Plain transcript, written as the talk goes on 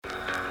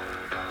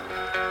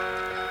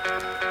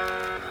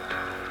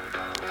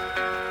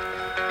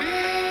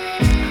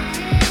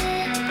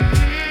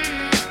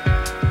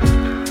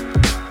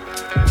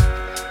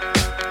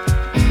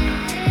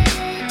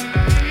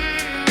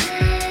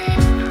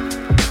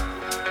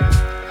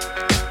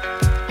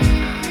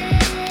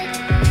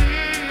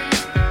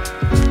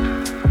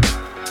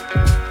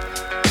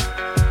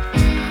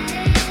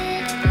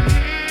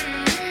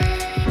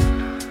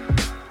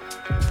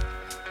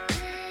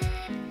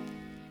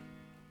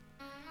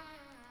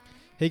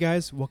Hey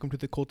guys, welcome to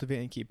the Cultivate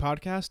and Keep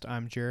podcast.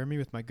 I'm Jeremy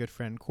with my good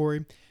friend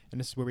Corey,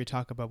 and this is where we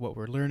talk about what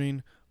we're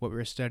learning, what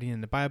we're studying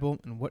in the Bible,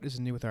 and what is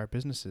new with our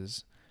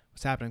businesses.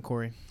 What's happening,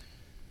 Corey?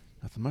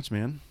 Nothing much,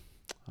 man.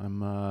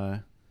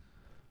 I'm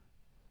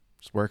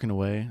just working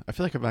away. I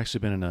feel like I've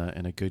actually been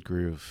in a good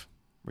groove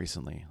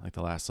recently, like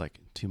the last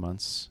 2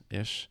 months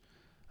ish.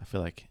 I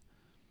feel like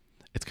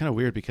it's kind of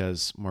weird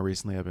because more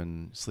recently I've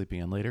been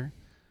sleeping in later,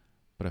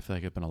 but I feel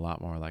like I've been a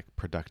lot more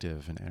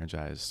productive and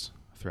energized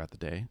throughout the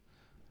day.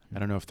 I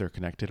don't know if they're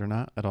connected or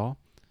not at all,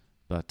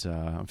 but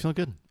I'm feeling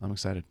good. I'm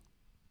excited.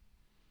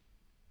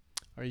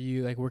 Are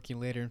you working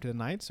later into the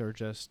nights or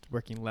just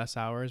working less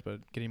hours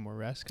but getting more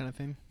rest kind of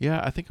thing? Yeah,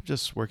 I think I'm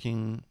just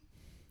working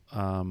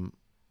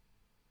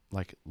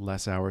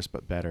less hours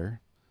but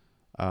better.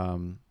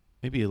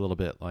 Maybe a little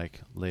bit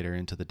later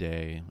into the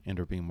day and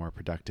or being more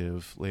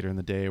productive later in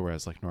the day,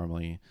 whereas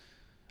normally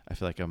I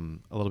feel like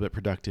I'm a little bit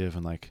productive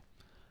in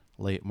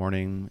late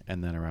morning,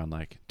 and then around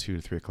 2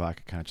 to 3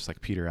 o'clock I kind of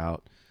just peter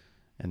out.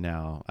 And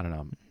now, I don't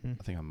know,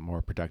 I think I'm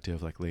more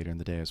productive later in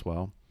the day as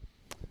well.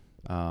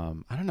 I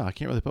don't know. I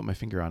can't really put my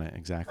finger on it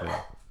exactly.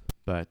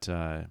 But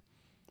I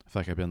feel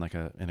like I've been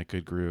in a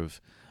good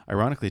groove.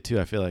 Ironically, too,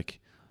 I feel like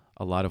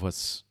a lot of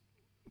what's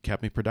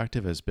kept me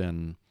productive has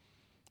been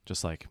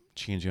just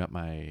changing up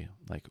my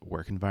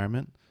work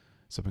environment.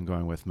 So I've been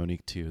going with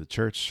Monique to the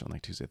church on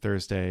Tuesday,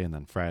 Thursday, and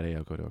then Friday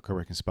I'll go to a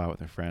co-working spot with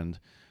a friend.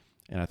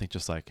 And I think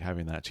just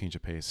having that change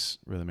of pace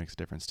really makes a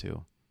difference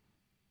too.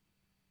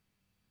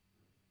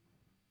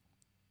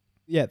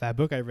 Yeah, that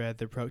book I read,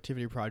 The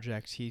Productivity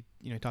Project, he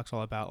talks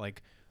all about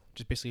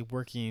just basically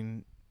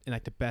working in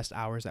the best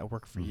hours that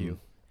work for you.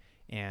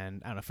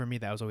 And I don't know, for me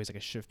that was always a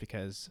shift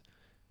because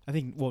I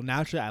think, well,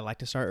 naturally I like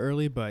to start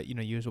early, but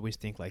you always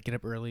think get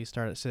up early,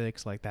 start at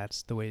 6,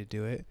 that's the way to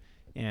do it.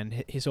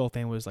 And his whole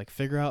thing was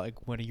figure out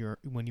when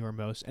you are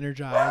most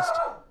energized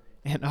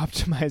and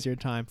optimize your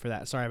time for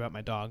that. Sorry about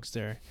my dogs,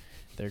 they're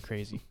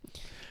crazy.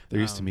 They're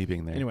used to me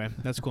being there. Anyway,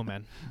 that's cool,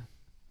 man.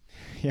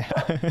 Yeah.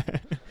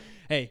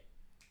 Hey,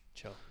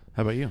 chill.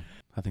 How about you?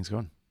 How things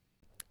going?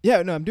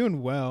 Yeah, no, I'm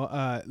doing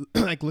well.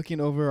 Looking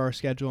over our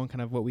schedule and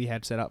kind of what we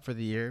had set up for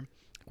the year,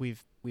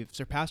 we've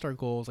surpassed our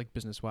goals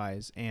business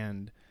wise,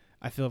 and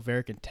I feel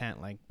very content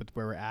with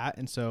where we're at.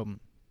 And so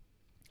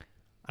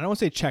I don't want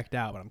to say checked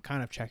out, but I'm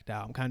kind of checked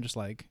out. I'm kind of just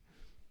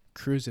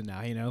cruising now,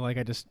 I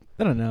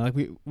don't know.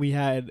 We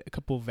had a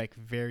couple of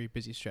very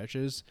busy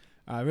stretches,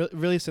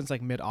 really since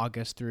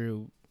mid-August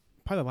through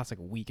probably the last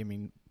week. I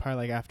mean,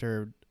 probably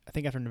after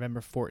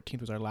November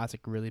 14th was our last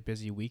really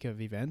busy week of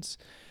events.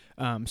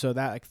 So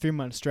that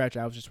 3-month stretch,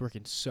 I was just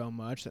working so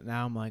much that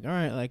now I'm all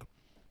right,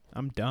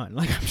 I'm done.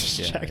 I'm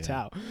just checked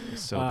out.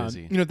 It's so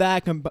busy.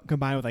 That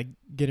combined with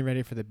getting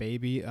ready for the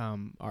baby, a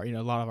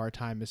lot of our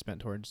time is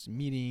spent towards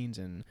meetings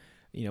and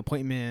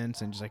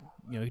appointments and just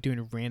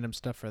doing random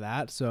stuff for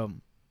that. So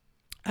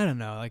I don't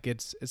know,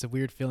 it's a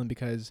weird feeling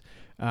because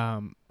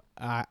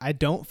I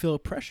don't feel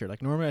pressure.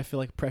 Normally I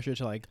feel pressure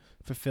to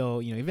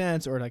fulfill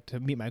events or to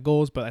meet my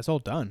goals, but that's all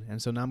done.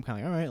 And so now I'm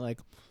kind of all right,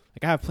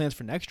 I have plans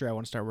for next year I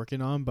want to start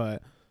working on,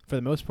 but for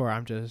the most part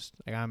I'm just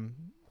I'm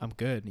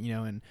good,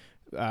 and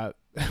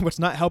what's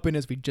not helping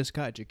is we just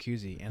got a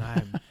jacuzzi and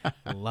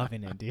I'm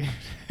loving it, dude.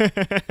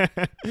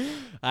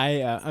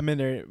 I'm in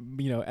there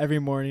every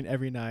morning,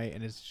 every night,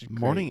 and it's just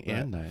morning great,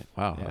 and night.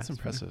 Wow, yeah, that's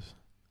impressive.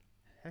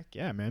 Heck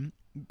yeah, man.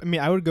 I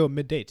mean, I would go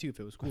midday too if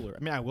it was cooler.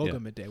 I mean, I will go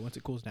midday once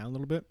it cools down a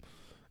little bit.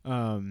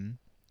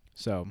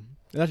 So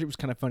it actually was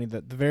kind of funny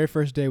that the very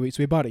first day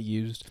we bought it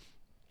used,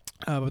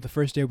 but the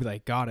first day we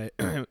got it,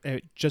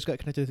 it just got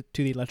connected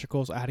to the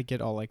electrical, so I had to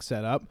get all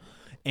set up,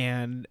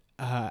 and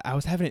I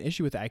was having an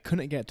issue with it. I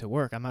couldn't get it to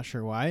work. I'm not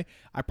sure why.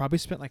 I probably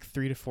spent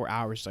 3 to 4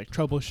 hours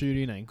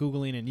troubleshooting and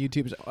Googling and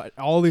YouTube,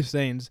 all these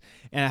things.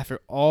 And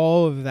after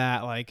all of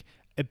that,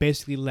 it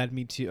basically led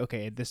me to,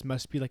 okay, this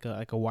must be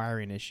a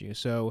wiring issue.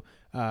 So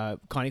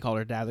Connie called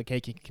her dad,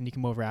 hey, can you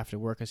come over after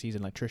work, because he's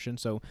an electrician.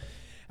 So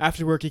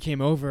after work, he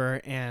came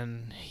over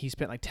and he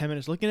spent 10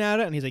 minutes looking at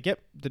it, and he's yep,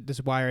 this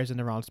wire is in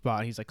the wrong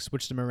spot. He's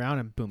switched them around,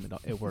 and boom,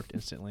 it worked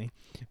instantly.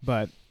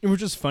 But it was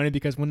just funny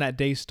because when that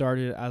day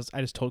started,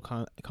 I just told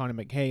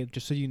Connie, hey,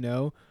 just so you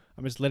know,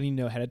 I'm just letting you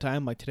know ahead of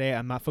time, today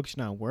I'm not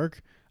focusing on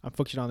work, I'm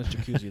focusing on this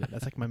jacuzzi.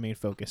 That's my main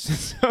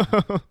focus.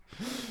 So,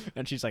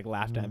 and she's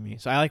laughed at me.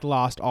 So I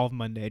lost all of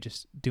Monday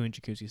just doing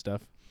jacuzzi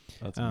stuff.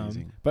 That's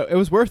amazing. But it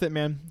was worth it,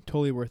 man.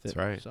 Totally worth it. That's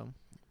right. So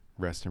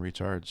Rest and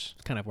recharge.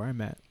 That's kind of where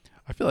I'm at.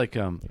 I feel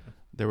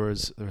there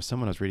was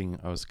someone I was reading.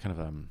 I was kind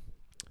of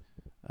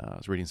I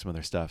was reading some of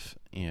their stuff,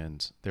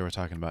 and they were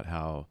talking about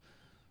how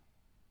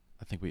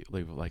I think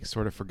we've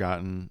sort of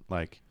forgotten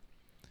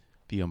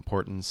the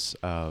importance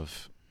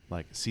of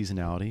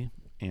seasonality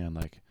and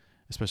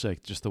especially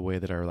just the way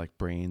that our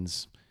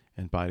brains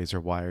and bodies are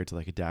wired to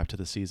adapt to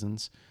the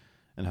seasons,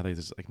 and how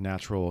there's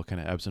natural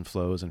kind of ebbs and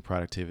flows and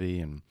productivity,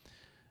 and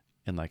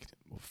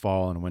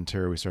fall and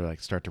winter we sort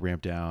of start to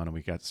ramp down, and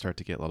we start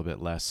to get a little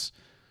bit less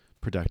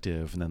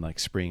productive, and then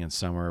spring and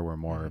summer we're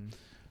more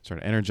sort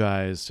of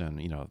energized, and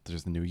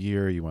there's the new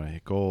year, you want to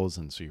hit goals,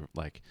 and so you're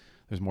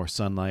there's more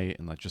sunlight,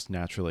 and just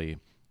naturally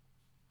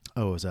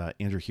Oh, it was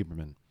Andrew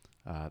Huberman.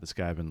 This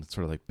guy I've been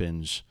sort of like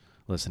binge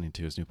listening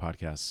to his new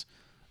podcasts.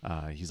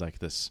 He's like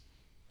this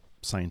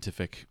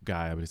scientific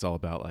guy, but he's all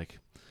about like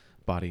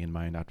body and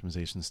mind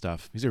optimization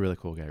stuff. He's a really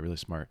cool guy, really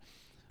smart.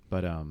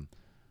 But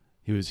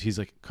he's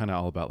like kind of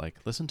all about like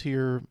listen to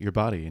your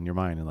body and your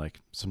mind, and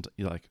like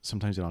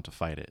sometimes you don't have to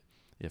fight it.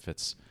 If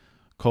it's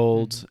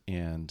cold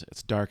and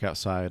it's dark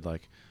outside,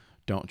 like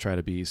don't try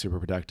to be super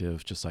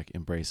productive, just like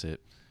embrace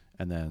it.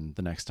 And then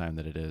the next time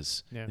that it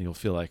is, you'll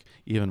feel like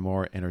even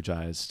more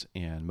energized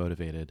and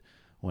motivated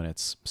when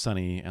it's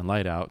sunny and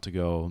light out to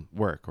go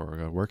work or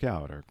go work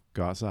out or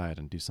go outside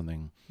and do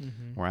something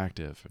more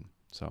active. And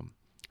so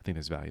I think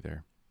there's value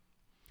there.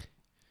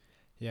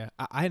 Yeah,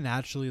 I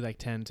naturally like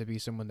tend to be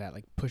someone that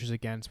like pushes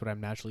against what I'm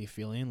naturally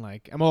feeling.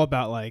 Like I'm all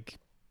about like,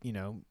 you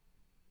know,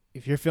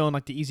 if you're feeling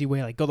like the easy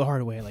way, like go the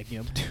hard way, like, you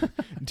know,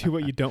 do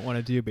what you don't want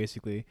to do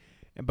basically.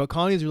 But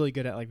Connie's really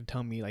good at like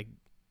telling me like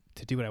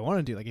to do what I want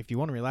to do. Like if you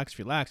want to relax, if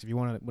you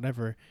want to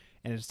whatever.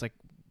 And it's like,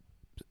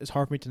 it's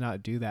hard for me to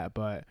not do that.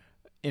 But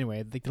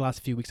anyway, like the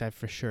last few weeks I've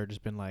for sure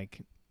just been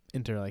like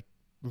into like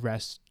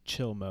rest,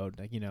 chill mode,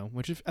 like, you know,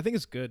 which is, I think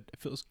is good. It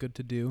feels good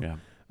to do.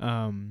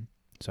 Yeah.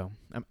 So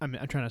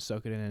I'm trying to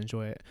soak it in and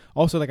enjoy it.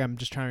 Also, like I'm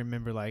just trying to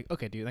remember like,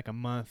 okay, dude, like a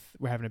month,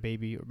 we're having a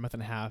baby, or a month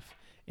and a half.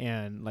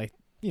 And like,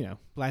 you know,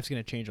 life's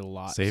going to change a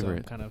lot. Savor it.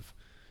 I'm kind of,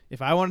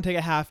 if I want to take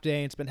a half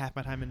day and spend half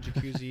my time in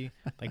jacuzzi,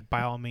 like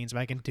by all means, if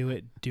I can do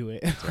it, do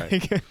it. Right.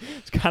 Like,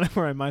 it's kind of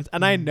where my mind's.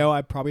 And I know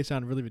I probably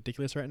sound really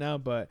ridiculous right now,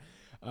 but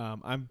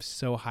I'm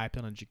so hyped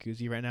on a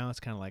jacuzzi right now. It's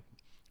kind of like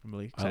I'm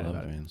really excited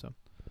about it. Man. So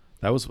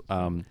that was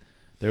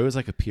there was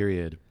like a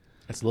period.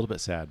 It's a little bit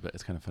sad, but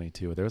it's kind of funny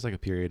too. There was like a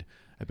period.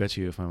 I bet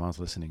you if my mom's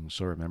listening,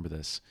 she'll remember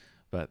this.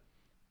 But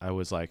I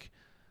was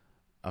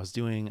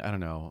doing, I don't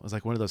know. It was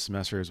like one of those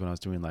semesters when I was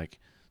doing like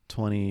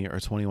 20 or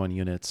 21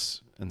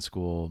 units in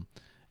school.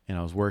 And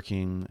I was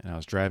working and I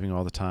was driving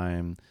all the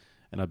time,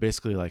 and I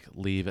basically like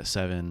leave at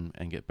 7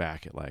 and get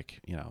back at like,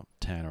 you know,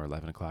 10 or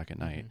 11 o'clock at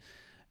night.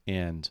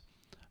 And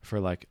for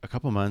like a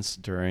couple months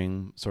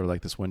during sort of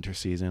like this winter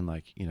season,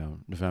 like, you know,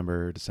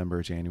 November,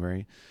 December,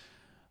 January,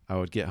 I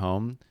would get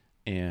home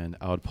and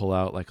I would pull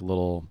out like a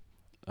little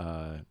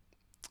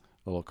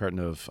carton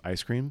of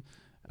ice cream.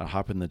 I'd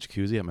hop in the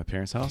jacuzzi at my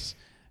parents' house,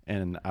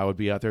 and I would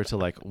be out there till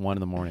like 1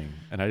 a.m.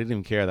 And I didn't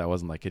even care that I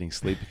wasn't like getting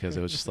sleep, because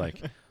it was just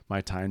like my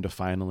time to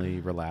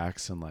finally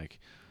relax and like.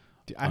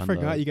 Dude, I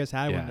forgot you guys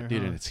had one there.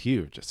 Dude, and it's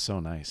huge. It's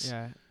so nice.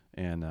 Yeah.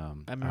 And I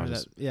remember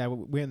that. Yeah,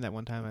 we had that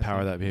one time.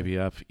 Power that baby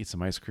up, eat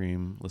some ice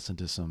cream, listen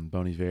to some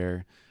Bon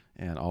Iver,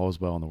 and all is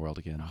well in the world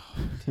again.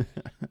 Oh,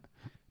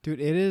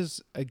 dude, it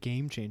is a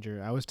game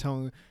changer. I went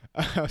to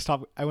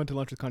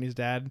lunch with Connie's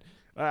dad.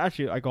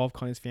 Actually, I golfed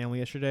Connie's family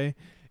yesterday,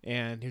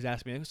 and he was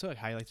asking me, like, so like,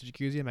 how you like the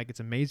jacuzzi? I'm like, it's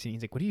amazing.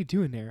 He's like, what are you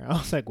doing there? I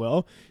was like,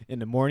 well, in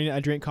the morning I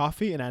drink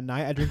coffee, and at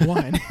night I drink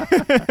wine.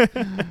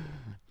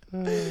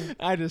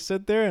 I just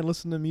sit there and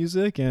listen to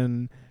music,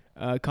 and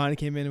Connie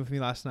came in with me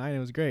last night, and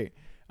it was great.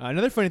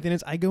 Another funny thing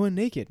is I go in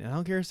naked, and I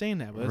don't care saying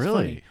that, but it's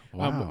really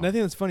funny. Wow. Another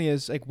thing that's funny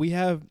is like we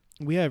have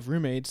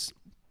roommates.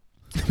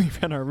 We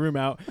rent our room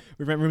out.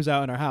 We rent rooms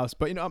out in our house,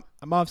 but you know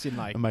I'm obviously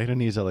like. Am I gonna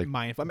need to like?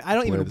 Mindful. I mean, I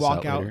don't even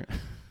walk out. Later?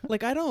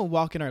 Like I don't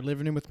walk in our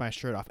living room with my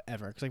shirt off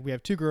ever, because like we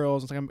have 2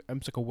 girls. It's like I'm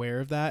just like aware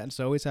of that, and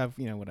so I always have,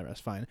 you know, whatever,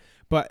 that's fine.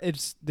 But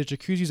it's the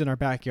jacuzzi's in our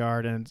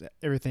backyard, and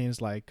everything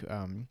is like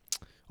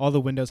all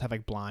the windows have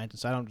like blinds, and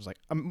so I don't just like.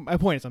 My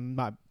point is I'm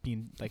not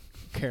being like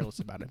careless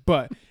about it,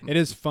 but it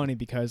is funny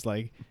because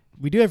like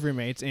we do have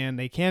roommates, and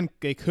they could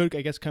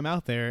I guess come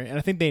out there, and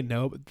I think they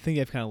know. But I think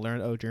they've kind of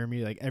learned. Oh,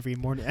 Jeremy, like every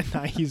morning at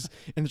night he's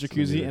in the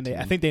jacuzzi, and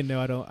I think they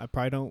know I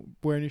probably don't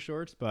wear any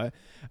shorts. But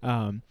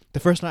the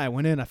first night I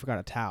went in, I forgot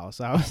a towel,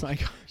 so I was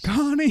like,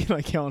 Connie,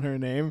 like yelling her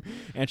name,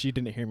 and she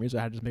didn't hear me, so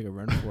I had to just make a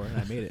run for it, and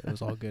I made it. It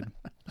was all good.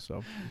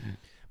 So,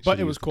 but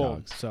it was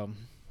cold. So,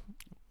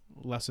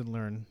 lesson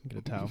learned: get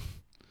a towel.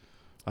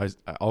 I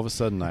all of a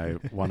sudden I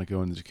want to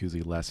go in the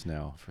jacuzzi less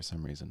now for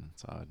some reason.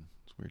 It's odd.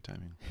 It's weird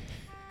timing.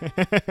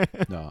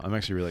 No, I'm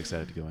actually really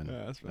excited to go in.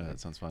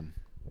 That sounds fun.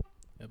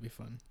 That'll be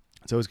fun.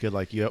 It's always good.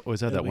 Like you always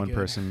have that one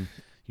person,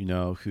 you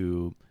know,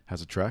 who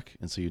has a truck,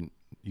 and so you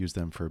use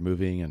them for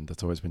moving, and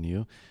that's always been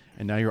you.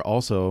 And now you're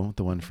also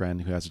the one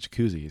friend who has a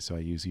jacuzzi, so I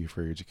use you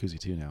for your jacuzzi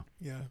too now.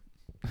 Yeah,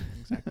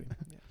 exactly.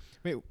 Yeah.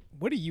 Wait,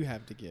 what do you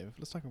have to give?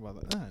 Let's talk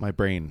about that. My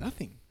brain.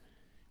 Nothing.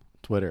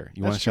 Twitter.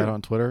 You want to shout out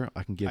on Twitter?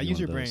 I can give you one use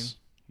your of those. brain.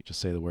 You just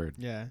say the word.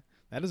 Yeah,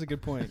 that is a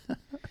good point.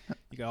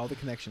 You got all the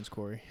connections,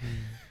 Corey.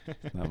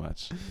 Not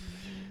much.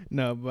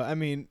 No, but I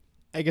mean,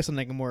 I guess on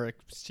like a more like,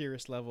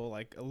 serious level,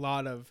 like a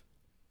lot of,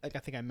 like I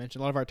think I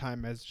mentioned, a lot of our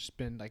time has just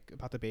been like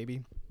about the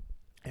baby.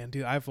 And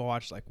dude, I've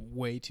watched like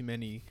way too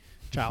many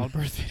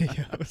childbirth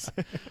videos.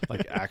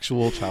 Like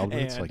actual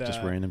childbirths, like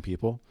just random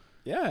people.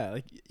 Yeah,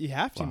 like you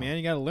have to, man.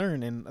 You got to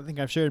learn. And I think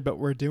I've shared, but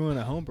we're doing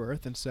a home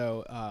birth, and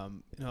so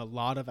you know, a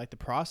lot of like the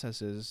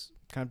process is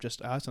kind of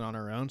just us and on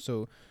our own.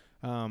 So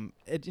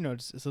it's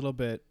a little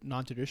bit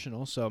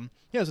non-traditional. So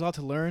yeah, there's a lot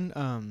to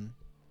learn.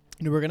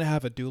 we're gonna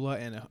have a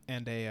doula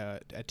and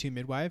a two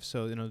midwives.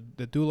 So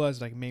the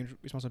doula's like main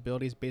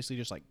responsibility is basically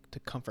just like to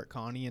comfort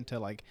Connie and to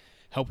like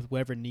help with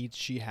whatever needs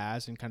she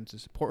has and kind of to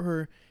support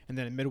her. And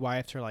then a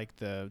midwife are like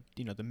the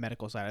the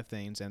medical side of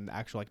things and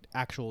the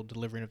actual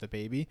delivering of the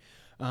baby.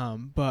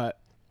 But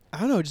I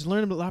don't know, just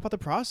learned a lot about the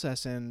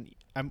process, and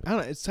I don't know.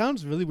 It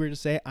sounds really weird to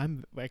say.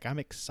 I'm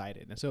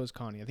excited, and so is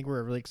Connie. I think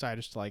we're really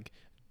excited just to like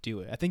do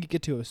it. I think you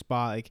get to a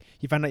spot like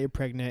you find out you're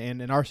pregnant,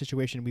 and in our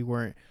situation, we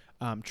weren't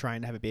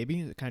trying to have a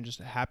baby. It kind of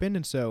just happened,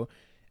 and so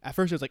at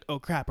first it was like, oh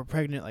crap, we're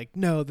pregnant. Like,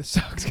 no, this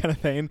sucks, kind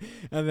of thing.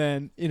 And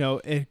then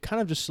it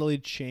kind of just slowly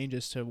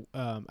changes to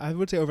I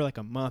would say over like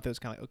a month, it was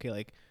kind of like, okay,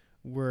 like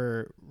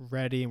we're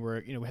ready and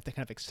we have to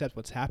kind of accept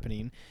what's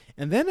happening.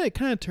 And then it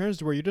kind of turns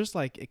to where you're just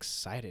like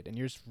excited and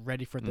you're just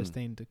ready for this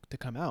thing to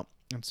come out.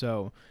 And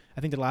so I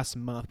think the last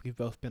month we've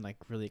both been like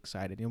really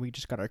excited. We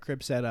just got our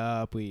crib set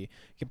up. We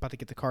about to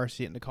get the car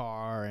seat in the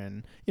car,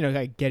 and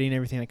like getting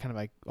everything, like kind of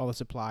like all the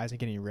supplies and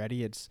getting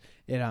ready.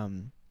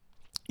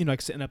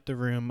 Like setting up the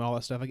room, all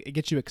that stuff. Like, it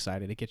gets you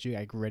excited. It gets you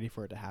like ready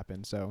for it to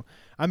happen. So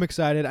I'm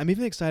excited. I'm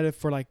even excited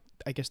for like,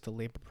 I guess, the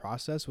labor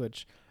process,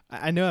 which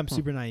I know I'm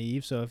super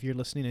naive. So if you're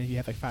listening and you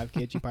have like 5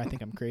 kids, you probably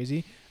think I'm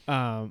crazy.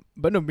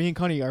 But no, me and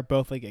Connie are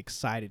both like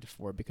excited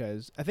for it,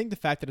 because I think the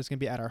fact that it's gonna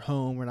be at our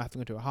home, we're not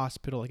having to go to a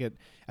hospital. I think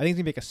it's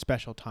gonna be like a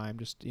special time.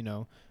 Just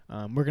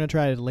we're gonna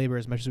try to labor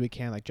as much as we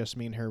can, like just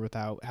me and her,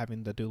 without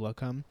having the doula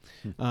come.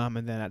 And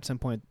then at some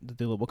point the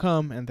doula will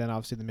come, and then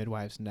obviously the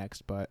midwives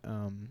next. But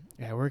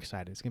yeah, we're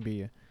excited. It's gonna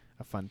be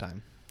a fun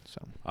time.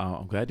 So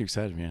I'm glad you're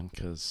excited, man,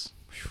 because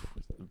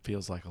it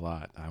feels like a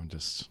lot.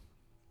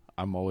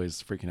 I'm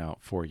always freaking out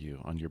for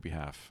you on your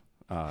behalf.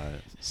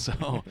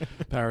 So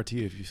power to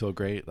you. If you feel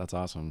great, that's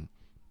awesome.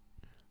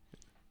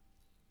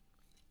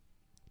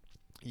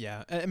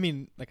 Yeah, I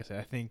mean, like I said,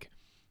 I think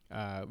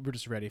we're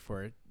just ready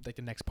for it, like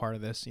the next part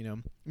of this. I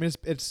mean,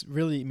 it's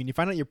really. I mean, you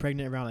find out you're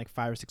pregnant around like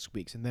 5 or 6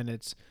 weeks, and then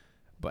it's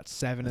about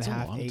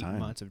 7.5, 8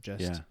 months of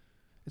just. Yeah.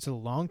 It's a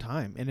long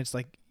time, and it's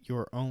like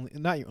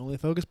not your only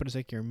focus, but it's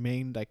like your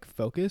main like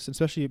focus,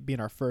 especially being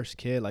our first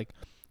kid. Like,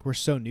 we're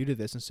so new to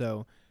this, and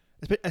so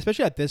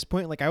especially at this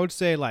point, like I would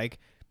say like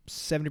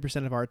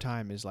 70% of our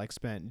time is like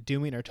spent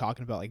doing or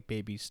talking about like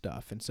baby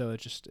stuff, and so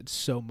it's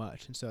so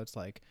much, and so it's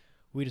like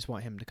we just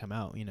want him to come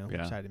out. We're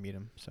excited to meet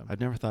him. So I've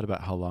never thought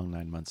about how long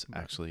 9 months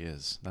actually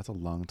is. That's a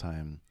long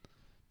time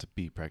to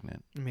be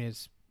pregnant. I mean,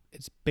 it's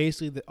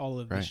basically all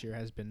of this year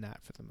has been that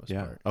for the most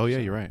part. Oh yeah,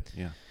 you're right.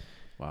 Yeah.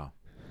 Wow.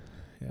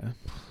 Yeah.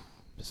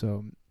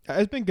 So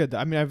it's been good though.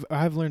 I mean,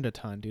 I've learned a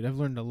ton, dude. I've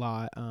learned a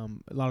lot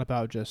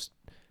about just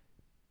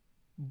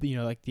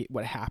like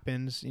what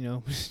happens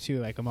to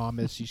like a mom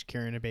as she's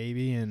carrying a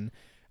baby, and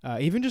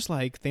even just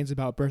like things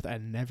about birth I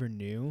never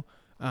knew.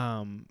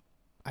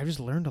 I've just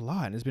learned a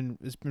lot, and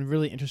it's been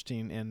really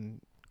interesting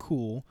and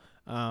cool.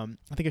 I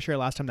think I shared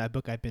last time that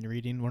book I've been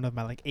reading, one of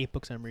my like 8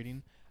 books I'm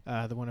reading,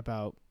 the one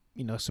about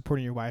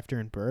supporting your wife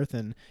during birth,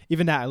 and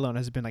even that alone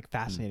has been like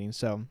fascinating.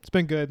 So it's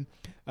been good.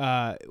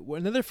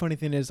 Another funny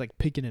thing is like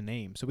picking a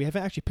name. So we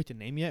haven't actually picked a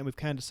name yet, and we've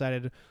kind of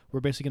decided we're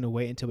basically going to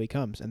wait until he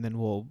comes, and then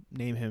we'll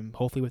name him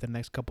hopefully with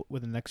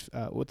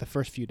the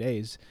first few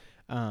days.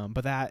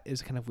 But that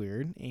is kind of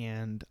weird,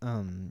 and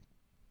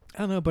I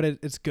don't know, but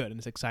it's good and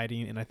it's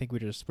exciting, and I think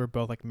we're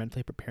both like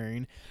mentally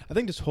preparing. I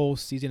think this whole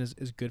season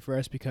is good for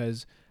us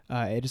because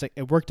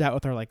it worked out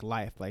with our like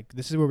life. Like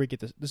this is where we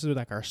get this. This is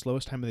like our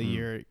slowest time of the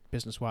year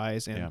business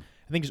wise, and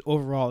I think just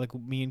overall, like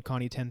me and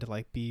Connie tend to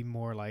like be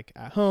more like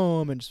at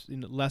home and just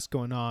less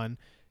going on.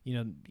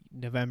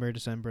 November,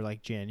 December,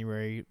 like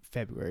January,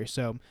 February.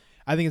 So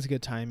I think it's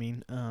good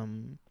timing.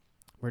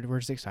 We're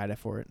just excited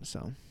for it.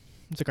 So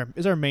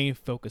it's our main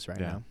focus right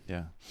now.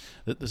 Yeah.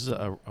 This is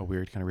a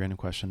weird kind of random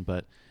question,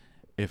 but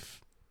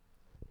if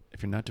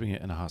you're not doing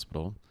it in a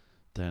hospital,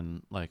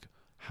 then like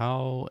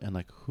how and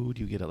like who do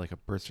you get like a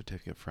birth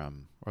certificate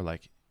from, or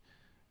like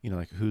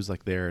like who's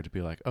like there to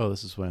be like, oh,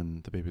 this is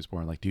when the baby's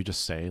born? Like, do you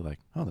just say like,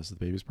 oh, this is the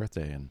baby's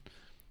birthday, and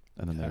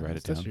then they write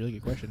it down? That's a really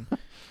good question.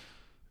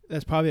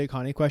 That's probably a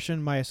Connie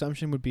question. My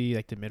assumption would be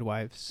like the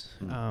midwives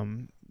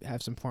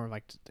have some form of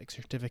like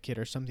certificate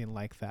or something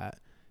like that.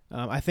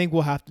 I think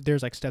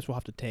there's like steps we'll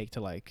have to take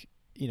to like,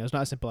 it's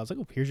not as simple as like,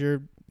 oh, here's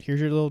your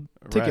little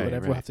ticket,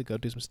 whatever. We'll have to go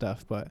do some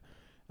stuff, but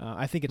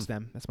I think it's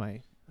them. That's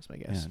my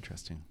guess. Yeah,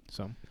 interesting.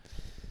 So,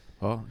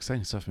 well,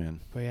 exciting stuff, man.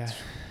 But yeah,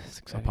 it's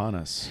exciting. Upon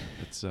us.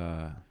 It's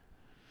the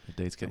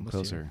date's getting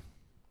closer.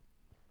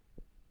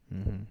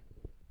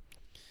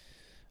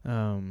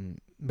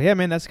 But yeah,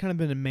 man, that's kind of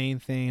been the main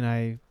thing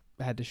I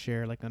had to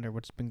share, like under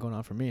what's been going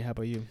on for me. How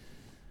about you?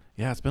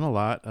 Yeah, it's been a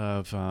lot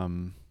of.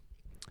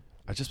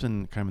 I've just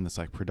been kind of in this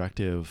like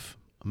productive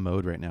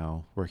mode right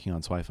now, working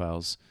on Swy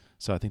Files.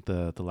 So I think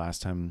the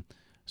last time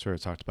sort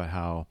of talked about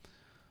how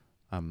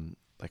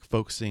like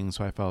focusing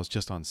Swy Files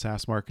just on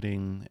SaaS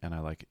marketing, and I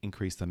like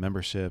increased the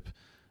membership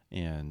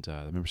and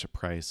the membership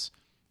price,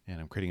 and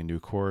I'm creating a new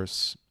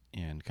course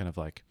and kind of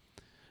like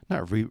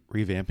not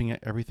revamping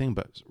everything,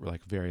 but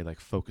like very like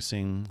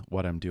focusing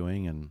what I'm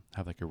doing and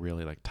have like a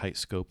really like tight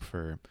scope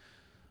for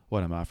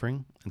what I'm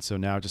offering. And so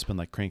now I've just been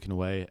like cranking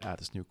away at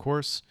this new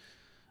course,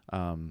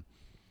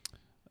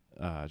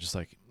 just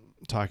like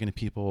talking to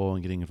people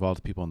and getting involved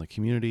with people in the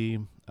community,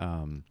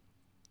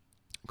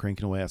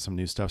 cranking away at some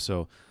new stuff.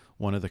 So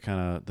one of the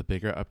kind of the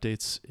bigger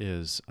updates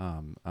is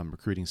I'm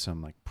recruiting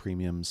some like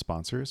premium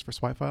sponsors for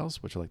Swipe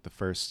Files, which are like the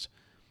first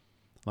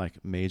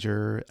like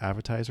major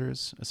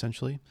advertisers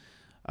essentially.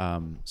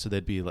 So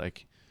they'd be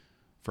like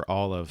for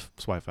all of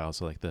Swipe Files,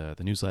 so like the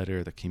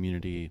newsletter, the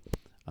community,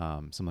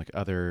 some like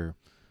other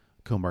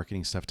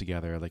co-marketing stuff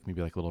together, like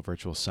maybe like a little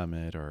virtual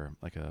summit or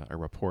like a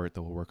report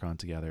that we'll work on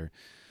together.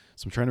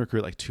 So I'm trying to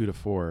recruit like 2 to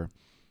 4,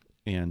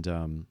 and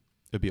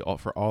it'd be all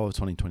for all of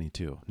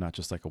 2022, not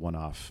just like a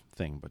one-off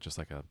thing, but just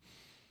like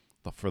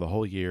for the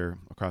whole year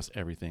across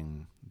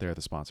everything. They're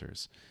the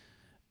sponsors,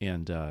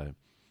 and so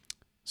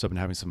I've been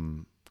having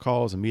some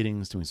calls and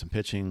meetings, doing some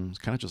pitching. It's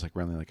kind of just like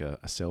running like a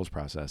sales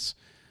process,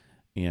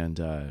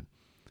 and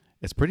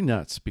it's pretty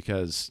nuts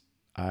because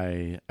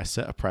I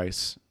set a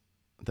price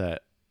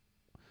that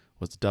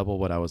was double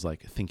what I was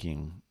like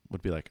thinking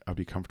would be like I'd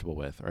be comfortable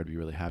with or I'd be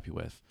really happy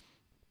with.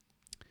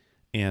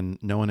 And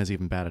no one has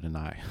even batted an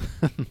eye.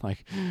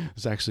 Like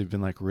it's actually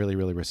been like really,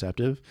 really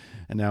receptive.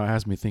 And now it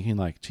has me thinking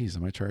like, geez,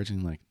 am I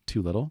charging like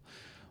too little?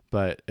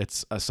 But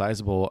it's a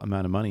sizable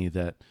amount of money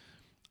that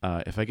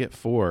if I get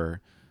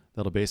 4,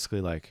 that'll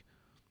basically like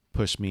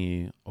push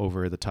me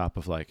over the top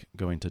of like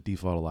going to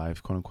default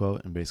alive, quote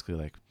unquote, and basically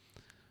like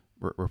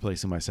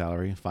replacing my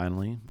salary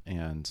finally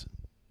and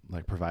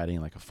like providing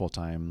like a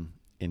full-time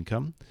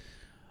income,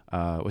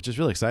 which is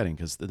really exciting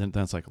because then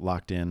it's like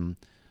locked in.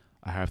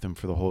 I have them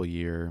for the whole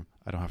year.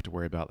 I don't have to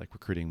worry about like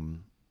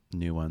recruiting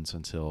new ones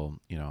until,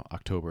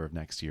 October of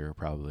next year,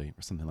 probably,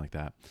 or something like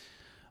that.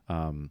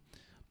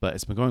 But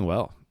it's been going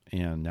well.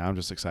 And now I'm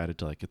just excited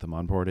to like get them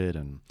onboarded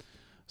and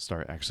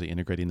start actually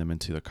integrating them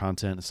into the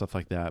content and stuff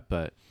like that.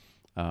 But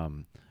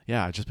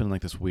yeah, I've just been in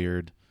like this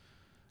weird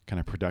kind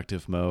of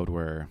productive mode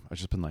where I've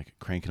just been like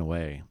cranking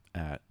away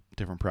at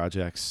different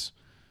projects,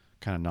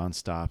 kind of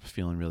nonstop,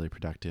 feeling really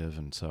productive.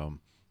 And so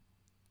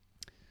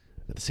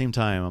at the same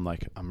time,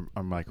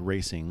 I'm like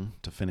racing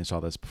to finish all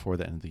this before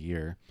the end of the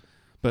year,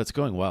 but it's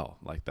going well.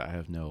 Like that, I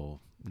have no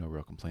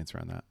real complaints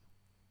around that.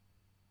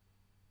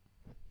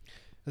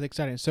 That's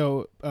exciting.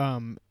 So,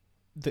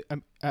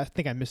 I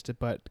think I missed it,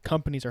 but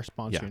companies are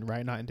sponsoring,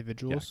 right? Not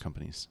individuals. Yeah,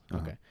 companies.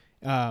 Okay.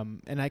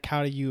 And like,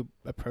 how do you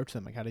approach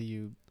them? Like, how do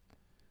you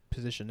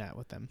position that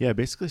with them? Yeah,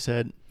 basically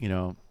said,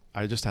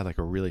 I just had like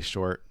a really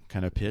short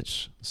kind of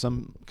pitch.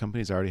 Some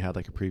companies I already had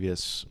like a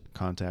previous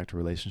contact or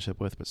relationship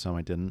with, but some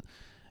I didn't.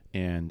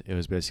 And it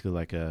was basically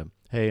like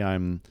hey,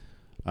 I'm,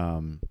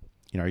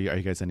 are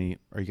you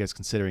guys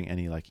considering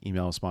any like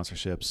email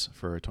sponsorships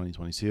for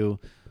 2022?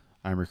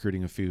 I'm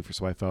recruiting a few for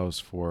Swipe Files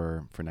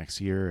for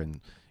next year,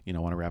 and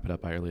want to wrap it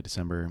up by early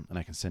December, and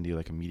I can send you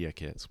like a media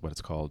kit, is what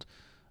it's called,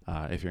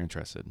 if you're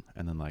interested.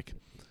 And then like,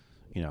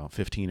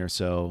 15 or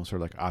so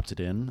sort of like opted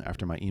in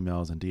after my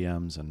emails and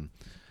DMs and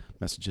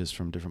messages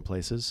from different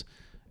places,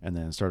 and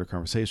then started a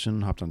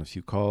conversation, hopped on a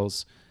few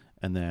calls.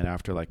 And then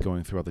after like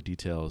going through all the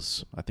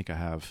details, I think I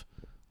have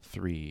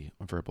 3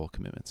 verbal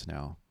commitments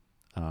now.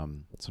 So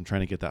I'm trying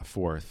to get that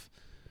 4th.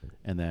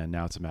 And then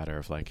now it's a matter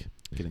of like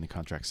getting the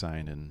contract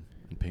signed and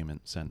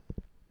payment sent.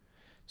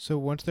 So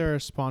once they're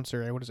a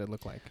sponsor, what does it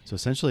look like? So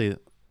essentially,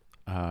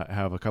 I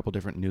have a couple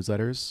different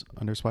newsletters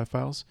under Swipe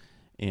Files,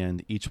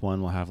 and each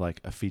one will have like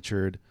a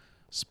featured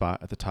spot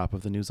at the top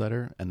of the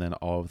newsletter. And then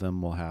all of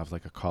them will have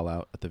like a call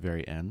out at the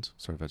very end,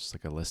 sort of just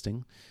like a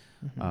listing.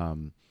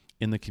 Mm-hmm.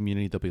 In the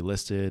community, they'll be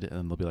listed,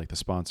 and they'll be like the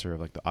sponsor of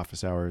like the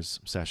office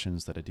hours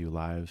sessions that I do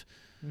live.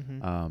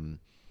 Mm-hmm.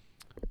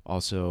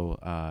 Also,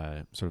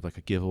 sort of like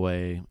a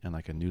giveaway and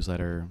like a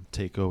newsletter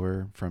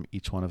takeover from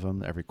each one of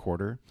them every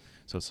quarter.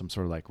 So it's some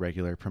sort of like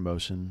regular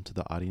promotion to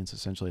the audience.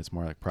 Essentially, it's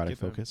more like product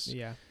focused.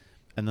 Yeah.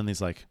 And then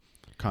these like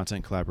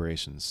content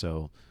collaborations.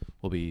 So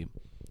we'll be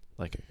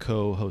like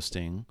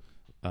co-hosting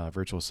a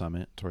virtual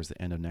summit towards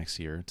the end of next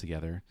year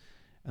together,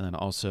 and then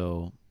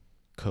also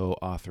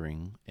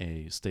co-authoring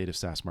a State of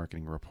SaaS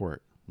Marketing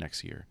report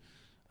next year.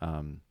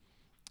 And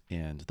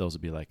those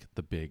would be like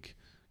the big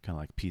kind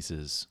of like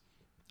pieces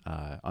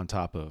on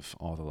top of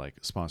all the like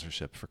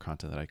sponsorship for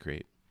content that I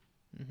create.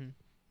 Mm-hmm.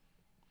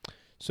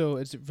 So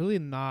it's really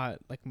not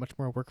like much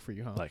more work for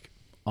you, huh? Like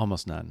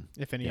almost none.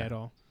 If any at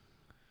all.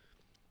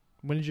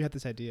 When did you have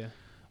this idea?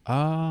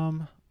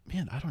 Man,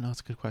 I don't know. It's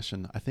a good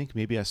question. I think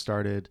maybe I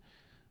started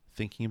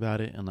thinking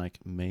about it in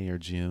like May or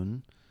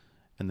June,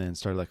 and then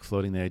started like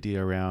floating the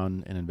idea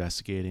around and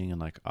investigating in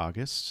like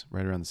August,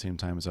 right around the same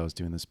time as I was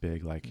doing this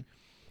big like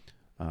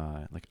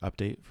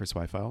update for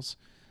Swipe Files.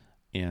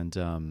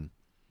 And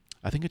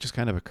I think it just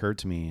kind of occurred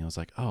to me. I was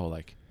like, oh,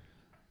 like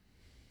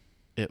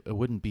it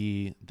wouldn't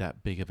be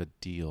that big of a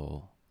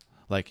deal.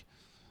 Like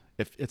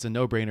if it's a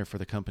no-brainer for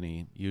the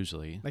company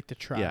usually. Like to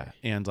try. Yeah.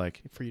 And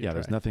like, for you to try.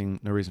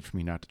 There's no reason for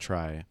me not to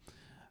try.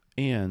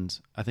 And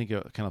I think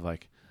it kind of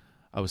like,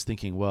 I was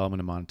thinking, well, I'm going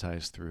to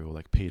monetize through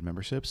like paid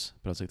memberships,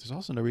 but I was like, there's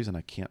also no reason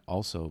I can't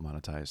also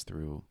monetize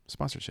through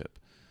sponsorship.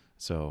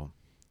 So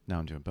now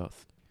I'm doing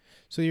both.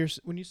 So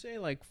when you say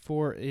like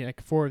four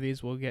of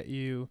these will get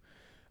you,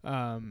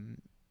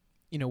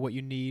 what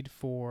you need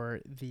for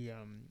the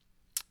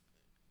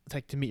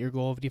like to meet your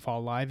goal of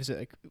default live. Is it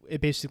like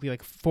it basically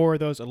like four of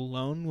those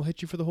alone will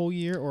hit you for the whole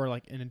year, or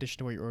like in addition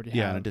to what you already have?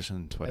 Yeah, in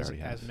addition to what I already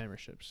have as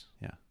memberships.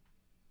 Yeah.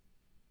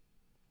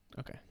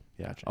 Okay.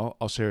 Yeah, Gotcha.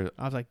 I'll share.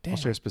 I was like, damn. I'll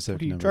share specific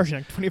What are you numbers.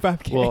 charging? Like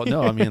 $25K? Well,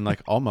 no, I mean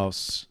like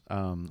almost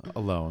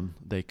alone.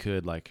 They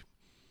could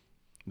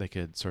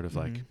sort of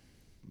like,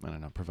 I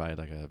don't know, provide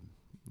like a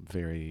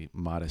very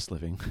modest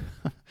living,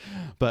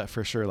 but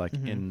for sure, like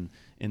in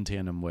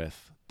tandem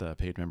with the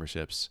paid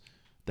memberships,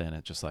 then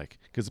it just like,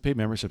 because the paid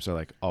memberships are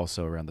like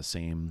also around the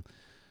same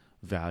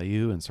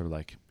value and sort of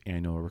like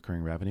annual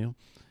recurring revenue,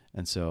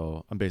 and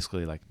so I'm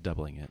basically like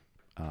doubling it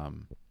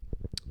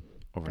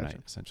overnight.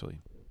 Gotcha. Essentially.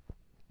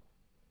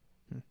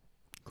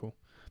 Cool.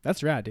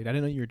 That's rad, dude. I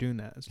didn't know you were doing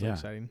that. It's so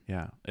exciting.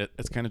 Yeah.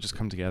 It's kind of just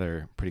come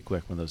together pretty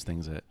quick. One of those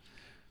things that,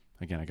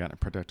 again, I got in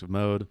productive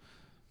mode,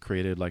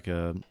 created like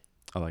a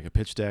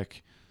pitch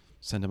deck,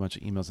 sent a bunch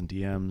of emails and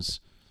DMs,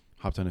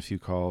 hopped on a few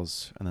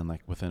calls, and then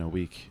like within a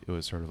week, it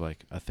was sort of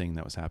like a thing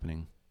that was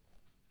happening.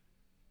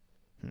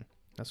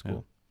 That's cool. Yeah.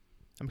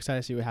 I'm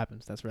excited to see what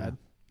happens. That's rad.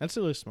 Yeah. That's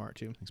really smart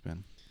too. Thanks,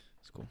 Ben.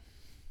 That's cool.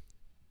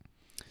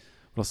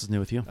 What else is new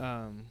with you?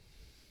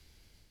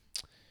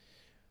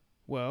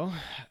 Well,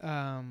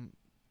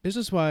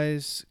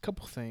 business-wise, a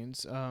couple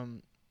things.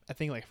 I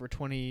think like for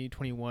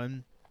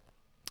 2021,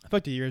 I feel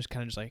like the year is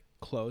kind of just like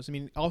closed. I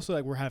mean, also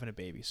like we're having a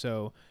baby,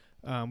 so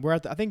we're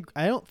at.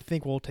 I don't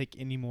think we'll take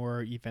any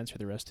more events for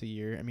the rest of the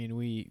year. I mean,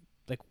 we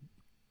like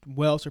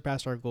well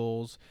surpassed our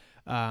goals.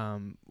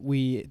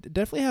 We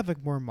definitely have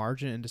like more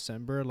margin in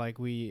December. Like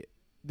we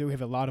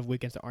have a lot of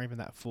weekends that aren't even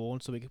that full,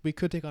 and so we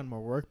could take on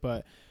more work.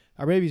 But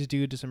our baby's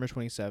due December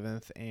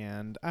 27th,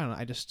 and I don't know.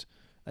 I just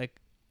like.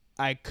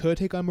 I could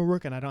take on more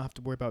work and I don't have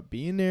to worry about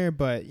being there,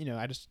 but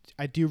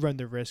I do run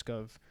the risk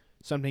of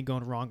something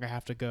going wrong. I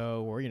have to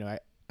go, or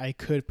I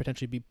could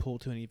potentially be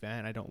pulled to an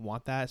event. I don't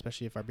want that,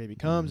 especially if our baby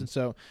comes. And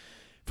so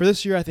for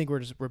this year, I think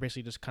we're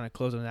basically just kind of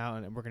closing it out,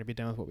 and we're going to be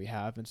done with what we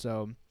have. And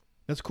so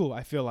that's cool.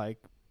 I feel like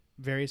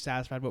very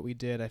satisfied with what we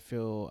did. I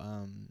feel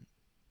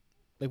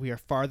like we are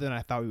farther than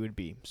I thought we would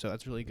be. So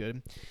that's really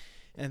good.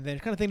 And then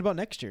kind of thinking about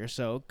next year.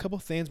 So a couple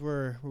of things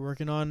we're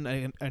working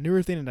on. A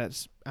newer thing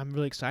that's I'm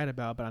really excited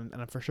about, but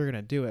I'm for sure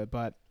going to do it.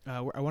 But I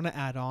want to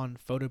add on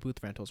photo booth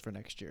rentals for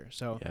next year.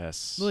 So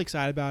yes, I'm really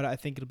excited about it. I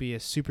think it'll be a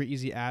super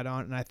easy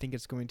add-on, and I think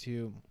it's going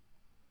to,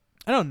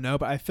 I don't know,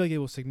 but I feel like it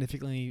will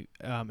significantly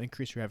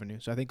increase revenue.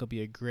 So I think it'll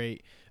be a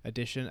great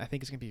addition. I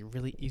think it's going to be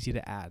really easy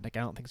to add. Like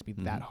I don't think it's going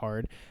to be that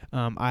hard.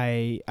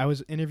 I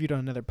was interviewed on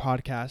another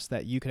podcast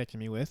that you connected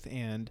me with,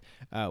 and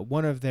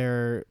one of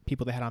their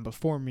people they had on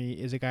before me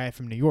is a guy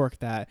from New York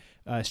that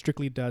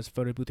strictly does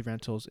photo booth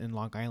rentals in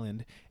Long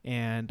Island.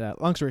 And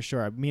long story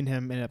short, me and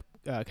him ended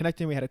up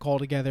connecting. We had a call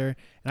together,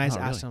 and I just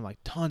asked him like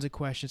tons of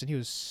questions, and he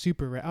was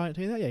super rad. Oh, I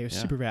tell you that, yeah, he was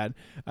super rad.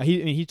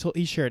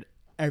 He shared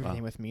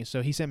everything with me.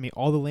 So he sent me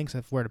all the links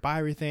of where to buy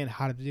everything,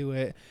 how to do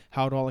it,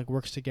 how it all like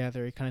works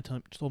together. He kind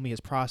of told me his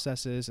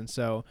processes. And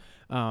so,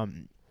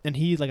 and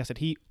he, like I said,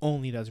 he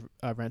only does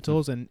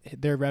rentals, and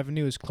their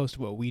revenue is close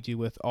to what we do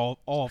with all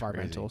of our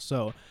rentals.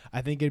 So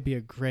I think it'd be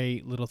a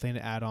great little thing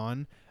to add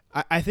on.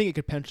 I think it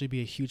could potentially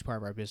be a huge part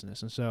of our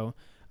business. And so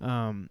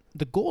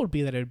the goal would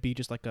be that it would be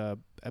just like a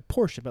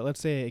portion, but let's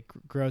say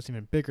it grows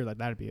even bigger, like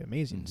that'd be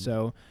amazing.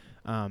 So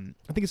I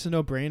think it's a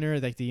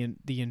no-brainer. Like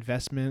the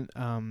investment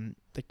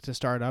like to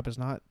start up is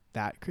not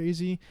that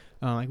crazy.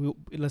 Like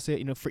let's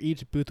say for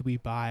each booth we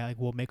buy, like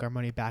we'll make our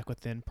money back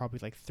within probably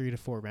like 3 to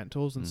 4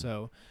 rentals, and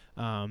so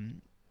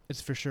it's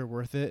for sure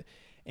worth it.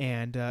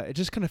 And it's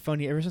just kind of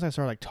funny. Ever since I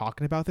started like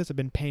talking about this, I've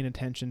been paying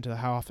attention to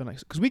how often, like,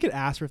 because we get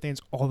asked for things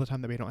all the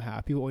time that we don't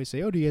have. People always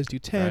say, "Oh, do you guys do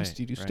tents?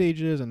 Do you do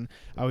stages?" And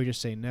I would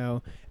just say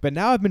no. But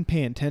now I've been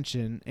paying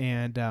attention,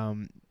 and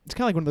it's kind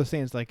of like one of those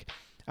things. Like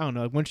I don't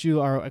know. Like once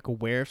you are like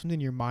aware of something,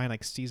 your mind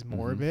like sees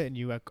more of it, and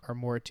you like, are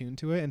more attuned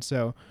to it. And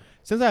so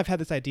since I've had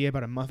this idea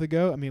about a month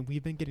ago, I mean,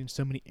 we've been getting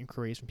so many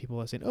inquiries from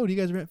people saying, "Oh, do you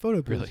guys rent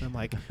photo booths?" Really? And I'm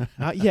like,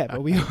 not yet,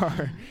 but we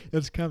are.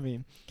 It's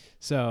coming.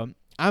 So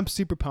I'm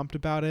super pumped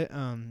about it.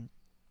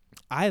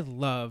 I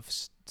love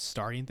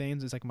starting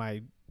things. It's like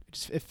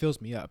it fills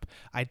me up.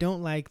 I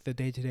don't like the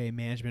day-to-day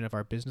management of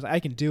our business. I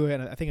can do it,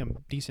 and I think I'm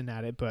decent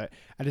at it, but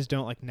I just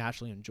don't like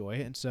naturally enjoy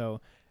it. And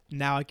so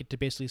now I get to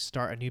basically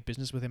start a new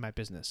business within my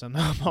business. So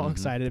I'm all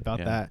excited about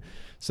that.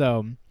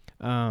 So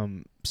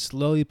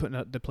slowly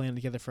putting the plan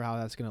together for how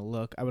that's going to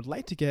look. I would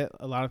like to get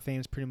a lot of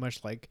things pretty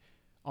much like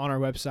on our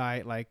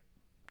website, like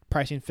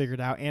pricing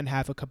figured out, and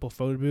have a couple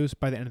photo booths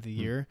by the end of the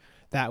year.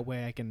 That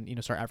way I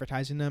can start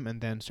advertising them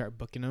and then start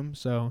booking them.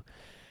 So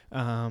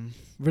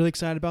really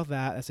excited about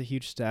that. That's a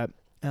huge step.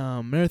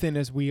 Another thing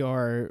is we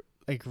are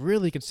like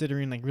really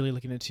considering, like really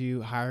looking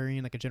into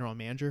hiring like a general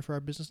manager for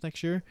our business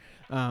next year,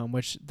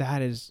 which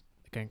that is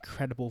like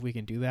incredible if we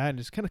can do that. And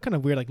it's kind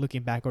of weird like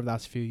looking back over the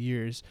last few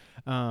years.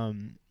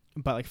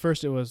 But like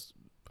first it was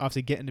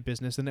obviously get into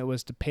business, then it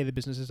was to pay the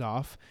businesses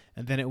off,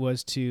 and then it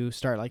was to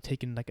start like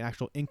taking like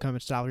actual income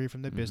and salary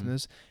from the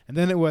business, and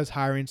then it was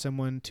hiring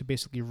someone to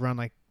basically run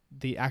like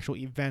the actual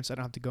events. I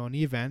don't have to go on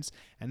the events,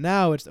 and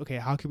now it's okay,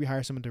 how can we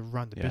hire someone to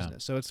run the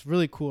business? So it's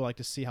really cool like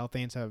to see how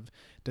things have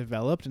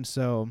developed. And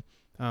so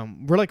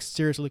we're like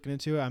seriously looking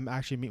into it. I'm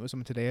actually meeting with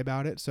someone today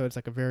about it, so it's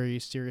like a very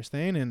serious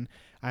thing, and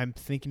I'm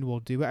thinking we'll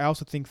do it. I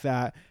also think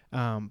that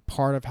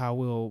part of how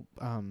we'll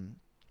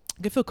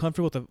get feel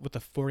comfortable with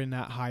affording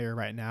that higher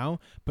right now,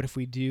 but if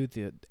we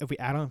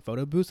add on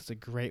photo booths, it's a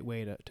great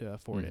way to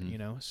afford it, you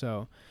know.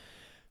 So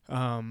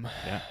I'm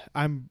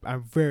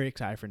very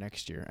excited for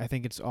next year. I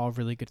think it's all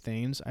really good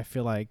things. I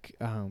feel like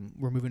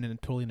we're moving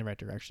totally in the right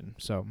direction.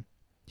 So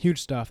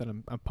huge stuff that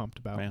I'm pumped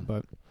about. Man.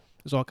 But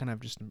it's all kind of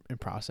just in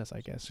process,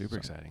 I guess. Super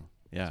exciting.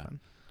 Yeah.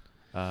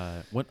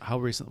 How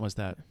recent was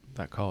that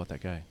call with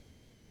that guy?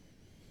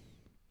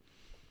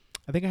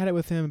 I think I had it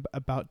with him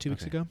about 2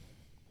 weeks ago.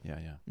 Yeah.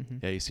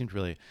 Yeah, he seemed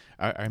really,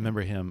 I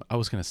remember him. I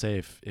was going to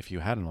say, if you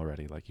hadn't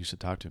already, like, you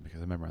should talk to him, because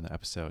I remember on the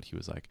episode, he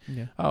was like,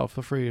 oh,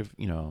 feel free if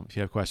you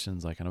have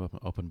questions, like an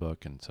open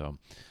book. And so I'm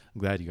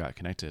glad you got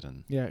connected.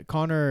 And yeah,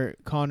 Connor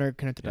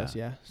connected us.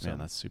 Yeah. So man,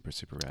 that's super,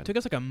 super rad. It took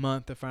us like a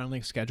month to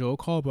finally schedule a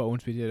call, but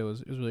once we did, it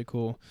was really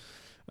cool.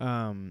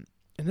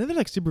 Another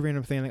like super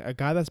random thing, like a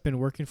guy that's been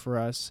working for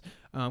us,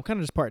 kind of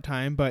just part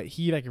time, but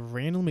he like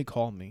randomly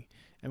called me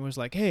and was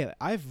like, hey,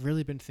 I've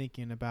really been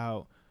thinking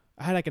about,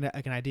 I had like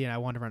an idea and I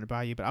wanted to run it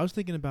by you, but I was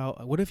thinking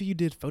about what if you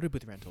did photo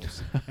booth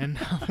rentals? And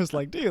I was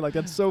like, dude, like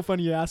that's so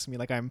funny you asked me.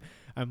 Like I'm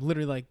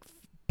literally like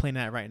playing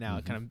that right now,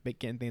 kind of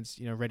getting things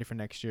ready for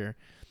next year.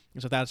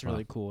 And so that's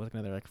really cool. Like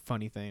another like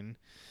funny thing.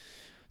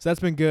 So that's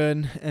been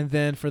good. And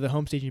then for the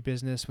home staging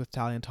business with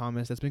Tally and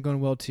Thomas, that's been going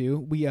well too.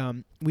 We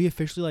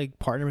officially like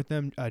partnered with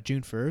them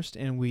June 1st,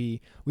 and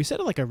we set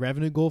like a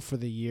revenue goal for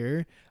the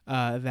year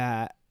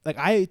that like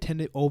I tend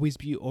to always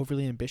be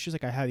overly ambitious.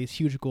 Like I have these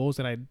huge goals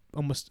that I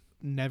almost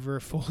never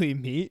fully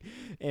meet,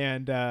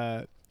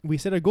 and we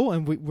set a goal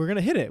and we're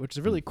gonna hit it, which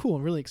is really cool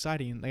and really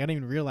exciting. Like I didn't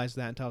even realize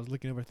that until I was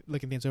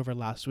looking things over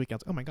last week. I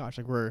was like, oh my gosh,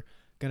 like we're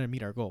gonna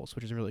meet our goals,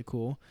 which is really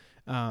cool.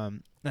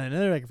 And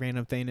another like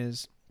random thing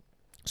is,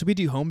 so we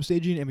do home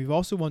staging and we've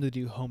also wanted to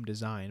do home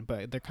design,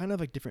 but they're kind of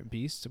like different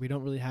beasts. So we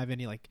don't really have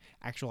any like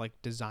actual like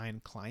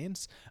design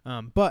clients.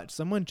 But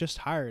someone just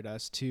hired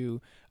us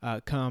to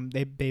come.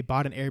 They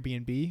bought an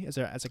Airbnb as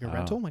like a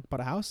rental, like bought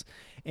a house,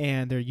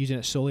 and they're using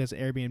it solely as an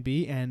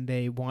Airbnb, and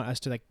they want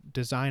us to like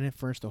design and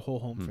furnish the whole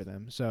home for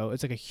them. So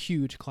it's like a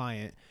huge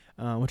client,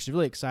 which is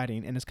really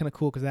exciting, and it's kind of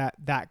cool because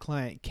that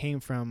client came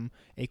from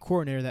a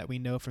coordinator that we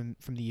know from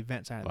the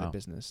event side of the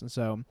business, and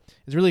so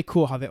it's really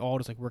cool how they all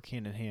just like work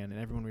hand in hand,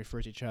 and everyone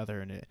refers to each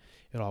other, and it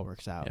all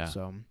works out. Yeah.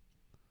 So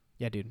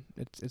yeah, dude,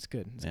 it's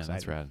good. It's exciting.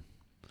 That's rad.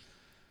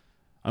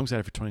 I'm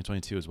excited for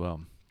 2022 as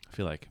well. I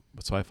feel like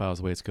with Swipe Files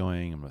the way it's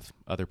going, and with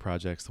other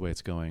projects the way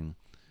it's going,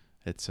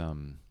 it's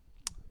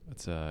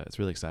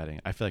really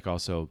exciting. I feel like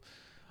also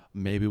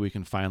maybe we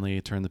can finally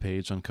turn the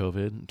page on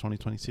COVID in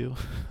 2022,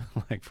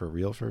 like for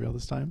real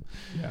this time.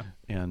 Yeah.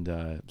 And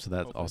so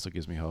that hopefully also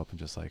gives me hope, and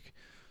just like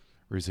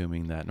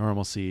resuming that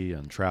normalcy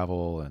and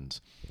travel, and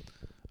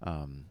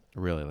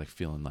really like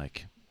feeling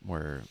like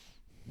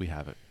we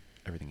have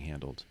everything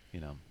handled,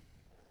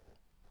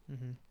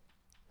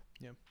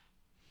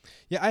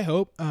 Yeah, I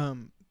hope.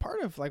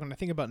 Part of like when I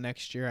think about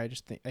next year, I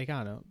just think, like,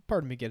 I don't know,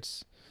 part of me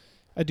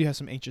I do have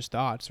some anxious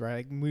thoughts,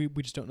 right? Like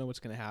we just don't know what's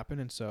going to happen,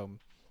 and so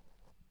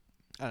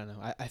I don't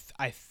know.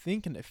 I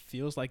think, and it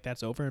feels like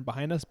that's over and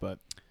behind us, but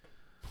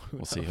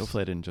we'll see.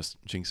 Hopefully I didn't just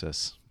jinx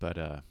us, but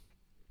it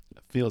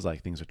feels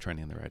like things are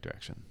trending in the right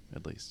direction,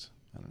 at least.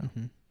 I don't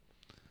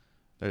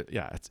know.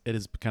 Yeah, it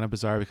is kind of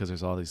bizarre because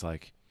there's all these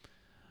like,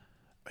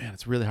 man,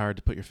 it's really hard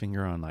to put your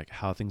finger on like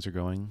how things are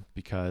going,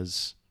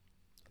 because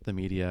the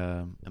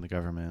media and the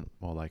government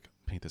will like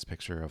paint this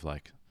picture of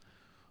like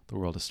the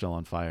world is still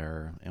on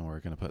fire, and we're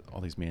going to put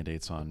all these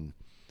mandates on,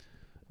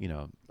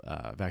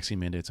 vaccine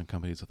mandates on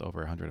companies with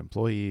over 100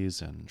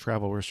 employees, and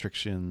travel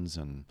restrictions,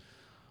 and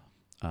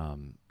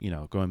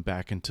going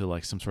back into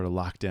like some sort of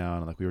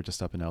lockdown. Like we were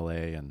just up in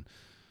LA, and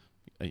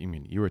I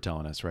mean, you were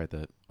telling us, right,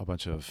 that a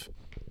bunch of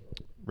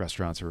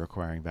restaurants are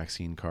requiring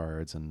vaccine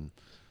cards and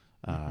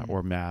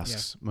or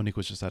masks. Yeah. Monique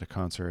was just at a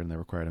concert and they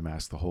required a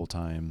mask the whole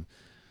time,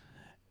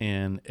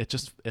 and it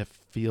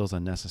feels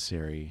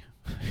unnecessary.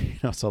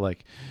 So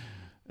like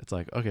it's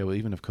like, okay, well,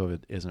 even if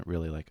COVID isn't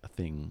really like a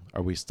thing,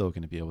 are we still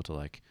going to be able to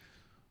like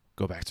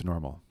go back to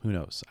normal? Who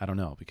knows? I don't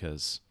know,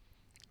 because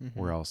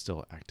we're all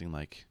still acting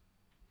like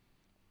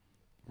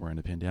we're in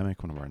a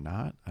pandemic when we're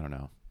not. I don't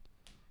know.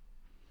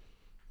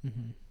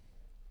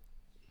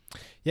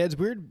 Yeah, it's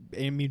weird.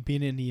 I mean,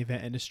 being in the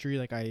event industry,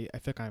 like I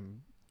feel like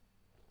I'm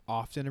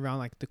often around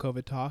like the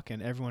COVID talk,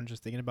 and everyone's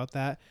just thinking about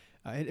that.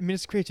 I mean,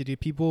 it's crazy, dude.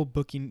 People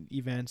booking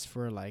events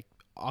for like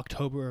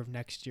October of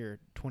next year,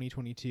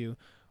 2022,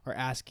 are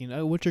asking,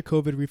 oh, what's your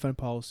COVID refund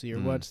policy, or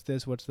what's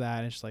this, what's that?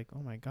 And it's just like,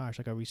 oh my gosh,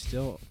 like, are we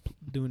still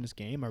doing this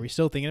game? Are we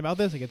still thinking about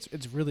this? Like,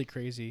 it's really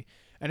crazy,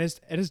 and it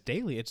is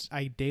daily.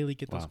 I daily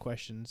get those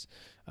questions,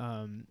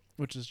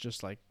 which is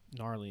just like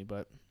gnarly,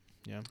 but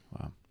yeah.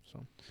 Wow.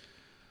 So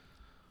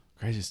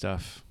Crazy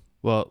stuff.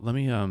 Well, let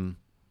me I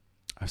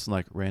have some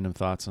like random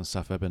thoughts on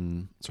stuff I've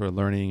been sort of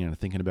learning and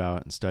thinking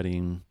about and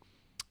studying.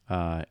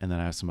 And then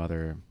I have some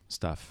other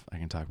stuff I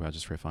can talk about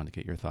just for fun to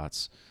get your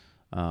thoughts.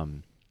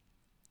 One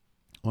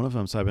of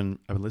them, so I've been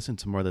listening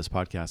to more of this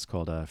podcast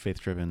called Faith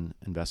Driven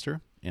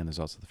Investor, and there's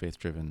also the Faith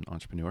Driven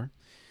Entrepreneur.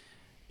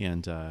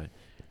 And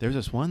there's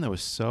this one that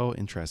was so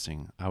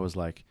interesting. I was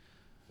like,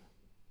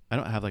 I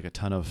don't have like a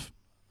ton of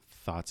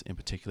thoughts in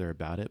particular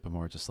about it, but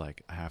more just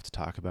like I have to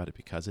talk about it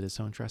because it is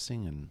so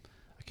interesting, and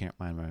I can't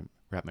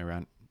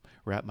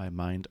wrap my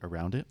mind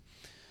around it.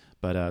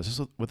 But just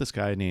with this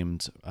guy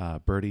named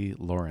Bertie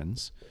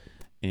Lawrence,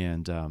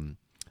 and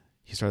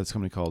he started this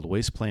company called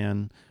Waste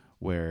Plan,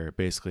 where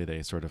basically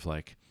they sort of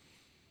like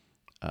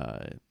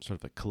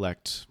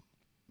collect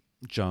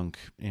junk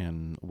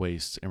and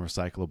waste and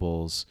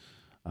recyclables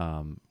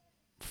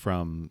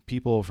from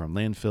people, from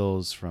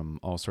landfills, from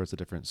all sorts of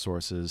different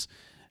sources,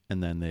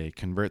 and then they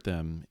convert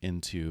them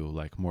into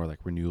like more like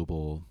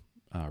renewable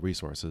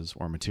resources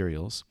or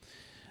materials.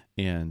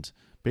 And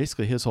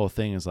basically his whole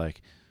thing is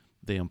like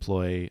they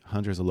employ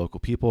hundreds of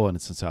local people, and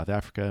it's in South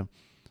Africa.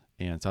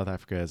 And South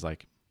Africa is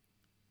like,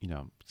 you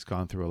know, it's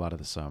gone through a lot of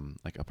this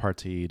like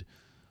apartheid,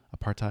 I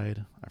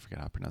forget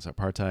how to pronounce it,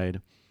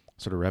 apartheid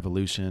sort of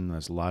revolution.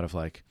 There's a lot of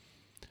like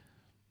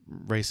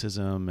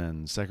racism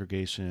and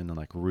segregation and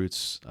like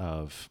roots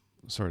of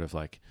sort of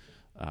like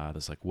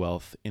this like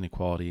wealth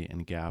inequality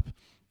and gap.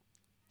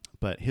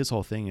 But his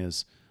whole thing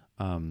is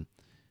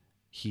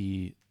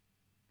he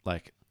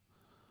like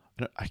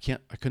I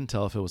couldn't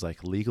tell if it was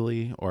like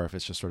legally or if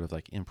it's just sort of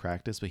like in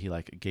practice, but he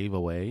like gave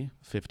away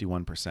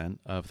 51%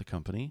 of the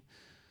company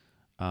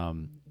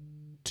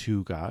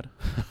to God.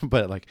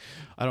 But like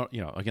I don't,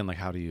 you know, again, like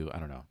how do you, I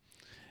don't know.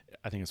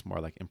 I think it's more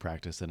like in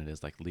practice than it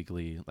is like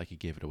legally, like he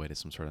gave it away to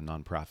some sort of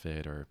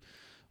nonprofit or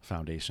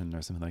foundation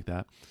or something like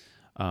that.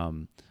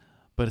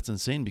 But it's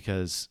insane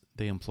because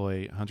they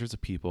employ hundreds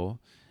of people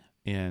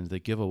and they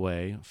give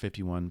away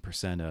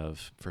 51%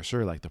 of, for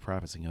sure, like the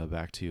profits and give it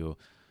back to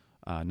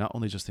not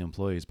only just the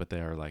employees, but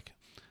they are like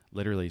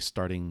literally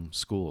starting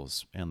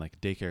schools and like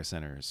daycare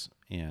centers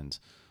and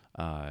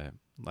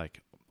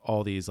like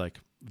all these like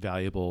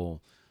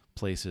valuable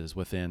places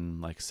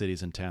within like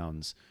cities and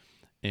towns,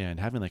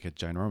 and having like a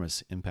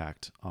ginormous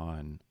impact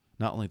on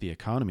not only the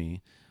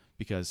economy,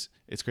 because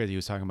it's crazy. He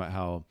was talking about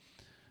how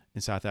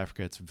in South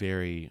Africa it's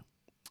very,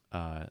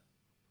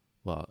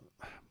 well,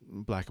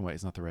 black and white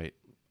is not the right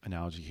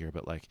analogy here,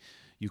 but like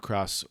you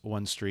cross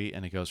one street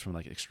and it goes from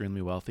like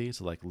extremely wealthy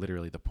to like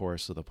literally the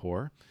poorest of the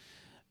poor.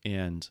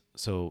 And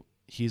so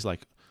he's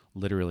like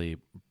literally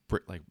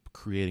like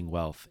creating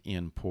wealth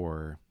in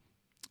poor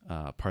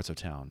parts of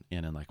town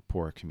and in like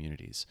poor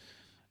communities.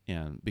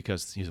 And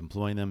because he's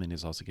employing them and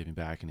he's also giving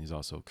back and he's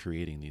also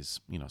creating these,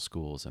 you know,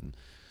 schools and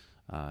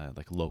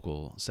like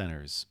local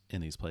centers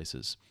in these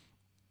places.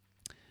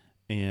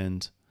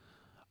 And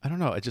I don't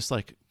know, it just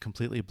like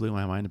completely blew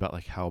my mind about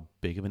like how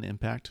big of an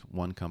impact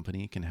one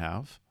company can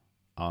have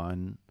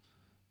on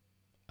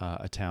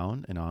a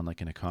town and on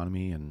like an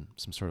economy and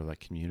some sort of like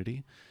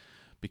community.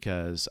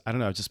 Because I don't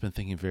know, I've just been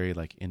thinking very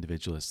like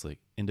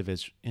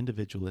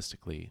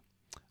individualistically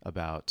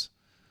about,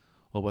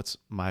 well, what's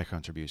my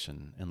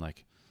contribution? And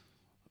like,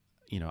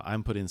 you know,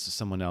 I'm putting this to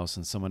someone else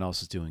and someone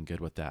else is doing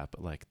good with that.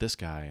 But like this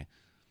guy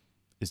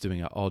is doing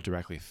it all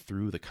directly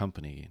through the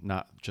company,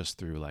 not just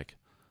through like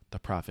the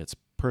profits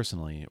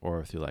personally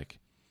or through like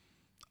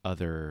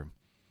other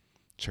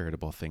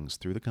charitable things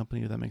through the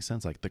company, if that makes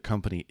sense. Like the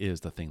company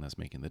is the thing that's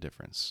making the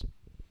difference.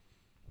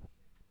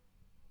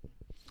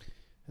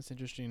 That's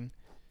interesting.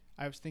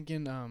 I was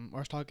thinking, I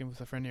was talking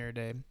with a friend the other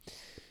day.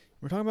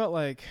 We're talking about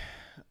like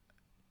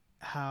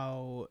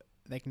how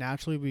like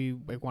naturally we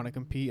like want to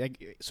compete,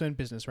 like so in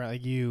business, right?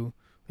 Like you,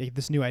 like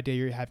this new idea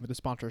you're having with the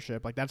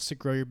sponsorship, like that's to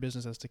grow your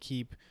business, that's to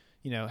keep,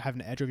 you know,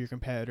 having an edge over your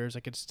competitors,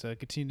 like it's to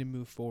continue to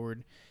move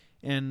forward.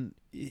 And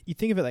you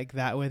think of it like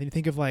that way, then you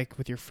think of like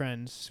with your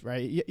friends,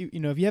 right? You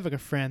know, if you have like a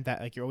friend that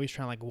like you're always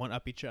trying to like one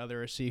up each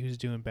other or see who's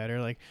doing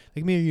better, like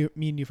me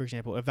and you, for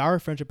example, if our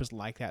friendship is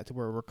like that to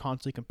where we're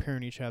constantly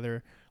comparing each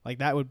other, like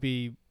that would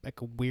be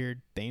like a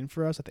weird thing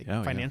for us, I think,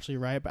 financially,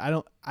 right? But I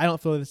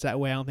don't feel it's that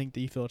way. I don't think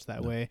that you feel it's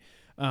that way.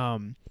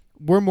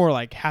 We're more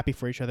like happy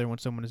for each other when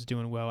someone is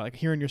doing well. Like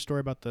hearing your story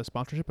about the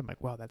sponsorship, I'm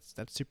like, wow, that's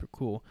super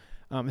cool.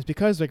 It's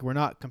because like we're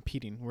not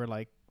competing, we're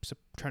like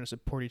trying to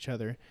support each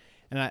other.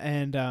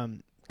 And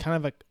kind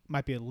of like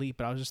might be a leap,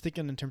 but I was just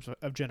thinking in terms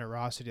of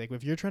generosity. Like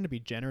if you're trying to be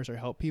generous or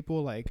help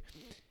people, like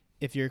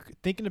if you're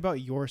thinking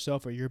about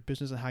yourself or your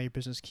business and how your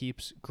business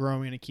keeps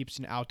growing and it keeps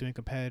outdoing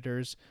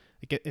competitors,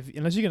 like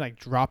unless you can like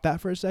drop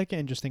that for a second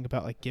and just think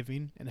about like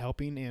giving and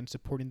helping and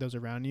supporting those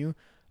around you.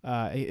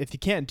 If you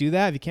can't do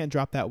that, if you can't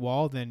drop that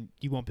wall, then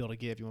you won't be able to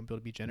give. You won't be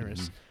able to be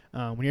generous.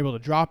 Mm-hmm. When you're able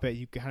to drop it,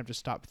 you kind of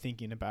just stop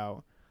thinking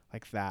about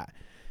like that.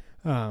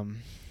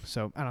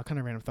 So I don't know, kind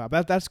of random thought,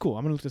 but that's cool.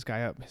 I'm gonna look this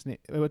guy up. His name,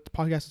 what the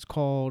podcast is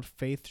called,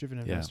 Faith Driven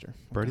Investor.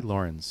 Bertie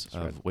Lawrence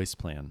of Waste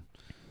Plan,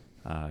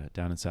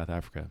 down in South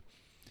Africa,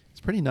 It's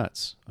pretty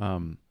nuts.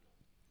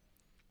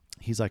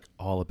 He's like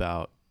all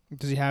about.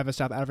 Does he have a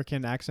South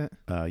African accent?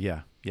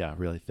 Yeah,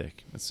 really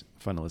thick. It's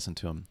fun to listen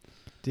to him.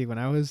 Dude, when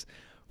I was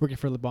working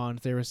for Le Bon,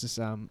 there was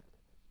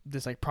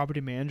this like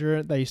property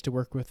manager that I used to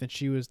work with, and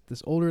she was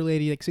this older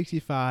lady, like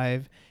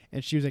 65,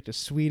 and she was like the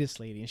sweetest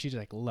lady, and she just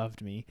like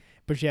loved me.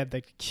 But she had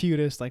like the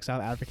cutest like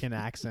South African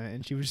accent,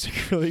 and she was just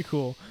like, really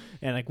cool.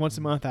 And like once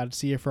a month, I'd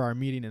see her for our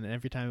meeting, and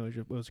every time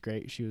it was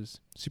great. She was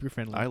super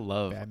friendly. I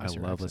love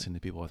listening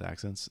to people with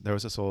accents. There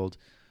was this old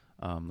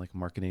like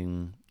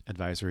marketing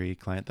advisory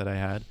client that I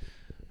had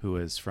who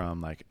was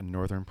from like a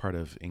northern part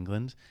of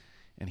England,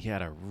 and he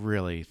had a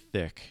really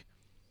thick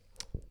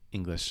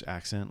English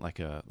accent, like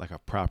a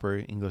proper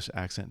English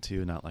accent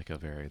too, not like a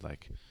very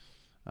like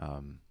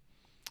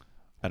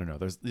I don't know.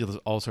 There's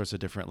all sorts of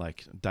different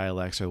like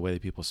dialects or the way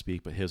that people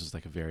speak, but his was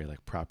like a very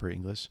like proper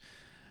English.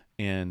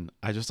 And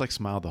I just like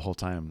smiled the whole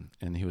time,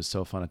 and he was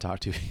so fun to talk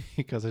to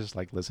because I just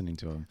like listening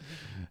to him.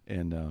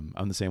 And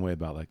I'm the same way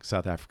about like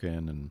South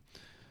African and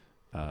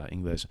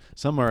English.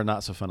 Some are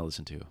not so fun to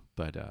listen to,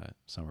 but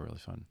some are really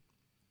fun.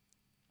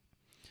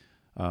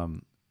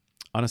 On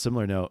a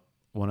similar note,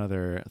 one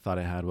other thought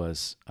I had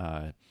was,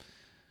 I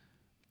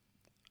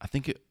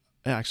think it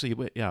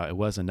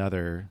was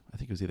another, I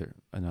think it was either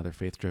another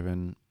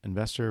faith-driven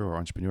investor or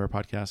entrepreneur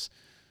podcast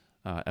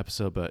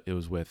episode, but it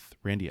was with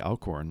Randy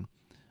Alcorn,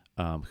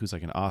 who's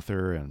like an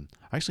author, and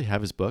I actually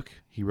have his book.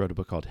 He wrote a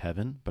book called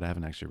Heaven, but I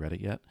haven't actually read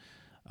it yet.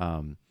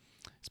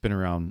 It's been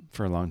around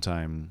for a long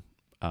time.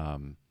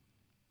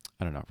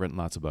 I don't know, written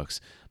lots of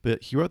books,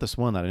 but he wrote this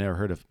one that I never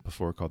heard of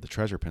before called The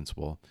Treasure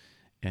Principle.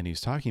 And he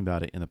was talking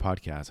about it in the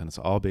podcast, and it's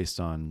all based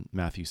on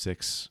Matthew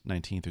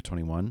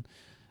 6:19-21.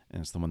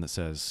 And it's the one that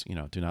says,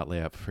 do not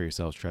lay up for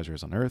yourselves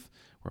treasures on earth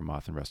where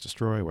moth and rust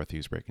destroy, where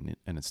thieves break in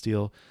and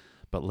steal,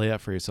 but lay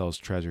up for yourselves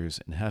treasures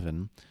in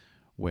heaven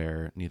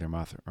where neither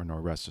moth nor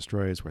rust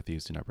destroys, where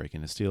thieves do not break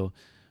in and steal.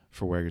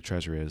 For where your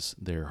treasure is,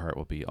 there your heart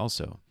will be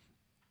also.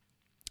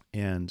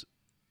 And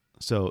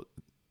so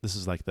this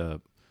is like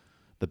the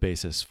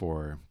basis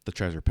for the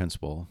treasure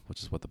principle,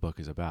 which is what the book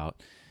is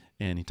about.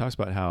 And he talks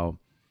about how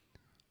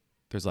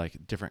there's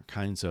like different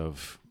kinds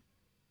of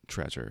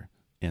treasure.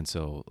 And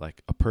so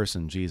like a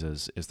person,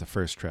 Jesus, is the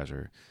first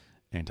treasure.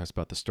 And he talks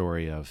about the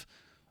story of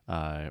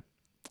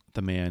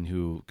the man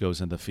who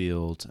goes in the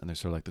field, and there's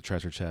sort of like the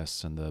treasure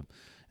chests, and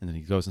then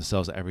he goes and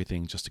sells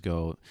everything just to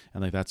go.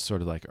 And like that's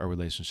sort of like our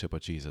relationship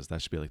with Jesus.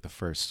 That should be like the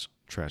first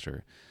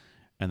treasure.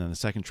 And then the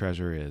second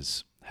treasure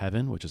is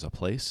heaven, which is a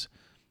place.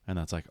 And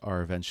that's like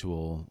our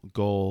eventual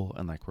goal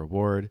and like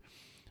reward.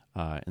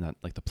 And that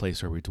like the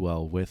place where we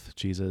dwell with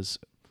Jesus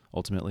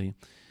ultimately.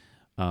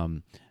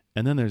 And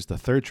then there's the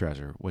third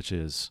treasure, which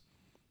is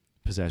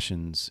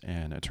possessions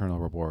and eternal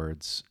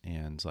rewards,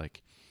 and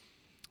like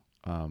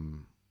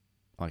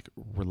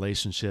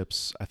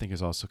relationships, I think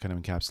is also kind of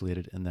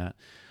encapsulated in that.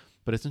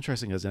 But it's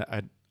interesting because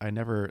I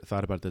never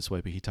thought about it this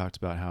way, but he talked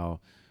about how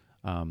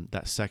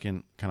that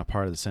second kind of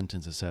part of the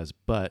sentence, it says,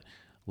 but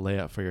lay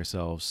up for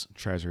yourselves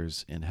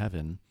treasures in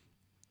heaven,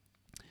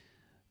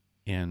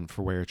 and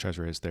for where your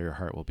treasure is, there your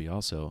heart will be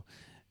also.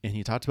 And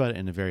he talked about it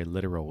in a very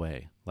literal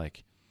way,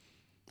 like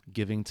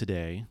giving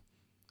today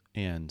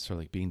and sort of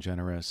like being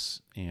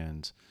generous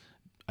and,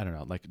 I don't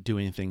know, like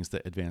doing things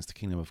that advance the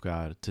kingdom of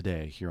God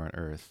today here on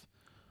earth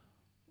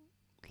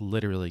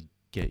literally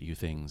get you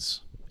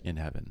things in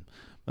heaven.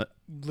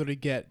 Literally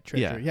get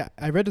treasure. Yeah.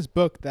 I read this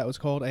book that was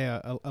called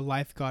a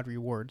Life God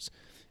Rewards.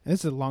 And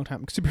this is a long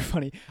time. Super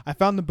funny. I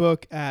found the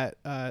book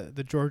at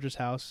the George's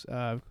house,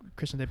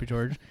 Chris and Debbie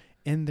George,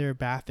 in their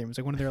bathroom. It's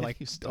like one of their like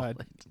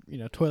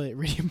toilet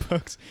reading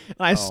books. And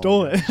I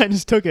stole it. I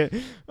just took it.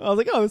 I was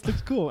like, oh, this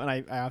looks cool. And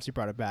I obviously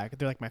brought it back.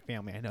 They're like my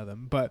family. I know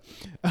them. But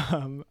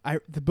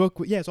the book,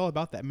 it's all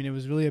about that. I mean, it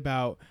was really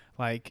about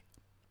like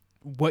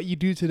what you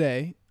do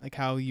today, like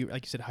how you,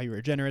 like you said, how you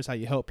were generous, how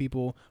you help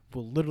people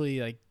will literally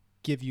like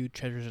give you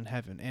treasures in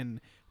heaven. And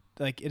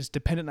like it's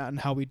dependent on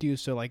how we do.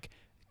 So like,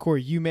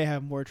 Corey, you may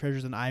have more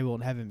treasures than I will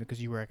in heaven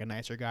because you were like a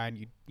nicer guy and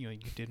you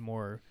did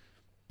more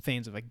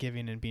things of like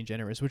giving and being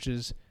generous, which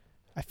is,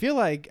 I feel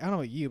like, I don't know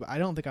about you, but I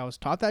don't think I was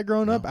taught that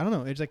growing up. I don't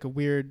know. It's like a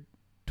weird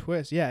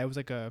twist. Yeah, it was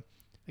like an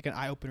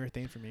eye opener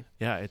thing for me.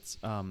 Yeah, it's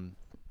oh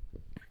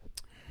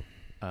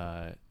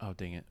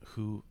dang it,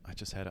 I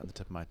just had it on the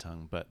tip of my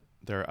tongue, but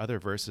there are other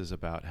verses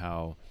about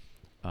how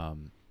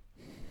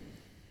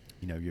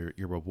your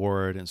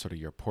reward and sort of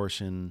your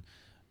portion,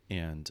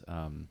 and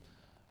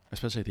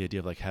especially the idea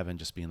of like heaven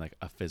just being like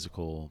a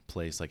physical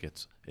place, like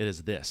it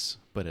is this,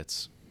 but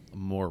it's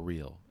more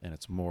real and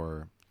it's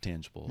more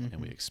tangible,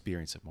 and we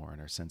experience it more,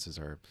 and our senses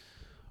are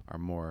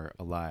more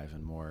alive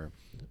and more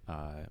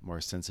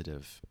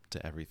sensitive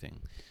to everything.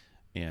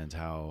 And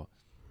how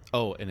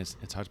and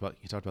he talked about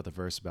the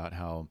verse about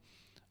how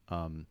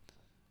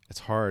it's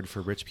hard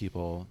for rich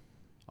people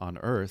on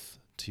earth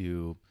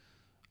to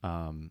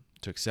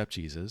accept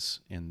Jesus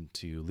and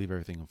to leave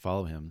everything and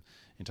follow him.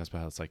 And he talks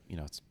about how it's like,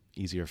 it's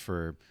easier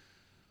for,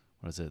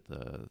 what is it,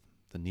 the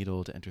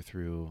needle to enter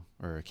through,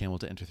 or a camel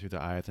to enter through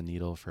the eye of the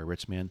needle for a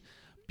rich man,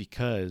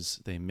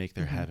 because they make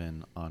their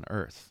heaven on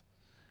earth.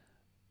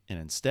 And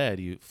instead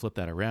you flip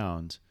that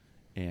around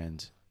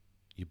and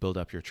you build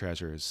up your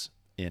treasures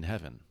in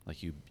heaven.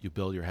 Like you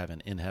build your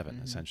heaven in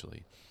heaven,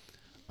 essentially.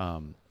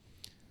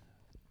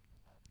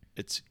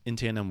 It's in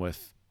tandem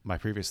with my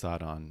previous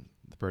thought on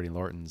the Bertie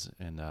Lorton's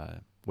and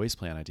waste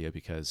plan idea,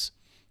 because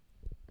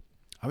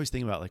I always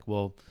think about like,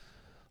 well,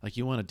 like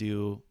you want to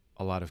do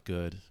a lot of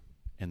good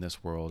in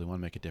this world. You want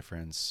to make a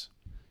difference.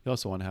 You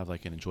also want to have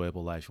like an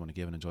enjoyable life. You want to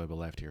give an enjoyable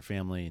life to your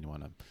family, and you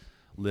want to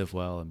live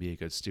well and be a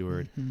good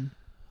steward.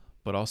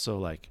 But also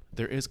like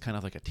there is kind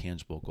of like a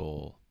tangible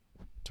goal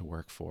to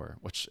work for,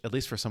 which at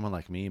least for someone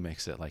like me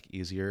makes it like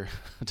easier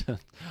to,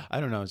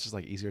 I don't know, it's just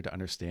like easier to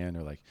understand,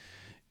 or like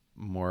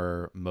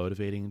more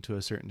motivating to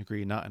a certain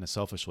degree, not in a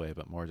selfish way,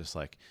 but more just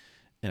like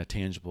in a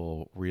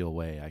tangible, real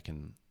way. I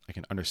can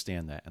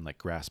understand that and like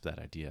grasp that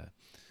idea.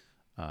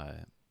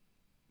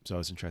 So it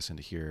was interesting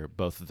to hear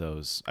both of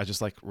those. I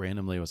just like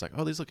randomly was like,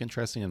 oh, these look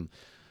interesting, and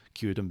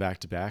queued them back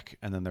to back.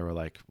 And then they were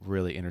like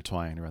really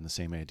intertwined around the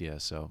same idea.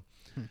 So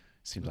it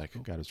seemed like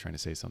cool. God was trying to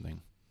say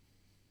something.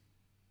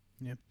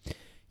 Yeah.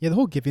 Yeah. The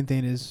whole giving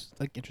thing is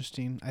like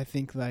interesting. I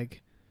think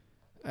like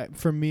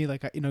for me,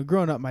 like, you know,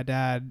 growing up, my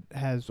dad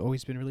has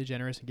always been really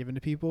generous and giving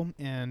to people.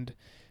 And,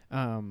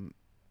 I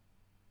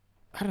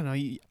don't know.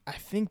 I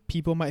think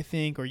people might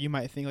think, or you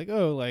might think like,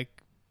 oh,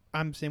 like,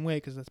 I'm the same way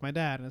because that's my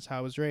dad and that's how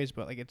I was raised.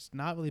 But like, it's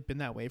not really been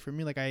that way for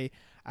me. Like I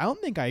don't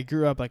think I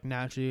grew up like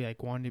naturally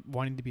like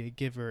wanting to be a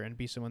giver and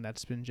be someone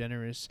that's been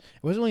generous.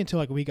 It wasn't really until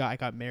like I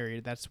got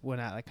married, that's when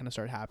that like kind of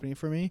started happening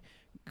for me.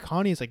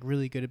 Connie is like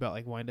really good about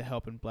like wanting to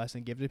help and bless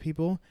and give to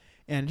people,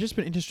 and it's just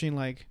been interesting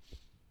like,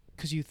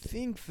 because you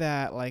think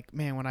that like,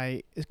 man,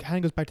 it kind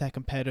of goes back to that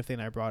competitive thing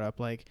I brought up.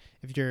 Like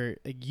if you're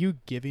like you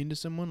giving to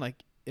someone,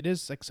 like it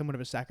is like somewhat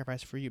of a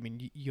sacrifice for you. I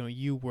mean, you know,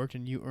 you worked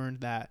and you earned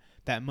that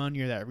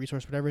money or that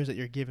resource, whatever it is that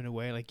you're giving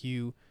away. Like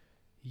you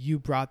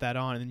brought that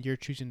on, and then you're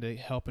choosing to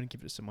help and give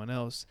it to someone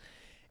else.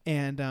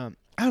 And I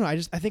don't know.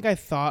 I think I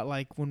thought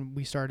like when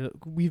we started,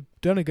 we've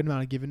done a good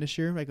amount of giving this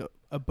year, like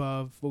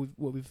above what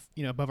we've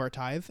you know, above our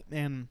tithe.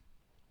 And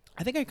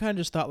I think I kind of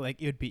just thought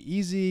like it would be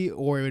easy,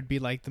 or it would be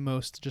like the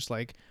most just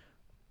like,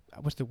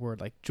 what's the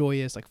word, like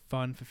joyous, like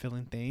fun,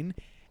 fulfilling thing.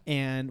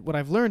 And what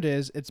I've learned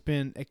is it's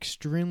been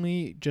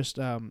extremely just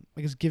like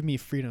it's given me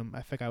freedom.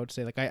 I think I would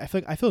say like I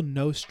feel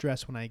no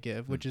stress when I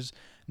give, which is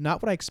not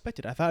what I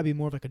expected. I thought it'd be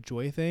more of like a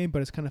joy thing,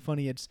 but it's kind of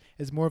funny. It's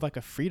more of like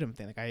a freedom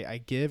thing. Like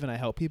I give and I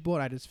help people,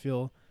 and I just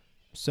feel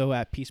so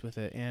at peace with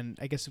it. And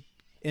I guess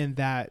in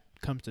that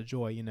comes the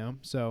joy, you know.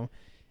 So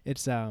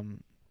it's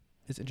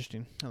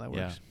interesting how that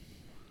works.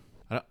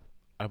 I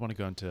don't want to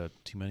go into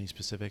too many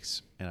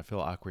specifics, and I feel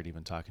awkward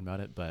even talking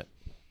about it, but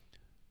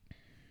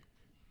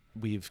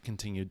we've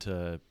continued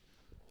to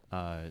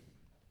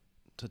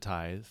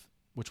tithe,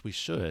 which we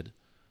should,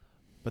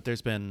 but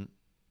there's been,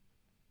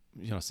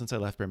 you know, since I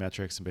left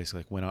Barometrics and basically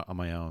like went out on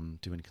my own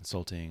doing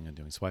consulting and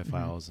doing swipe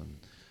files and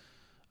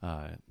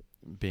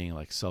being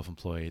like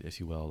self-employed, if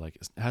you will, like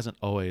it hasn't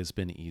always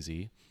been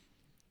easy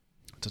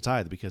to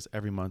tithe because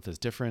every month is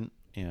different,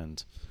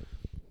 and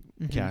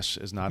cash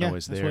is not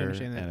always there,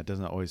 and it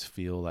doesn't always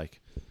feel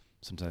like,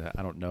 sometimes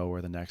I don't know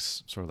where the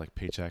next sort of like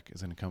paycheck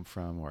is going to come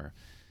from, or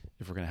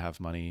if we're going to have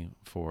money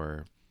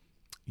for,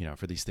 you know,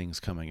 for these things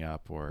coming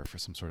up or for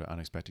some sort of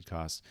unexpected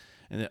cost.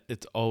 And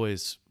it's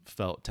always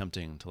felt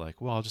tempting to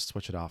like, well, I'll just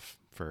switch it off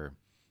for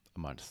a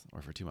month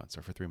or for 2 months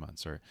or for 3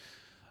 months, or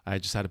I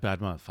just had a bad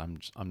month.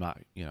 I'm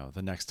not, you know,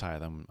 the next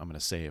tithe I'm going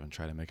to save and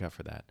try to make up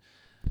for that.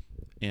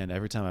 And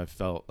every time I've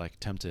felt like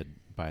tempted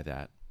by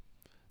that,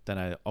 then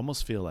I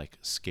almost feel like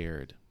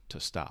scared to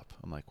stop.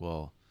 I'm like,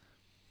 well,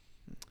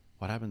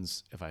 what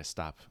happens if I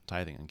stop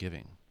tithing and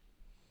giving?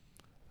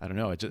 I don't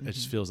know. It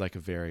just feels like a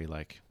very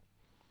like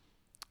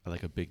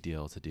a big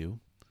deal to do,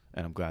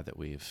 and I'm glad that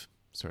we've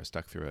sort of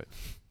stuck through it,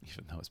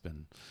 even though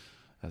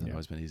hasn't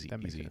always been easy.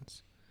 That makes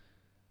sense.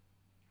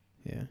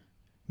 Yeah,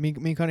 me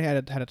and Connie had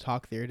a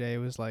talk the other day. It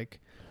was like,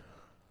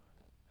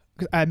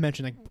 cause I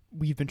mentioned like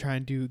we've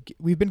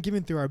been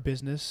giving through our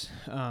business.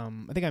 I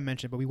think I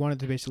mentioned, but we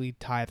wanted to basically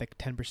tithe like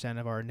 10%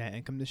 of our net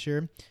income this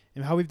year,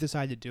 and how we've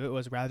decided to do it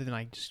was rather than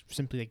like just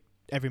simply like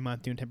every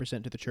month doing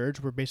 10% to the church,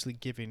 we're basically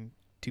giving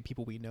to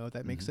people we know, if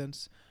that makes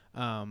sense.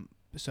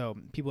 So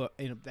people,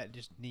 you know, that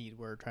just need,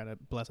 we're trying to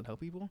bless and help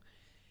people.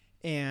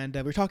 And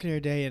we were talking the other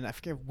day, and I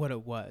forget what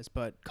it was,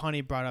 but Connie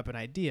brought up an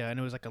idea, and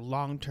it was like a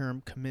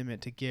long-term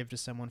commitment to give to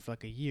someone for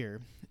like a year.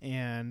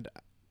 And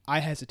I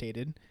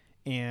hesitated,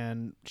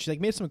 and she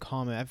like made some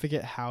comment. I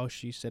forget how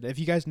she said it. If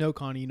you guys know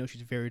Connie, you know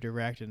she's very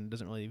direct and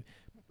doesn't really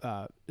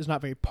is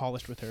not very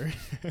polished with her.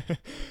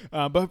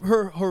 But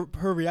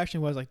her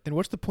reaction was like, then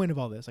what's the point of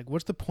all this? Like,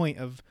 what's the point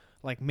of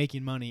like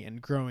making money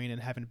and growing and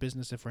having a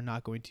business if we're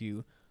not going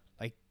to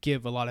like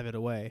give a lot of it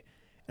away?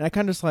 And I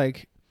kind of just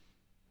like,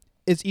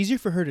 it's easier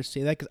for her to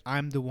say that because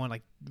I'm the one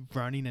like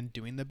running and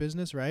doing the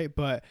business, right?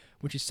 But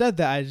when she said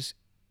that,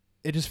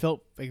 it just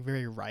felt like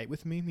very right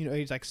with me. You know,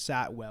 it's like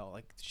sat well.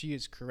 Like she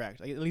is correct.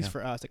 Like, at least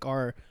for us,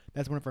 like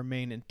that's one of our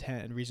main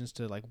intent and reasons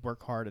to like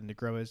work hard and to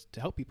grow is to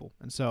help people.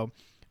 And so,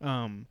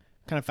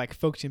 kind of like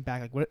focusing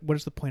back, like what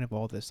is the point of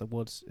all this? Like,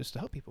 well, it's to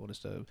help people, it's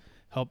to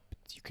help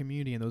your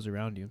community and those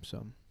around you.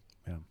 So,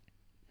 yeah.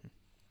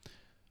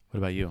 What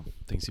about you?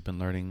 Things you've been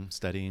learning,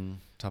 studying,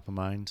 top of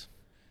mind?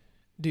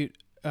 dude,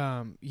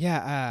 well,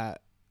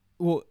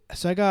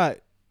 so I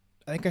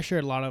think I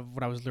shared a lot of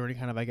what I was learning,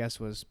 kind of, I guess,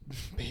 was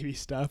baby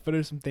stuff, but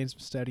there's some things I'm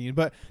studying.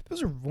 But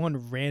those are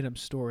one random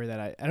story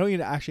that I don't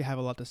even actually have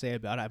a lot to say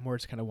about it. I more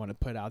just kind of want to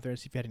put it out there and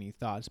see if you had any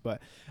thoughts.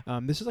 But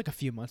this is like a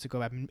few months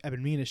ago. I've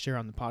been meaning to share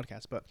on the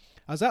podcast. But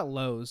I was at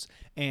Lowe's,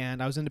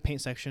 and I was in the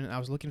paint section, and I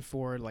was looking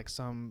for like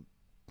some,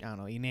 I don't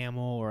know,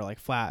 enamel or like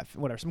flat,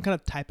 whatever, some kind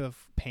of type of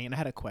paint. I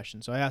had a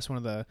question, so I asked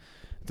one of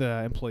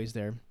the employees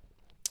there.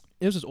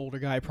 It was this older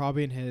guy,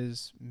 probably in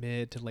his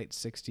mid to late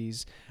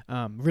 60s,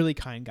 really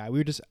kind guy.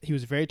 He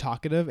was very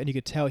talkative, and you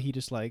could tell he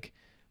just like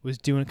was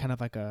doing kind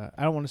of like I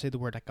don't want to say the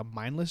word like a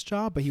mindless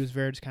job, but he was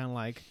very just kind of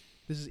like,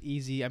 this is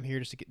easy. I'm here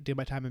just to do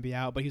my time and be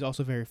out. But he's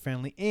also very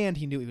friendly, and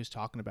he knew what he was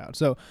talking about.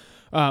 So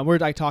we're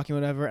like talking,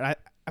 whatever. And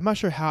I'm not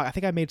sure how. I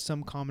think I made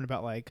some comment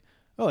about like,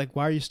 oh, like,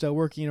 why are you still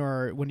working,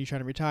 or when are you trying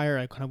to retire?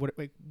 Like, kind of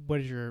what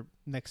is your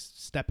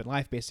next step in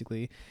life,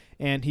 basically?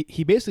 And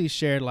he basically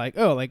shared like,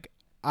 oh, like,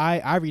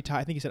 I retired.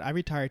 I think he said I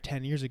retired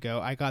 10 years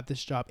ago. I got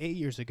this job 8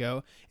 years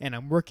ago, and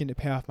I'm working to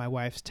pay off my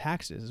wife's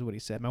taxes. Is what he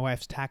said. My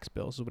wife's tax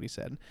bills is what he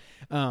said.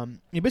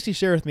 He basically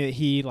shared with me that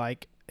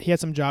he had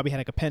some job. He had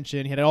like a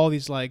pension. He had all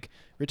these like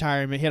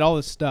retirement. He had all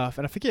this stuff,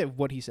 and I forget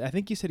what he said. I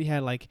think he said he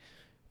had like,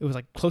 it was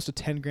like close to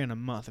 10 grand a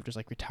month of just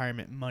like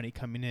retirement money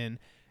coming in,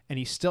 and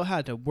he still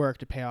had to work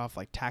to pay off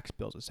like tax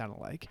bills. It sounded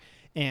like,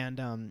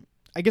 and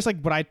I guess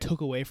like what I took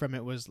away from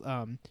it was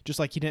just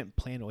like he didn't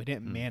plan well. He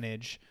didn't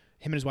manage.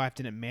 Him and his wife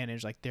didn't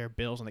manage like their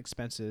bills and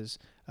expenses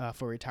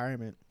for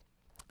retirement,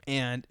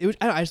 and it was.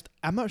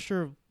 I'm not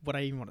sure what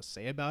I even want to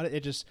say about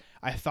it.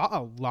 I thought a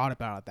lot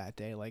about it that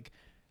day. Like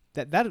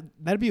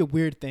that'd be a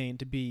weird thing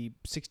to be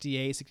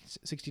 68,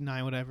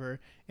 69, whatever,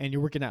 and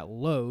you're working at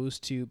Lowe's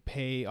to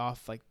pay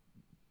off like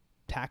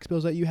tax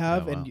bills that you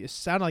have, and it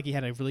sounded like he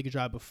had a really good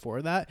job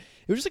before that.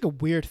 It was just like a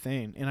weird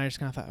thing, and I just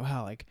kind of thought,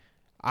 wow, like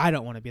I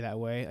don't want to be that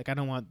way. Like I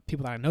don't want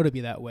people that I know to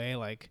be that way.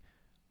 Like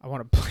I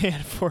want to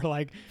plan for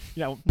like,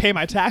 pay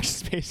my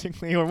taxes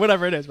basically, or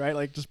whatever it is, right?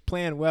 Like just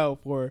plan well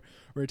for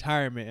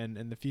retirement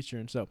and the future.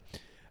 And so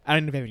I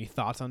don't know if you have any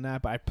thoughts on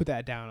that, but I put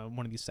that down on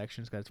one of these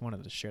sections because I just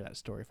wanted to share that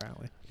story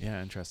finally.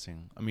 Yeah,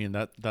 interesting. I mean,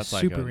 that's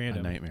super like a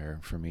random. nightmare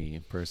for me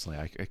personally.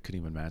 I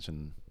couldn't even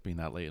imagine being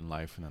that late in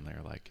life and then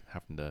they're like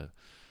having to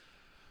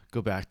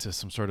go back to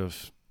some sort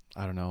of,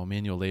 I don't know,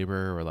 manual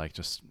labor or like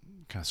just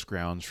kind of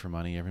scrounge for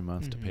money every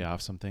month to pay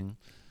off something.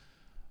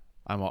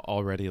 I'm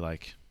already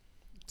like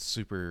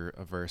super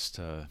averse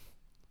to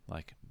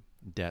like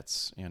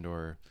debts and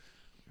or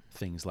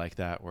things like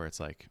that where it's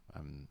like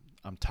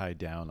I'm tied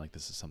down, like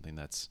this is something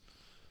that's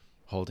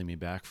holding me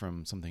back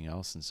from something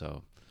else, and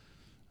so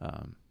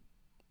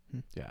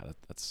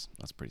that's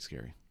pretty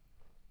scary.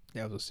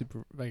 Yeah, it was a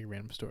super like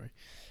random story.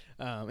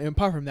 And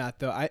apart from that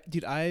though,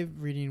 I'm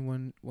reading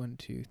one,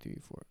 two, three,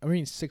 four. I'm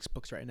reading 6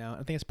 books right now.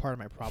 I think it's part of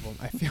my problem.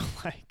 I feel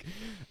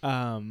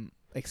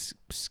like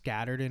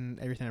scattered in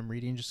everything I'm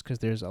reading just because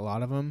there's a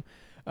lot of them.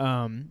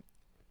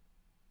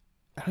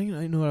 I don't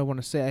even know what I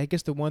want to say. I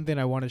guess the one thing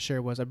I want to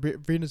share was I'm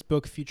reading this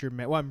book, Future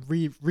Men. Well, I'm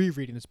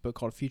rereading this book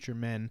called Future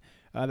Men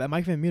that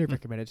Mike Van Meter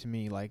recommended to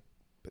me, like,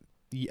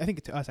 I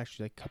think to us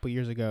actually like a couple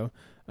years ago.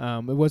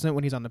 It wasn't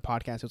when he's on the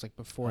podcast. It was like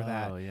before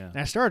that. Yeah. And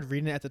I started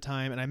reading it at the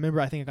time, and I remember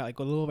I think I got like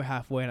a little over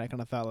halfway, and I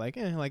kind of felt like,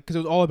 like, because it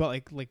was all about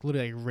like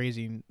literally like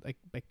raising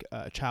like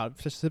a child,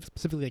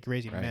 specifically like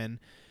raising men.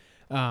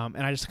 And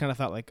I just kind of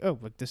thought like, oh,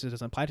 like this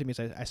doesn't apply to me.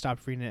 So I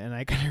stopped reading it, and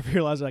I kind of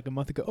realized like a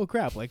month ago, oh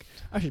crap, like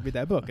I should read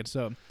that book. And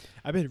so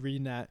I've been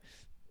reading that,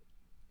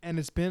 and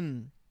it's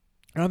been,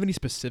 I don't have any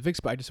specifics,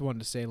 but I just wanted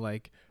to say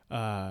like,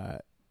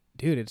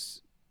 dude,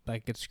 it's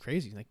like, it's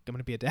crazy. Like I'm going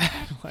to be a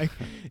dad, like,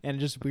 and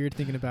just weird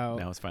thinking about,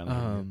 now it's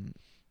finally,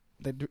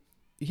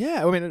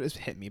 yeah, I mean, it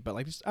hit me, but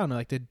like, just, I don't know,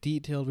 like the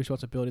detailed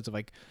responsibilities of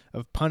like,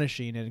 of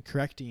punishing and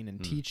correcting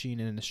and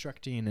teaching and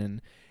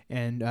instructing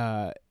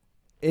and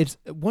it's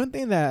one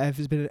thing that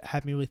has been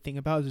having me really think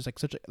about is just like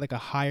such a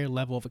higher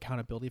level of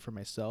accountability for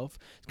myself.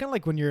 It's kind of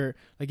like when you're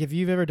like, if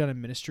you've ever done a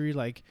ministry,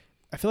 like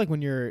I feel like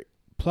when you're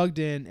plugged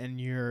in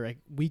and you're like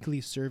weekly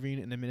serving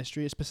in the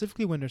ministry,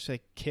 specifically when there's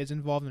like kids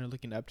involved and they're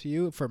looking up to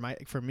you. For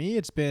me,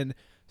 it's been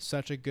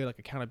such a good like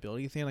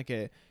accountability thing. Like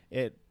it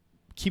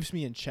keeps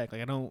me in check.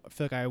 Like I don't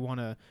feel like I want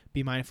to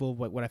be mindful of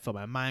what I fill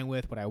my mind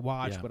with, what I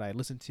watch, what I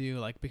listen to,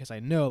 like because I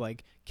know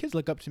like kids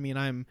look up to me and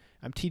I'm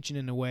teaching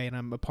in a way and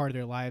I'm a part of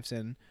their lives.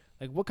 And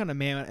like, what kind of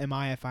man am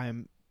I if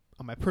I'm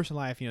on my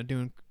personal life,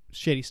 doing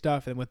shady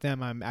stuff, and with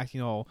them I'm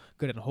acting all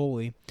good and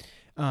holy?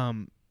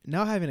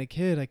 Now having a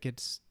kid, like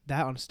it's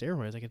that on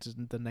steroids, like it's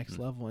just the next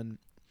level. And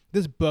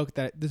this book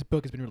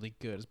has been really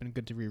good. It's been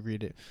good to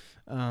reread it.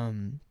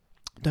 Don't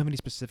have any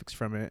specifics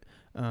from it.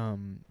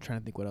 Trying to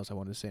think what else I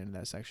wanted to say in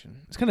that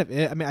section. It's kind of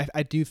it. I mean,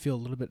 I do feel a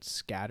little bit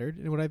scattered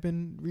in what I've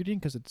been reading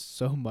because it's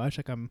so much.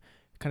 Like I'm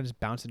kind of just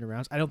bouncing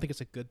around. I don't think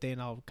it's a good thing.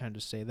 I'll kind of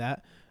just say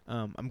that.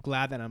 I'm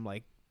glad that I'm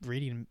like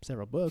reading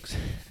several books,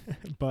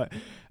 but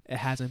it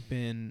hasn't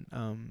been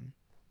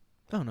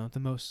I don't know, the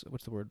most,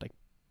 what's the word, like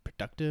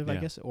productive, I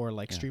Yeah. guess, or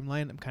like Yeah.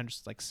 streamlined. I'm kind of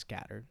just like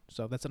scattered.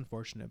 So that's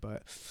unfortunate,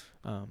 but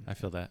I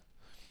feel that.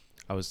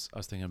 I was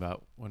thinking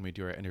about when we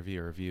do our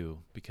interview or review,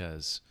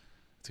 because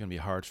it's going to be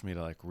hard for me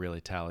to like really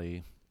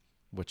tally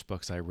which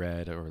books I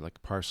read or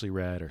like partially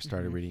read or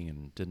started Mhm. reading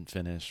and didn't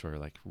finish, or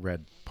like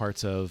read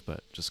parts of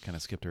but just kind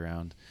of skipped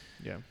around.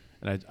 yeah.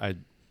 And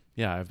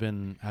I've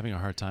been having a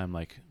hard time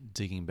like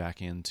digging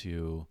back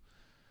into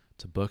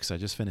books. I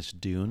just finished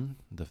Dune,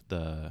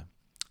 the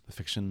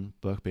fiction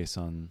book based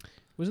on.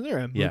 Wasn't there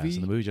a movie? Yeah,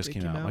 so the movie just that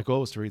came out. My goal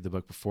was to read the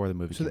book before the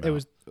movie So came it out.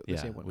 was the Yeah,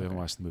 same one. we haven't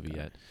Okay. watched the movie Got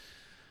yet. it.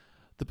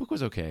 The book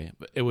was okay,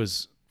 but it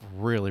was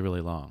really,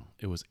 really long.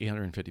 It was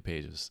 850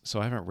 pages. So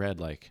I haven't read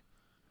like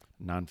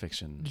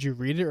nonfiction. Did you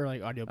read it or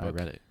like audiobook? I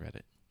read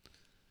it.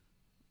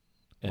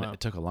 And Wow. it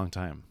took a long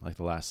time, like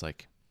the last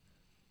like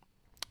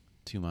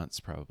 2 months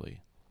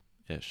probably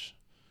ish.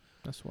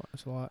 That's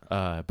a lot.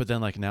 But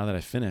then like now that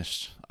I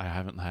finished, I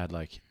haven't had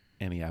like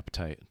any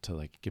appetite to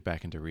like get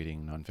back into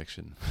reading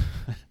nonfiction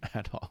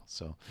at all.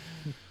 So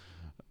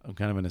I'm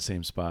kind of in the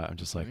same spot. I'm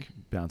just like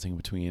bouncing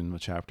between a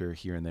chapter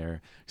here and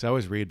there. Because I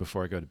always read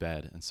before I go to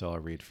bed. And so I'll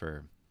read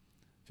for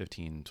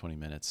 15, 20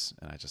 minutes.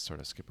 And I just sort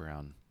of skip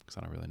around because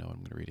I don't really know what I'm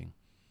going to be reading.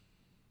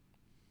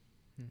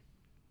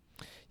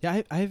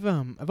 Yeah,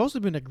 I've also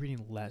been like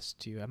reading less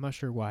too. I'm not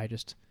sure why.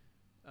 Just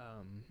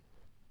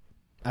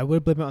I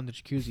would blame it on the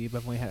jacuzzi, but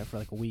I've only had it for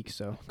like a week,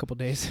 so a couple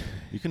days.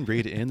 You can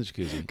read in the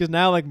jacuzzi. Because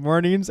now like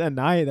mornings and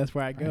night, that's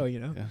where I go. You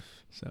know. Yeah.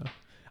 So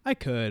I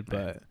could,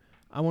 but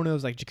I'm one of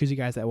those like jacuzzi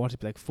guys that want to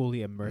be like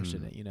fully immersed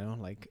in it. You know,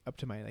 like up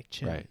to my like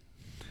chin. Right.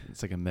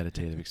 It's like a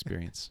meditative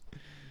experience.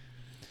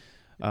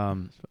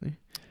 That's funny.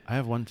 I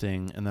have one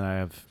thing, and then I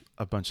have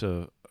a bunch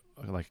of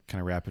like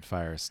kind of rapid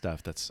fire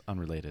stuff that's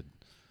unrelated.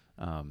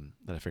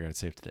 That I figured I'd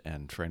save to the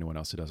end for anyone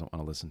else who doesn't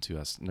want to listen to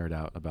us nerd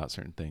out about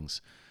certain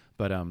things.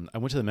 But I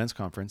went to the men's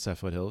conference at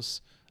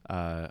Foothills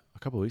a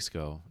couple of weeks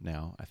ago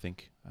now, I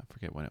think. I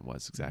forget when it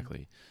was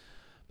exactly.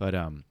 But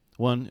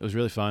one, it was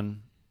really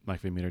fun.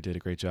 Mike Vermeer did a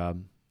great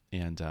job,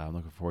 and I'm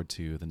looking forward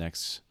to the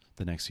next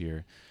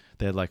year.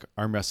 They had like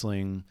arm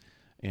wrestling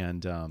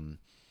and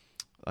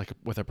like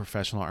with a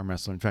professional arm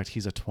wrestler. In fact,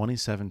 he's a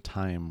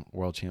 27-time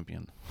world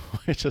champion,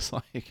 which is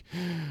like,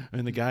 I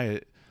mean, the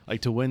guy,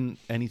 like to win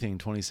anything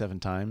 27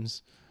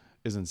 times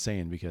is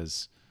insane,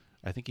 because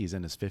I think he's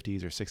in his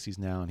 50s or 60s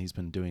now, and he's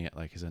been doing it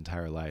like his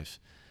entire life.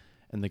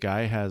 And the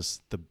guy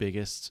has the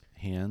biggest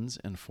hands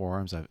and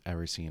forearms I've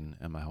ever seen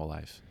in my whole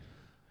life.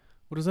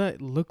 What does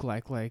that look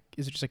like? Like,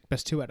 is it just like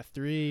best 2 out of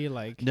 3?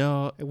 Like,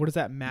 No. what does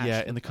that match? Yeah,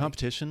 in the look like?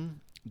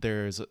 competition,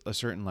 there's a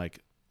certain like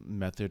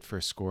method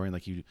for scoring.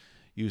 Like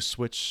you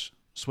switch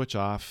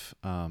off,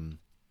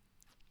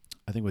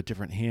 I think with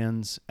different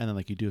hands, and then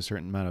like you do a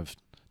certain amount of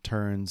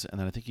turns, and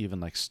then I think you even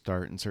like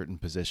start in certain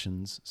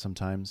positions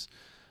sometimes.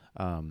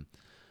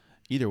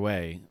 Either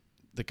way,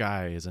 the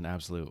guy is an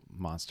absolute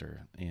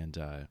monster, and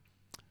that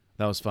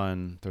was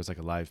fun. There was like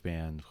a live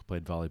band,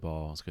 played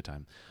volleyball. It was a good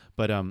time.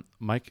 But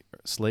Mike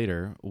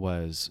Slater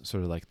was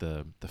sort of like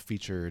the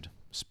featured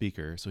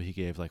speaker, so he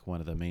gave like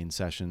one of the main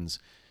sessions,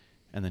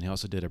 and then he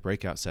also did a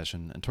breakout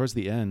session. And towards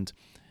the end,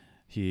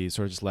 he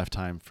sort of just left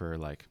time for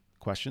like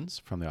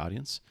questions from the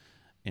audience.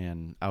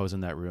 And I was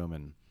in that room,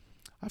 and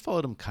I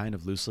followed him kind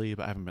of loosely,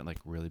 but I haven't been like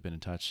really been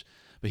in touch.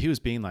 But he was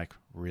being like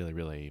really,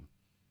 really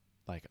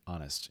like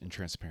honest and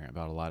transparent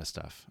about a lot of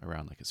stuff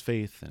around like his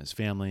faith and his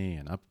family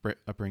and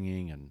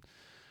upbringing and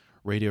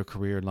radio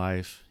career and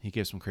life. He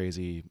gave some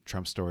crazy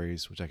Trump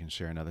stories, which I can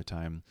share another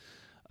time.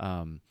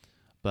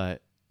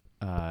 But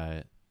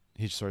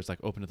he just sort of like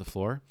opened to the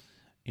floor,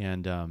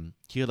 and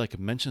he had like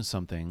mentioned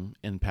something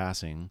in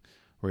passing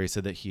where he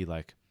said that he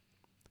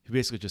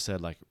basically just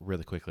said like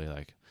really quickly,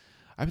 like,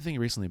 I've been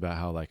thinking recently about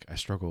how like I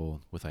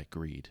struggle with like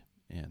greed,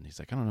 and he's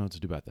like, I don't know what to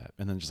do about that.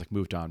 And then just like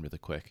moved on really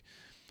quick.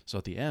 So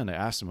at the end, I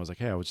asked him, I was like,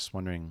 hey, I was just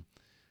wondering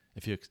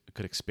if you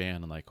could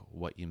expand on like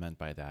what you meant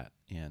by that,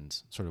 and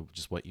sort of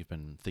just what you've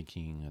been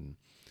thinking and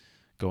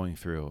going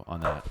through on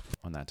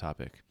that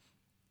topic.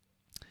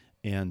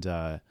 And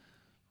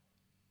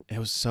it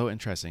was so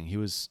interesting. He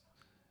was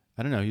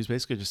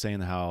basically just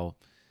saying how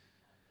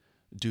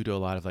due to a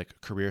lot of like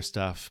career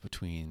stuff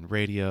between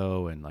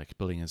radio and like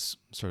building his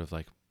sort of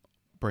like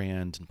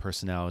brand and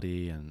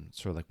personality, and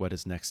sort of like what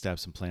his next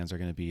steps and plans are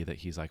going to be, that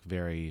he's like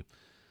very,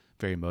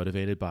 very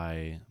motivated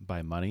by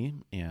money,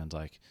 and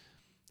like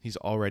he's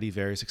already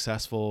very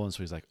successful, and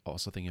so he's like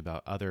also thinking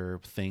about other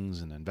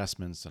things and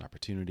investments and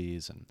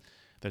opportunities, and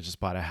they just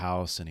bought a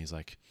house, and he's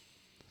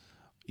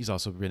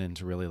also been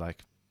into really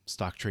like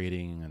stock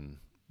trading and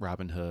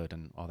Robinhood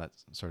and all that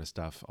sort of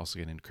stuff, also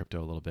getting into crypto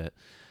a little bit.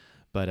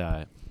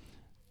 But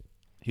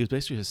he was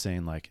basically just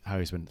saying like how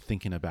he's been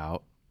thinking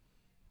about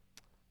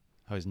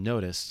how he's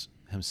noticed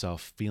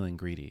himself feeling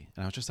greedy.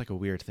 And it was just like a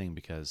weird thing,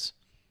 because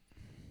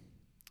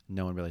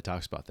no one really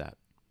talks about that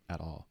at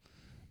all.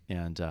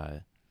 And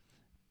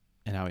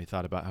how he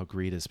thought about how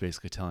greed is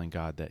basically telling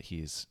God that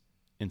he's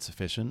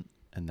insufficient,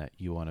 and that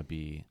you want to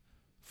be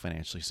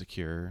financially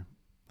secure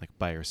like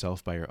by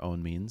yourself, by your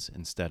own means,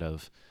 instead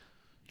of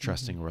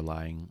trusting, Mm-hmm.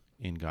 relying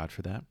in God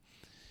for that.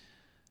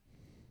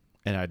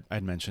 And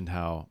I'd mentioned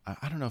how,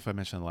 I don't know if I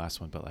mentioned the last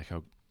one, but like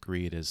how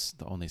greed is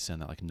the only sin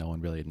that like no one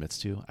really admits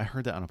to. I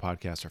heard that on a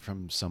podcast or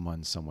from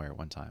someone somewhere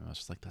one time. I was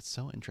just like, that's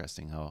so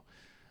interesting how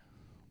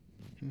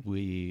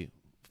we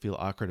feel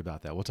awkward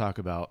about that. We'll talk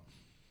about,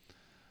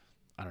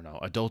 I don't know,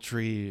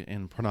 adultery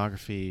and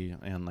pornography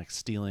and like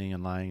stealing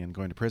and lying and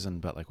going to prison,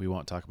 but like we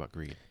won't talk about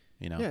greed,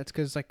 you know? Yeah, it's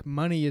because like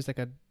money is like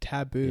a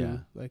taboo. Yeah.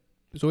 Like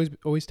it's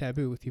always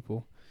taboo with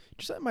people.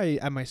 Just at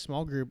my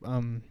small group,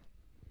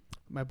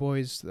 my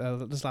boys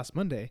this last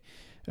Monday,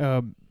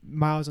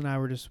 Miles and I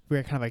we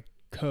were kind of like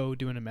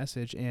doing a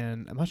message,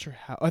 and I'm not sure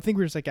how. I think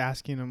we were just like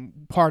asking him.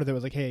 Part of it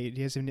was like, hey,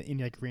 do you guys have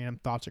any like random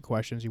thoughts or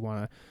questions you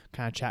want to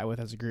kind of chat with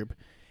as a group?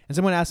 And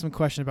someone asked him a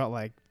question about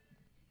like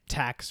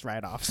tax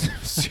write-offs,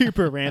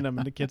 super random,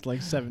 and the kid's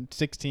like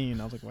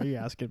 16. I was like, why are you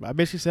asking about? I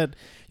basically said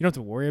you don't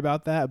have to worry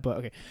about that, but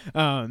okay.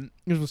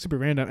 It was super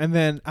random, and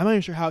then I'm not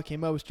even sure how it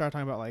came up. We started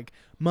talking about like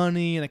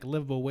money and like a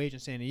livable wage in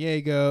San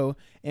Diego,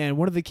 and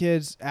one of the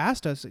kids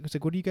asked us, it was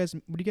like, what do you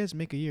guys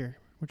make a year?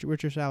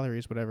 What's your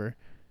salaries, whatever?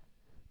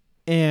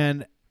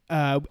 And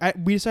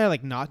we decided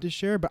like not to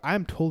share, but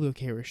I'm totally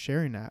okay with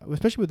sharing that,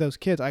 especially with those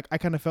kids. I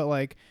kind of felt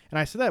like, and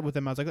I said that with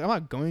them. I was like, I'm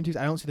not going to.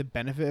 I don't see the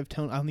benefit of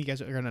telling. I don't think you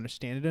guys are gonna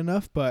understand it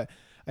enough. But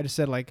I just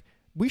said like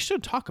we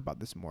should talk about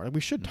this more. Like,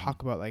 we should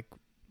talk about like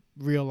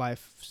real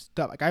life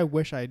stuff. Like I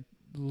wish I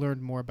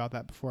learned more about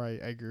that before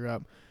I grew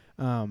up.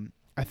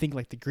 I think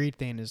like the greed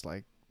thing is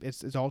like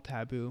it's all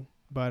taboo.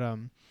 But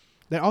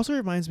that also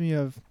reminds me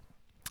of,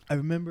 I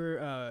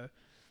remember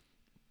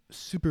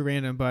super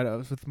random, but I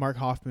was with Mark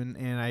Hoffman,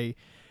 and I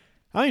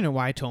don't even know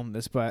why I told him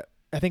this, but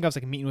I think I was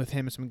like meeting with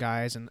him and some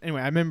guys. And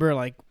anyway, I remember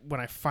like when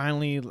I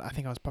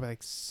think I was probably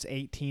like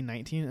 18,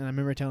 19. And I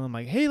remember telling him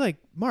like, hey, like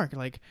Mark,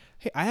 like,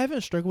 hey, I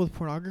haven't struggled with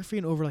pornography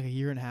in over like a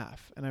year and a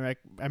half. And I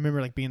remember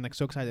like being like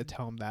so excited to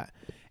tell him that.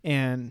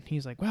 And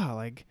he's like, wow,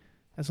 like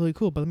that's really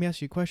cool. But let me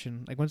ask you a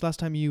question. Like, when's the last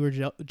time you were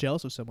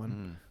jealous of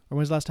someone? Or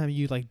when's the last time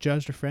you like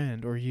judged a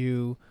friend, or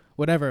you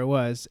whatever it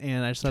was?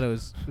 And I just thought it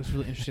was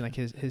really interesting, like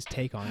his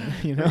take on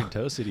it, you know?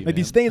 Toasted you, Like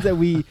these things that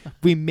we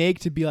make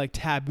to be like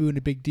taboo and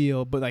a big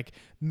deal, but like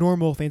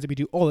normal things that we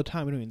do all the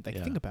time, we don't even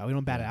like think about. We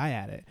don't bat an eye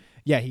at it.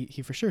 Yeah,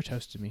 he for sure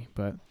toasted me,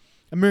 but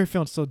I remember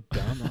feeling so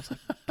dumb. I was like,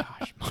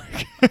 gosh,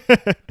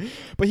 Mark.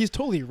 But he's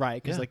totally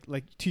right, because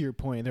like to your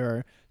point, there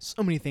are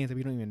so many things that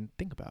we don't even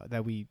think about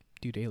that we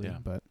do daily. Yeah.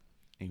 But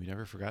you've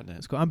never forgotten it.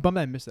 it's cool. I'm bummed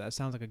I missed that. It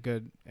sounds like a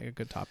good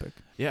topic.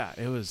 Yeah,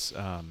 it was.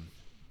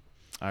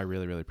 I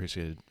really, really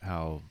appreciated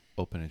how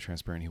open and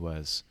transparent he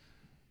was.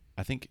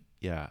 I think,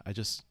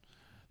 this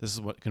is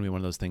going to be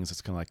one of those things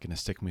that's going to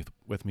stick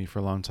with me for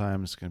a long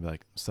time. It's going to be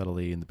like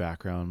subtly in the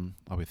background,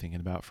 I'll be thinking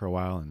about for a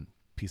while and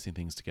piecing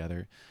things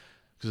together.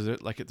 Because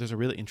there's a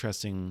really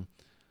interesting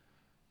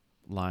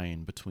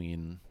line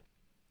between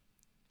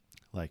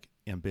like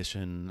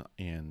ambition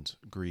and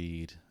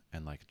greed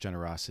and like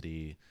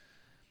generosity,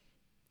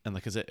 and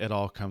like, 'cause it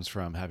all comes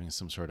from having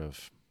some sort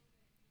of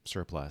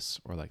surplus,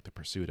 or like the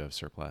pursuit of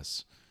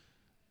surplus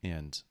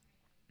and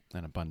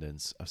an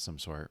abundance of some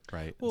sort,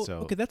 right? Well, so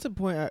okay, that's a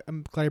point.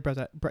 I'm glad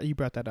you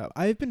brought that up.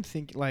 I've been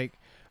thinking like,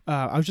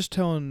 I was just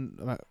telling,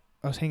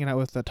 I was hanging out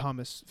with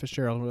Thomas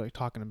Fitzgerald, and we were like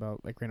talking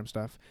about like random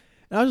stuff,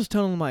 and I was just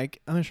telling him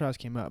like, I'm not sure how this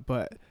came up,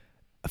 but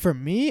for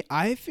me,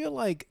 I feel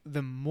like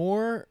the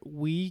more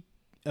we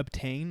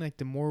obtain, like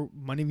the more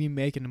money we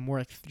make, and the more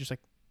like just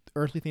like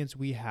earthly things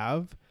we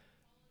have,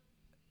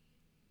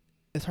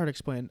 it's hard to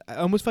explain. I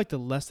almost feel like the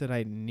less that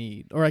I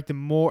need, or like the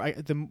more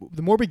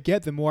we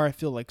get, the more I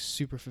feel like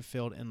super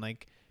fulfilled and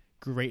like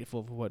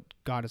grateful for what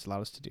God has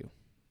allowed us to do.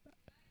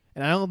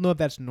 And I don't know if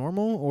that's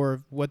normal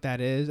or what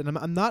that is. And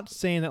I'm not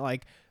saying that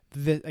like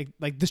this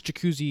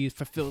jacuzzi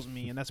fulfills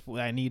me and that's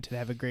what I need to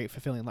have a great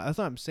fulfilling life. That's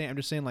not what I'm saying. I'm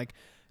just saying like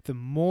the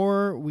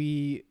more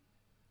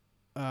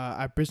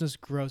our business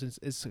grows and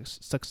is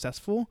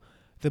successful,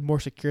 the more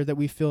secure that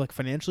we feel like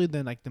financially,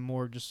 then like the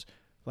more just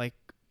like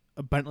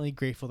abundantly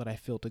grateful that I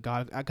feel to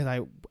God, because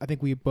I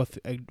think we both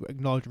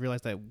acknowledge and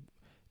realize that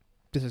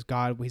this is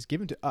God, what He's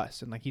given to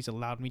us, and like He's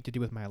allowed me to do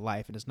with my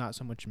life, and it's not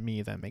so much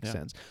me, if that makes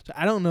sense. So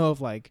I don't know if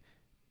like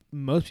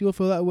most people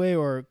feel that way,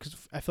 or because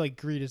I feel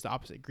like greed is the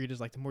opposite. Greed is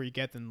like the more you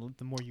get, then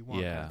the more you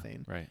want, kind of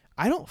thing. Right.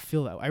 I don't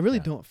feel that way. I really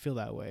don't feel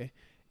that way,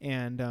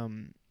 and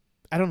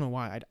I don't know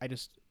why. I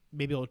just,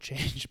 maybe it'll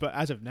change, but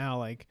as of now,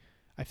 like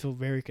I feel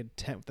very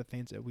content with the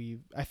things that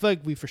I feel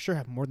like we for sure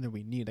have more than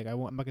we need. Like I'm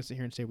not gonna sit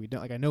here and say we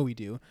don't. Like I know we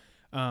do,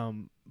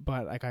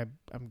 but like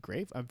I'm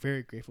grateful. I'm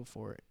very grateful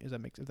for it. If that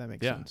makes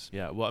sense.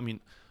 Yeah. Well, I mean,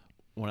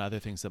 one of the other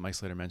things that Mike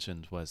Slater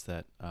mentioned was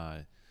that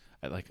I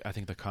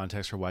think the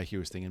context for why he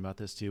was thinking about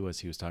this too was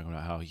he was talking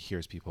about how he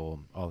hears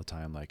people all the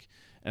time, like,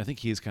 and I think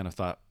he's kind of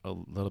thought a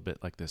little bit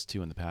like this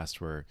too in the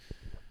past, where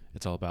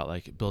it's all about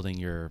like building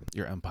your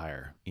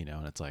empire, you know,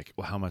 and it's like,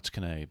 well, how much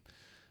can I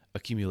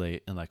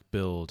accumulate and like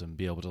build and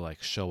be able to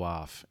like show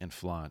off and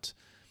flaunt.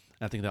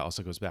 And I think that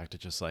also goes back to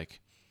just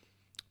like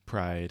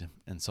pride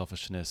and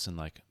selfishness and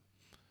like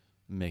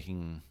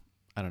making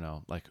I don't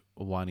know, like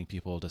wanting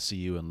people to see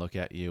you and look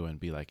at you and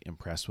be like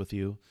impressed with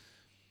you,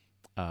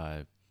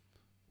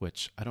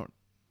 which I don't,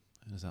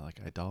 is that like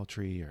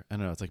idolatry, or I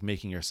don't know, it's like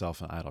making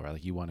yourself an idol, right?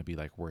 Like you want to be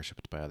like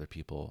worshipped by other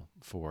people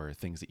for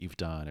things that you've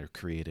done or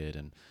created,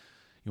 and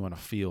you want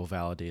to feel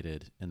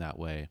validated in that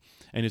way.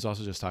 And he's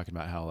also just talking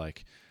about how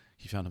like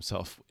he found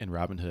himself in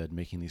Robinhood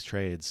making these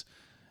trades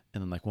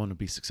and then like wanted to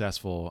be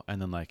successful,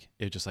 and then like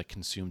it just like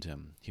consumed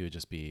him. He would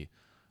just be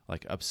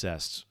like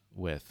obsessed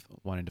with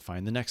wanting to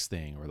find the next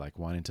thing, or like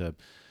wanting to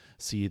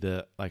see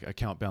the like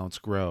account balance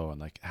grow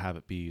and like have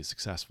it be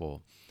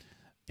successful.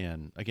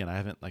 And again, I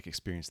haven't like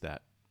experienced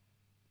that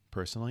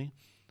personally,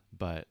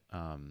 but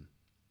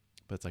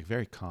it's like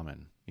very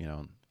common, you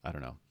know. I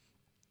don't know.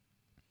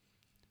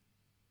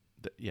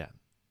 Yeah,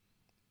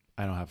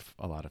 I don't have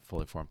a lot of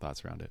fully formed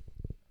thoughts around it.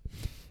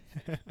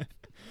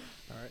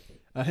 All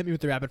right. Hit me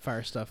with the rapid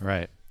fire stuff.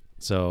 Right.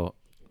 So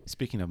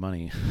speaking of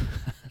money,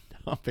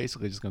 I'm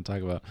basically just going to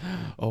talk about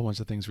a whole bunch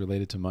of things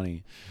related to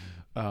money.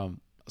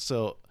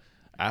 So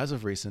as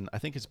of recent, I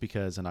think it's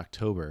because in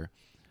October,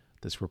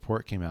 this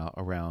report came out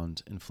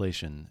around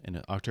inflation.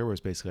 And October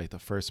is basically like the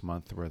first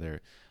month where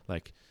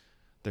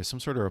there's some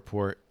sort of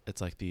report.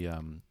 It's like the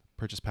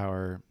purchase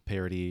power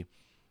parity,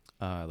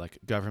 like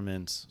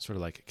government sort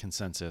of like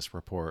consensus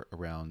report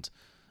around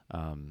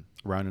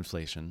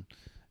inflation.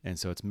 And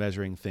so it's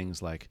measuring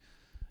things like,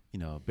 you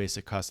know,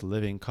 basic cost of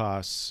living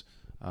costs,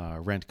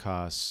 rent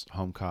costs,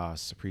 home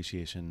costs,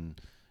 appreciation,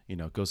 you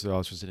know, goes through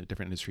all sorts of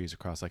different industries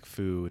across like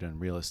food and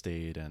real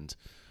estate and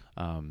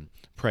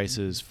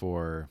prices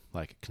for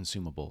like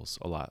consumables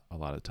a lot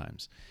of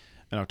times.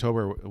 And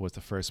October was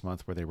the first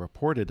month where they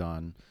reported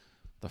on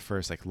the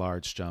first like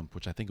large jump,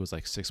 which I think was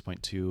like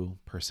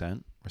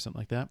 6.2% or something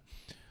like that,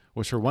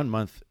 which for 1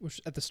 month.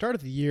 Which at the start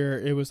of the year,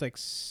 it was like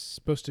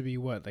supposed to be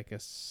what, like a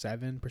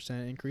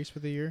 7% increase for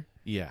the year?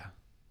 Yeah.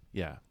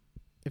 Yeah.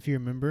 If you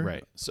remember.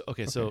 Right. So,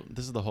 okay. So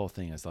this is the whole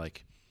thing is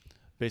like,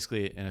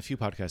 basically in a few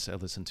podcasts I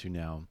listen to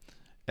now,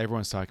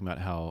 everyone's talking about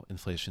how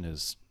inflation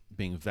is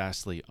being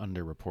vastly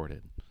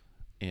underreported.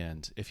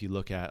 And if you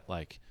look at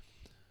like,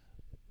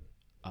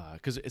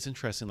 cause it's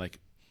interesting, like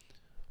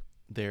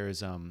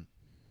there's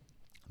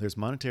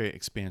monetary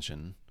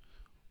expansion,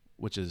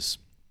 which is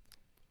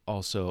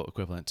also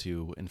equivalent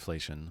to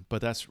inflation,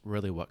 but that's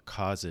really what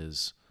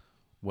causes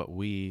what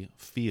we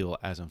feel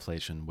as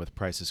inflation, with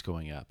prices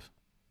going up,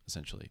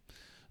 essentially.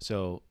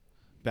 So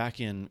back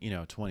in,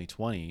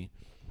 2020,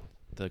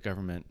 the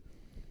government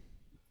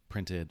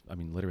printed,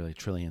 literally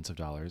trillions of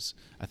dollars.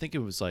 I think it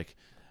was like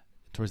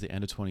towards the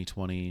end of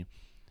 2020,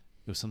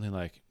 it was something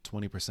like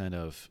 20%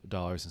 of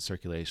dollars in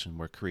circulation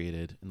were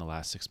created in the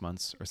last 6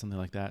 months or something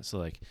like that. So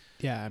like,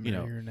 yeah, I'm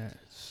hearing that.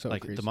 So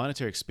like crazy. The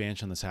monetary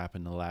expansion that's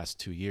happened in the last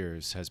 2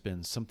 years has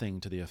been something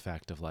to the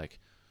effect of like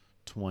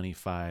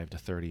 25 to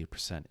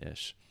 30%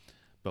 ish.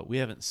 But we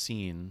haven't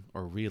seen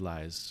or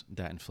realized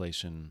that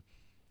inflation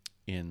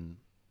in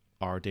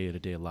our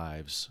day-to-day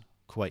lives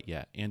quite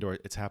yet, and or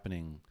it's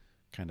happening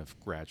kind of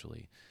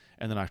gradually.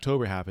 And then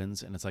October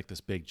happens and it's like this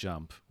big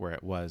jump where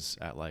it was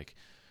at like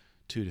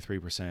 2 to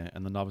 3%,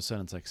 and then all of a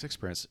sudden it's like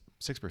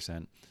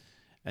 6%.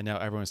 And now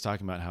everyone's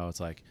talking about how it's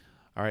like,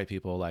 all right,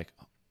 people, like,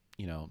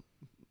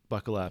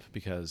 buckle up,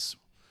 because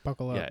it's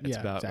about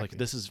exactly. Like,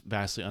 this is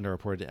vastly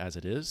underreported as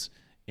it is,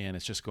 and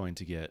it's just going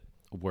to get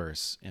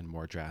worse and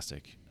more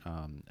drastic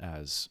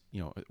as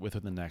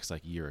within the next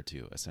like year or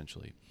two,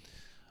 essentially.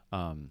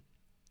 Now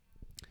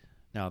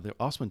they've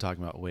also been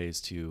talking about ways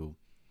to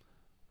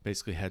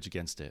basically hedge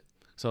against it.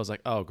 So I was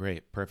like, oh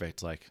great,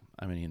 perfect. Like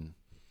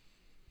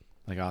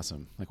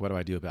awesome. Like, what do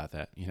I do about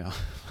that?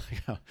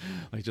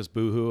 Like just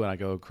boohoo and I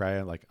go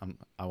cry. Like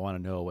I want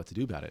to know what to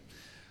do about it.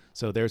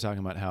 So they were talking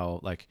about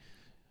how like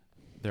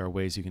there are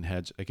ways you can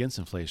hedge against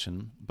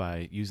inflation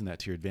by using that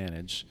to your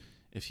advantage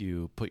if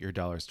you put your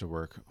dollars to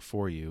work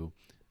for you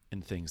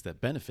in things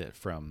that benefit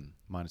from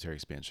monetary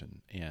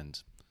expansion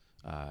and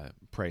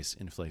price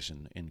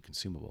inflation in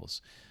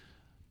consumables.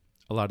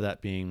 A lot of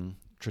that being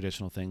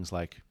traditional things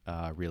like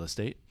real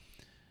estate.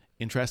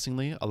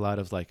 Interestingly, a lot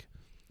of like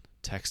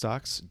tech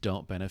stocks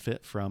don't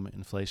benefit from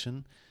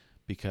inflation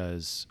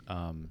because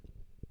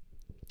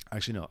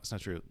actually, no, it's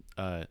not true.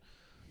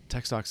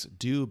 Tech stocks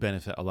do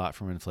benefit a lot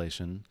from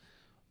inflation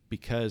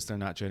because they're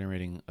not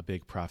generating a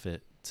big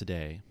profit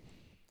today,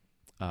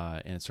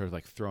 and it's sort of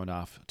like thrown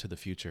off to the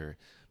future.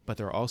 But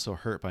they're also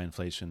hurt by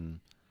inflation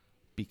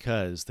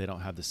because they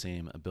don't have the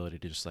same ability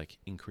to just like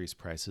increase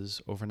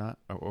prices overnight.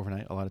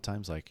 A lot of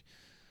times, like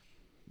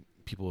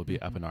people will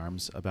be up in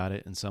arms about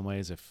it in some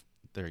ways. If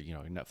their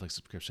Netflix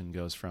subscription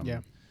goes from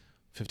 $15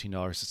 to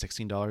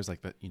 $16,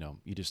 like that,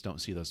 you just don't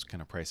see those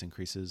kind of price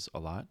increases a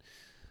lot.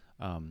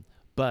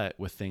 But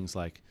with things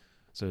like,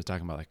 so I was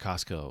talking about like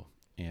Costco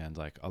and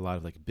like a lot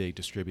of like big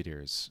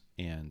distributors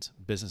and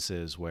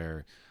businesses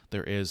where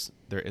there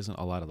isn't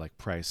a lot of like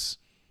price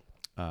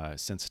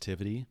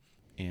sensitivity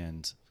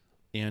and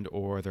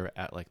or they're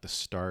at like the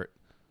start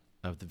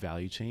of the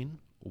value chain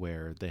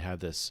where they have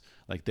this,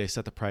 like they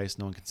set the price,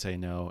 no one can say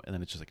no, and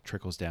then it just like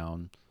trickles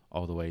down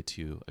all the way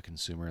to a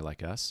consumer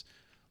like us.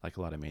 like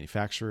a lot of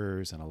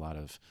manufacturers and a lot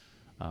of,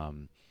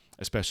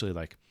 especially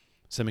like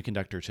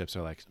semiconductor chips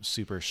are like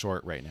super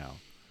short right now.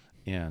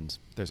 And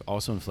there's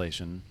also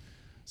inflation.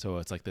 So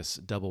it's like this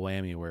double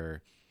whammy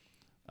where,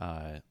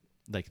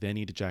 like they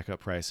need to jack up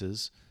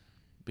prices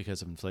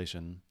because of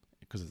inflation,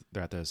 because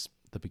they're at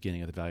the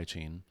beginning of the value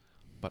chain,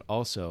 but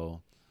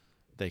also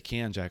they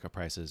can jack up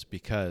prices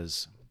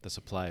because the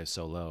supply is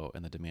so low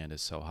and the demand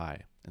is so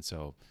high. And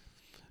so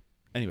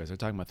anyways, they're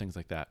talking about things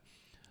like that.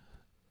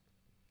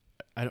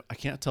 I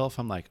can't tell if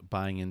I'm like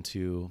buying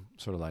into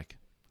sort of like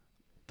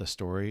the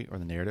story or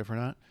the narrative or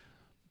not,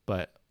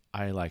 but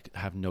I like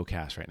have no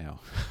cash right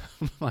now.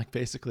 Like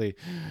basically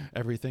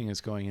everything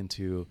is going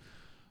into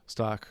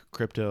stock,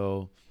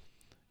 crypto,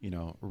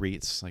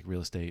 REITs, like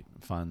real estate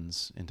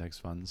funds, index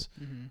funds.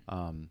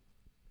 Mm-hmm.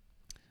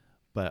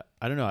 But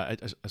I don't know. I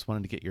just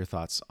wanted to get your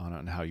thoughts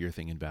on how you're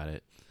thinking about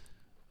it.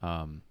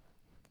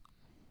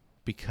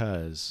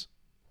 Because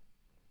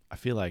I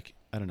feel like,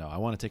 I don't know, I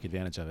want to take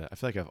advantage of it. I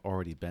feel like I've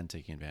already been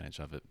taking advantage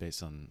of it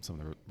based on some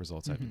of the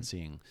results I've been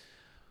seeing.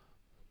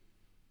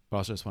 But I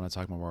also just want to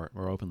talk more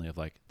openly of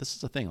like, this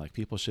is a thing, like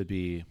people should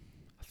be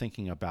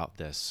thinking about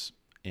this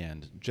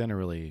and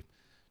generally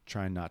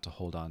trying not to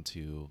hold on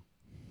to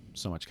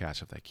so much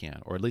cash if they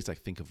can, or at least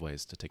like think of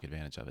ways to take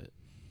advantage of it.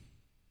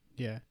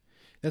 Yeah.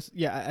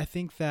 I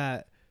think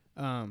that,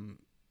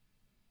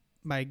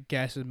 my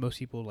guess is most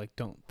people like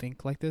don't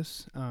think like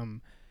this.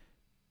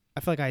 I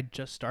feel like I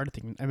just started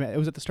thinking. I mean, it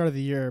was at the start of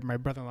the year. My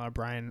brother-in-law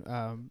Brian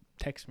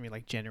texted me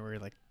like January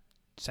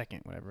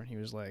 2nd, whatever. And he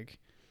was like,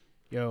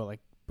 "Yo, like,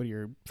 what are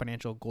your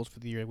financial goals for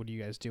the year? What are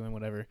you guys doing?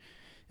 Whatever."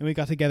 And we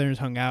got together and just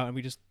hung out, and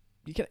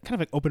you kind of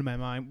like opened my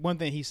mind. One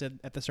thing he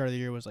said at the start of the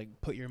year was like,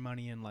 put your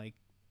money in like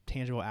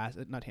tangible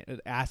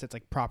assets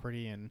like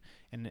property and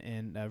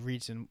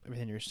REITs and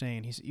everything you're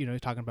saying. He's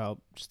talking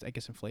about just, I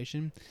guess,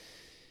 inflation.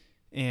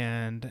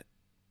 And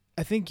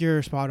I think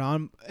you're spot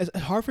on. It's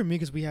hard for me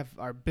because we have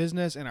our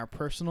business and our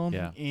personal,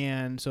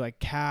 and so like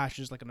cash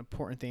is like an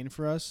important thing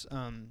for us.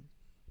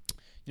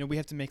 We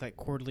have to make like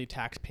quarterly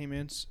tax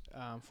payments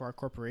for our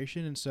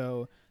corporation, and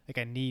so like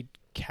I need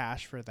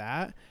cash for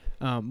that.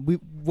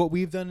 What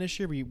we've done this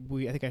year,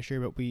 we I think I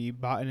shared, but we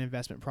bought an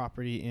investment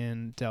property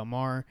in Del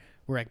Mar.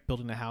 We're like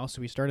building a house,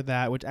 so we started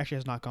that, which actually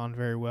has not gone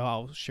very well.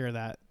 I'll share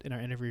that in our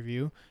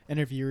interview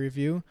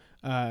review.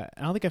 I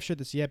don't think I've shared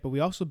this yet, but we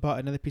also bought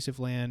another piece of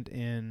land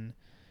in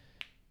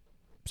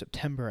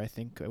September, I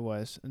think it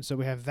was, and so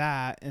we have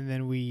that, and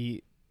then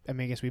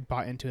I guess we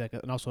bought into like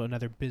and also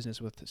another business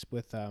with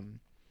the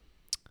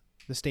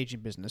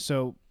staging business.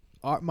 So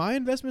my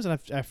investments, and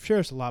I've shared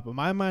this a lot, but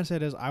my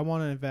mindset is I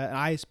want to invest, and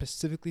I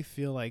specifically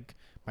feel like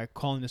my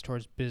calling is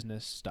towards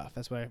business stuff.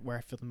 That's where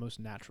I feel the most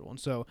natural, and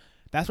so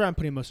that's where I'm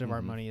putting most of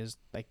our money, is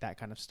like that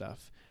kind of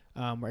stuff.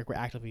 Where we're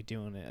actively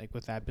doing it, like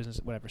with that business,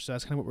 whatever. So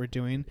that's kind of what we're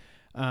doing.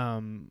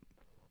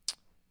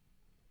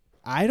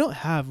 I don't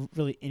have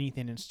really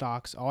anything in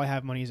stocks. All I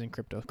have money is in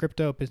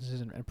crypto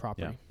businesses and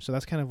property. Yeah. So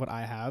that's kind of what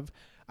I have.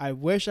 I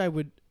wish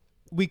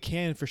we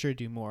can for sure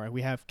do more.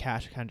 We have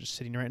cash kind of just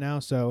sitting right now.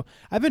 So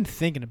I've been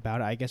thinking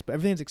about it, I guess, but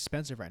everything's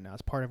expensive right now.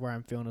 It's part of where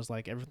I'm feeling is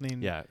like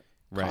everything. Yeah.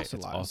 Right. Costs a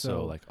it's lot. Also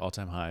so, like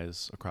all-time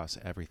highs across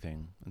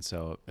everything. And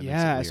so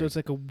so it's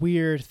like a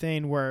weird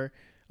thing where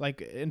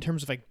like in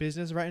terms of like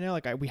business right now,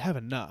 like we have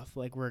enough,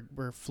 like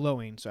we're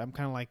flowing. So I'm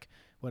kind of like,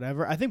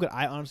 whatever. I think what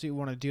I honestly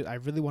want to do, I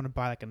really want to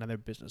buy like another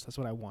business. That's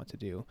what I want to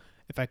do.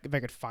 If I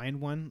could find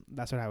one,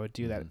 that's what I would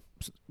do. That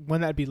one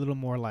that'd be a little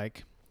more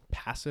like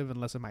passive and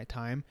less of my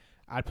time.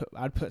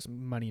 I'd put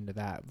some money into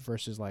that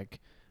versus like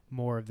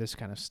more of this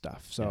kind of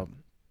stuff. So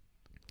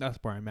that's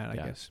where I'm at, I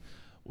guess.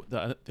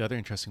 The other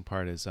interesting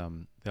part is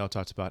they all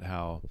talked about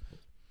how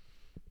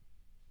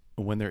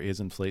when there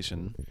is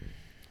inflation,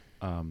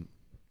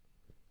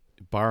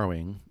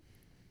 borrowing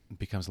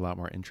becomes a lot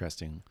more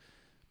interesting.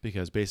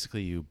 Because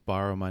basically you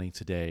borrow money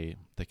today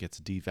that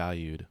gets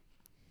devalued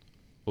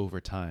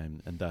over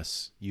time, and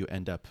thus you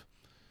end up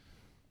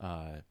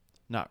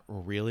not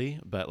really,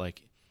 but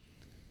like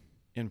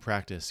in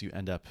practice, you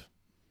end up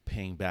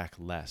paying back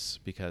less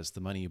because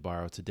the money you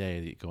borrow today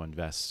that you go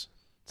invest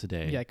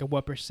today. Yeah, like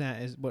what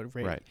percent is what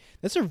rate? Right.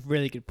 That's a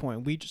really good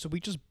point. We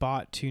just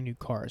bought 2 new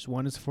cars.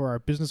 One is for our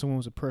business, and one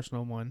was a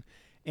personal one,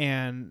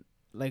 and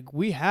like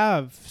we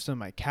have some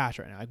like cash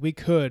right now. Like we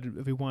could,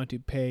 if we wanted to,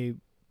 pay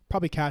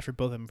probably cash for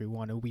both of them if we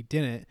wanted. We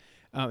didn't,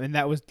 and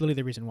that was literally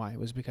the reason why. It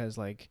was because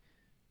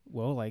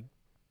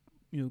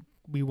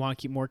we want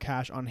to keep more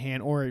cash on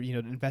hand, or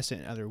invest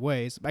it in other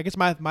ways. I guess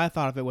my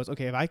thought of it was,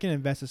 okay, if I can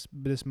invest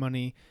this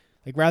money,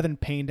 like rather than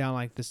paying down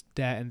like this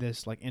debt and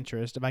this like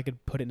interest, if I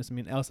could put it into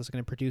something else that's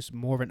going to produce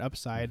more of an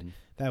upside,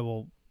 that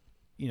will,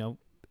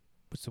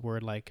 what's the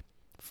word, like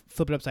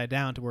flip it upside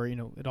down to where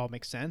it all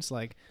makes sense.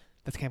 Like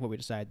that's kind of what we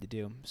decided to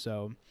do.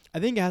 So I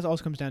think it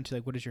also comes down to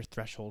like, what is your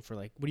threshold for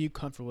like, what are you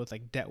comfortable with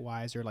like debt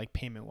wise or like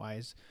payment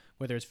wise,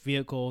 whether it's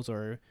vehicles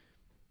or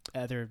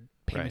other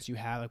payments you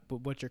have, like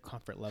what's your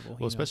comfort level?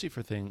 Well, especially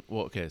for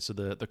okay, so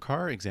the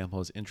car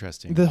example is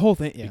interesting. The whole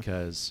thing,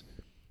 because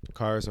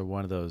cars are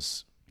one of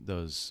those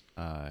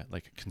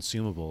like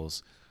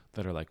consumables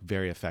that are like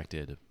very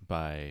affected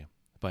by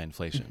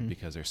inflation Mhm.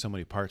 because there's so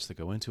many parts that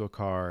go into a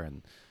car,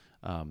 and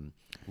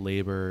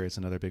labor is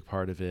another big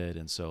part of it.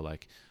 And so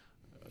like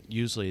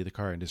usually the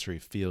car industry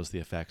feels the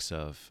effects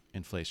of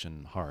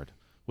inflation hard,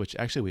 which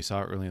actually we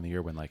saw early in the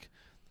year when like,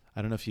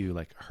 I don't know if you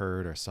like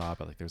heard or saw,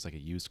 but like there's like a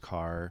used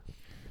car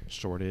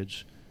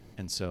shortage.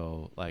 And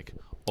so like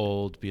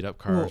old beat up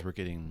cars Well, were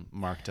getting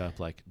marked up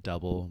like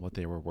double what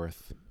they were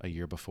worth a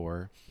year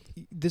before.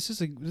 This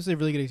is a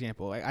really good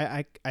example.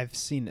 I've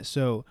seen this.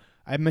 So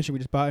I mentioned we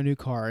just bought a new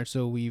car, and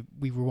so we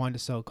were wanting to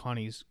sell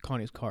Connie's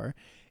car,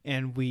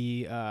 and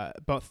we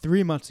about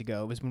 3 months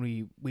ago was when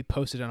we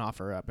posted an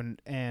offer up,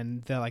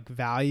 and the like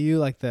value,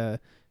 like the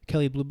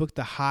Kelly Blue Book,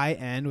 the high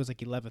end was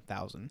like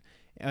 11,000.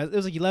 It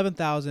was like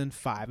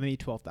 11,005, maybe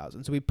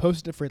 12,000. So we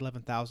posted it for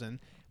 11,000.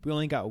 We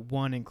only got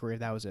one inquiry.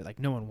 That was it. Like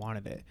no one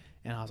wanted it,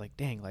 and I was like,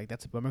 dang, like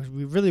that's a bummer. 'Cause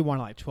we really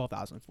wanted like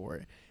 12,000 for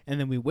it, and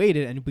then we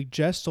waited, and we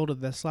just sold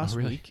it this last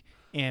really? week.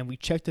 And we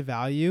checked the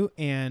value,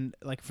 and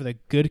like for the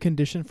good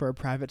condition for a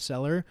private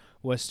seller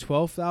was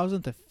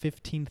 $12,000 to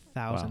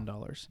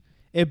 $15,000.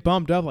 It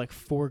bumped up like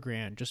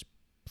 $4,000 just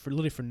for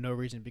literally for no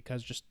reason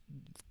because just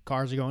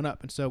cars are going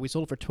up. And so we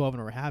sold it for 12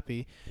 and we're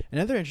happy.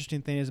 Another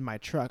interesting thing is my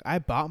truck. I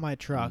bought my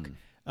truck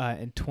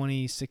in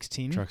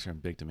 2016. Trucks are in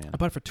big demand. I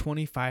bought it for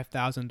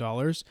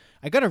 $25,000.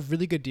 I got a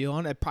really good deal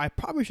on it. I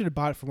probably should have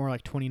bought it for more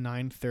like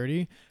 29,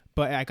 30,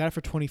 but I got it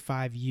for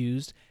 25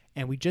 used.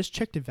 And we just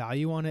checked the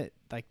value on it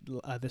like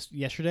this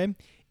yesterday,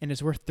 and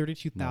it's worth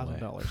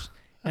 $32,000.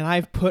 And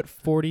I've put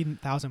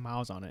 40,000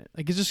 miles on it.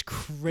 Like it's just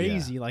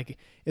crazy. Yeah. Like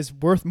it's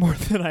worth more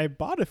than I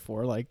bought it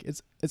for. Like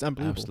it's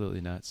unbelievable.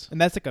 Absolutely nuts.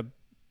 And that's like a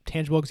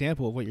tangible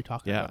example of what you're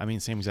talking about. Yeah, I mean,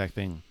 same exact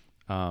thing.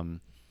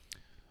 I'm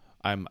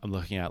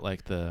looking at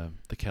like the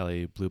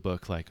Kelly Blue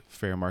Book like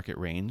fair market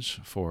range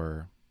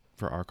for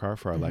our car,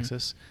 for our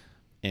Lexus,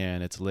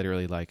 and it's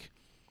literally like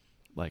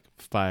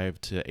 $5,000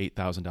 to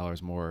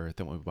 $8,000 more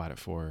than what we bought it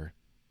for,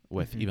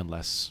 with even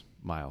less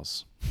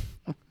miles.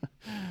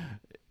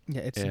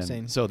 Yeah, it's and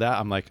insane. So that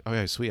I'm like, oh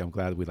yeah, sweet. I'm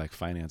glad we like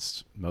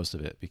financed most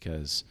of it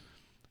because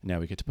now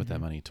we get to put that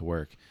money to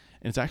work.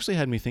 And it's actually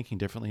had me thinking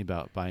differently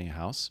about buying a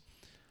house,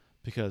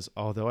 because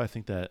although I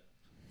think that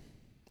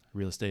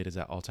real estate is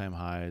at all-time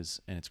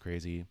highs and it's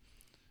crazy,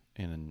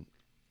 and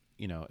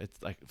you know, it's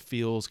like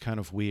feels kind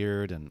of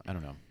weird, and I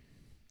don't know.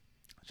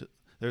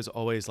 There's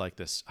always like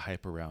this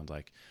hype around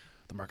like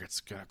the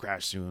market's gonna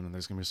crash soon and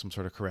there's gonna be some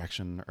sort of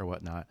correction or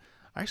whatnot.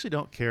 I actually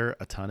don't care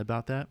a ton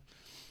about that,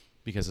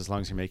 because as long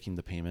as you're making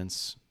the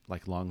payments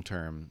like long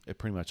term, it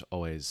pretty much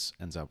always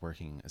ends up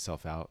working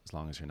itself out, as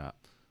long as you're not.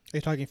 Are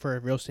you talking for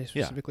real estate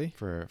specifically?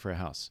 Yeah, for a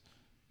house.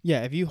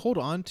 Yeah, if you hold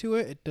on to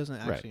it, it doesn't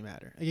actually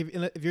matter.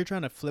 Like if you're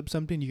trying to flip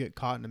something, you get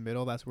caught in the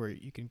middle. That's where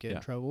you can get in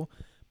trouble.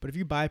 But if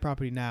you buy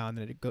property now and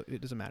then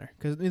it doesn't matter,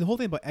 because the whole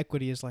thing about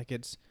equity is like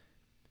it's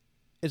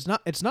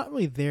not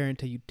really there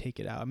until you take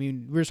it out. I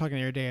mean, we were talking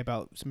the other day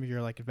about some of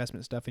your like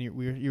investment stuff, and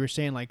you were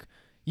saying like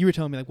you were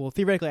telling me like, well,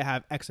 theoretically I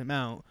have X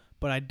amount,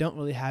 but I don't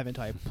really have it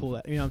until I pull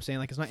that. You know what I'm saying?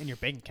 Like it's not in your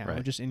bank account,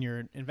 it's just in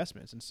your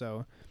investments. And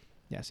so,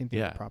 yeah, same thing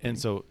with property. And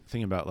so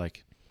thinking about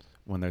like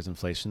when there's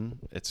inflation,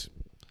 it's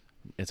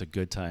a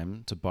good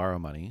time to borrow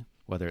money,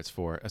 whether it's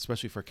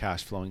especially for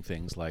cash flowing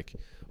things like,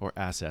 or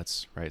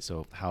assets, right?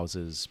 So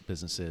houses,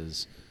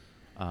 businesses,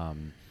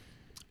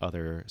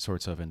 other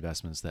sorts of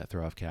investments that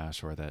throw off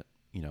cash or that,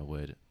 you know,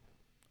 would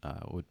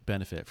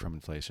benefit from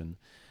inflation.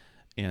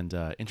 And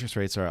interest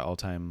rates are at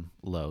all-time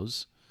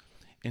lows.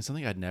 And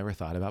something I'd never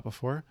thought about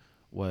before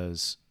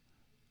was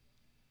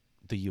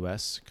the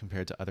U.S.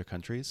 compared to other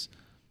countries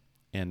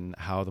and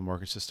how the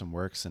mortgage system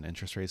works and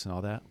interest rates and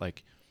all that.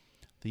 Like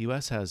the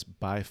U.S. has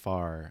by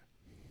far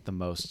the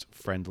most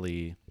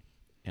friendly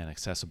and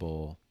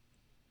accessible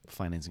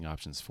financing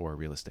options for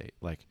real estate.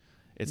 Like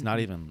it's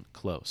not even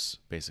close,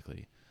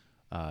 basically.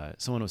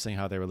 Someone was saying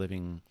how they were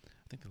living,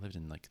 I think they lived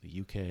in like the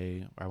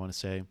UK, I want to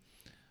say,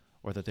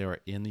 or that they were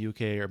in the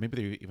UK, or maybe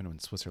they were even in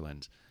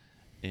Switzerland.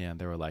 And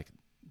they were like,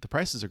 the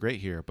prices are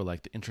great here, but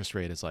like the interest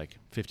rate is like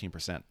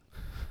 15%.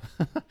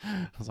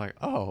 I was like,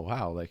 oh,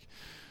 wow. Like,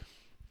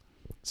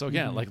 so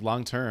again, like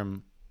long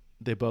term,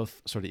 they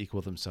both sort of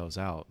equal themselves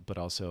out, but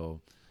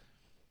also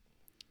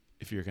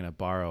if you're going to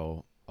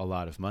borrow a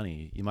lot of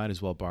money, you might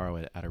as well borrow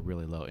it at a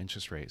really low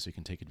interest rate so you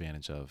can take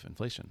advantage of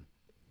inflation.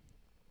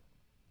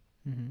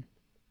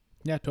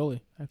 Yeah,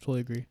 totally. I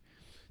totally agree.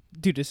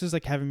 Dude, this is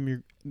like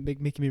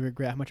making me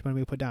regret how much money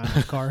we put down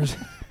on cars.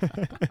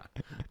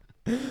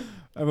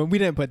 I mean, we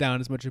didn't put down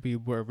as much as we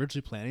were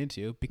originally planning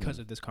to because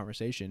of this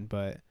conversation,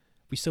 but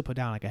we still put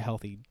down like a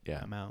healthy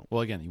amount.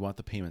 Well, again, you want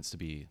the payments to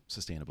be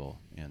sustainable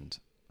and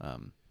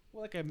well,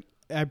 like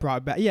I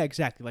brought back, yeah,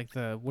 exactly. Like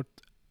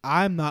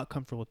I'm not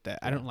comfortable with that.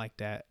 I don't like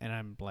that, and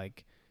I'm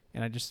like,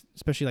 and I just,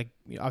 especially like,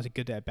 you know, obviously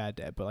good debt, bad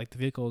debt, but like the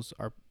vehicles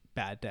are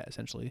bad debt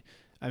essentially.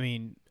 I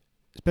mean,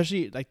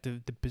 especially like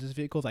the business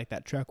vehicles, like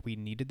that truck, we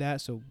needed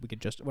that so we could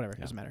just whatever,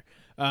 it doesn't matter.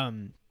 I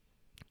don't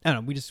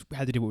know, we just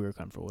had to do what we were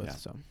comfortable with.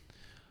 So,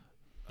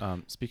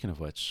 speaking of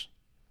which,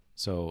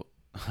 so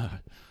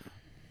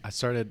I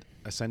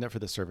signed up for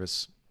the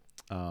service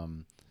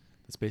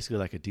It's basically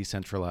like a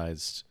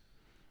decentralized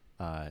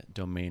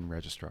domain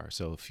registrar.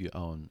 So if you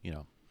own,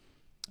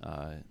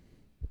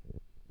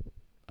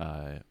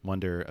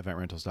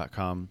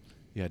 wondereventrentals.com,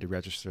 you had to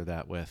register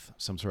that with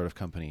some sort of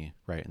company,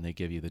 right? And they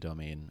give you the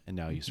domain, and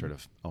now you sort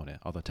of own it.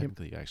 Although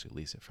technically you actually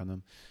lease it from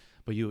them,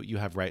 but you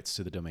have rights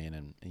to the domain,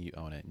 and you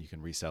own it, and you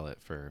can resell it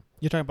for.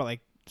 You're talking about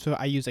so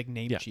I use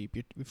Namecheap.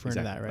 You're referring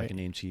to that, right? Like a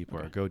Namecheap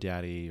or a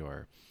GoDaddy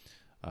or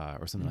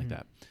something like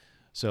that.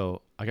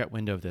 So I got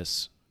wind of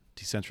this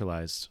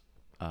decentralized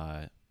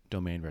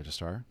domain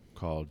registrar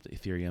called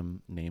Ethereum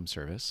Name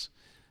Service,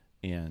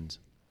 and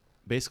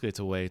basically it's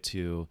a way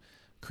to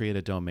create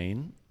a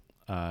domain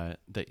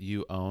that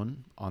you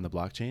own on the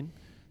blockchain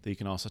that you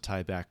can also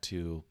tie back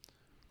to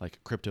like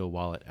crypto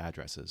wallet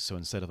addresses. So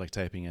instead of like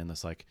typing in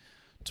this like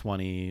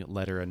 20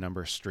 letter and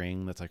number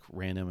string that's like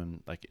random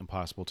and like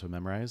impossible to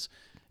memorize,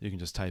 you can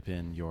just type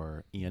in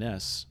your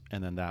ENS,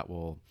 and then that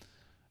will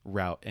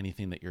route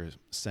anything that you're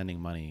sending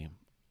money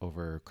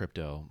over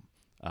crypto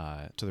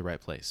to the right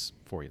place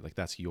for you. Like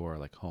that's your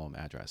like home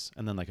address.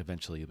 And then like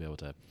eventually you'll be able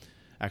to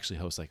actually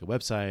host like a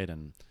website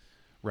and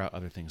route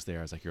other things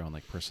there as like your own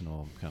like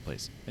personal kind of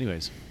place.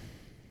 Anyways,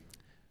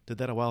 did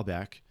that a while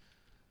back.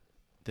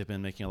 They've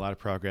been making a lot of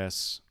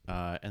progress,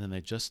 and then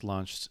they just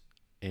launched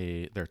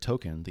their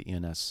token, the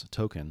ENS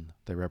token,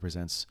 that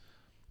represents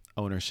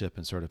ownership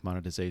and sort of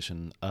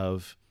monetization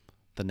of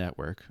the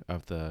network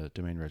of the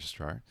domain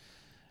registrar.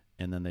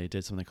 And then they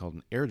did something called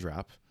an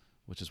airdrop,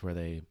 which is where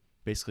they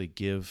basically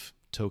give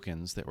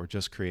tokens that were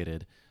just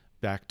created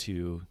back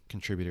to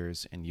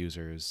contributors and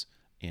users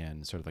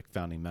and sort of like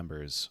founding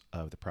members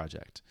of the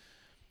project.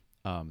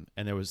 And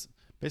there was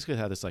basically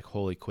had this like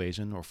whole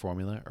equation or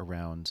formula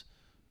around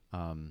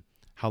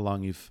how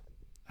long you've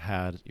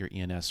had your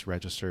ENS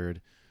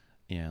registered,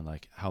 and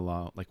like how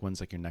long, like when's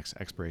like your next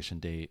expiration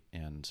date,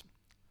 and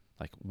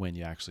like when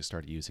you actually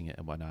started using it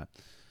and whatnot.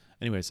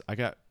 Anyways, I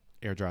got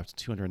airdropped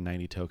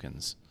 290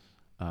 tokens.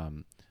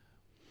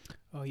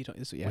 You don't.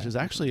 Which is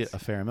actually a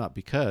fair amount,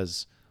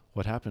 because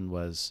what happened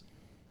was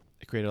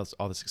it created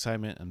all this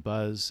excitement and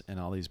buzz and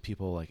all these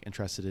people like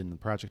interested in the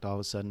project all of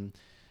a sudden.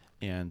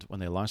 And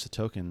when they launched the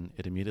token,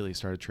 it immediately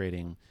started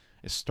trading.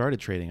 It started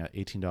trading at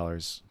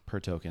 $18 per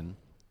token,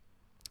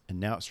 and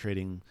now it's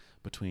trading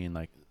between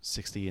like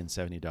 $60 and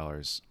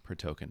 $70 per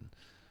token,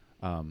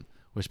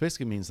 which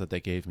basically means that they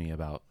gave me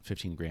about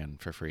 15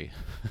 grand for free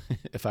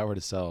if I were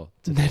to sell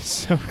today. That's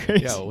so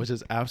crazy. Yeah, which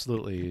is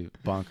absolutely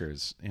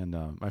bonkers.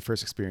 And my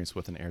first experience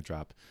with an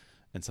airdrop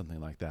and something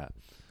like that.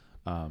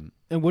 And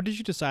what did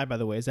you decide, by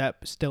the way? Is that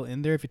still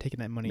in there if you're taking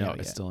that money out?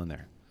 No, it's still in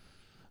there.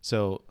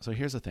 So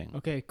here's the thing.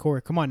 Okay,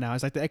 Corey, come on now.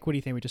 It's like the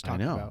equity thing we just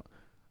talked about.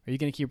 Are you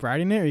going to keep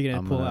riding it, or are you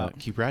going to pull out?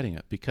 Keep riding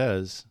it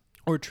because...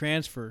 Or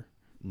transfer.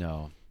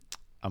 No,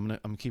 I'm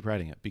gonna keep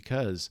riding it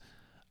because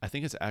I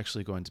think it's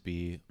actually going to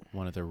be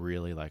one of the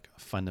really like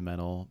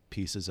fundamental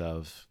pieces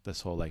of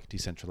this whole like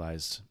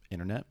decentralized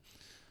internet.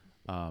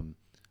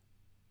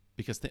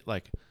 Because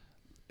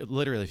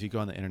literally, if you go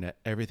on the internet,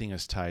 everything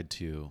is tied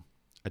to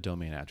a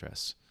domain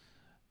address,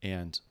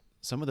 and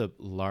some of the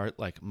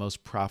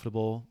most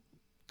profitable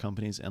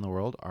companies in the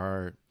world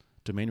are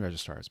domain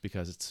registrars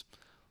because it's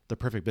the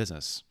perfect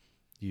business.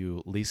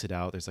 You lease it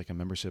out. There's like a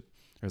membership.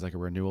 There's like a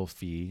renewal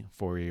fee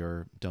for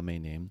your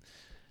domain name.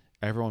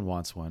 Everyone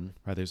wants one,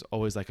 right? There's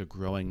always like a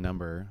growing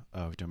number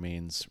of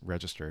domains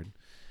registered.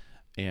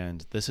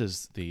 And this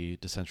is the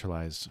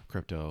decentralized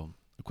crypto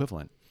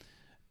equivalent.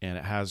 And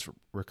it has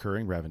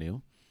recurring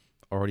revenue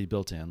already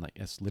built in. Like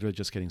it's literally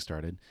just getting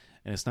started.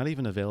 And it's not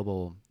even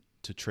available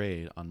to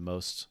trade on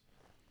most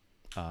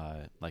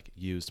like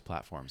used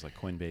platforms like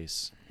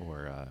Coinbase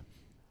or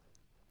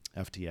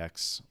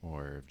FTX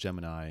or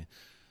Gemini.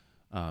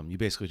 You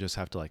basically just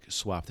have to like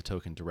swap the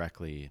token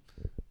directly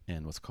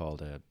in what's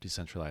called a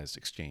decentralized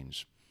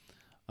exchange.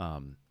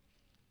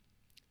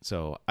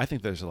 So I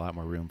think there's a lot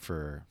more room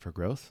for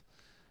growth.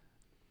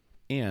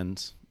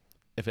 And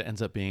if it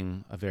ends up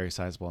being a very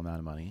sizable amount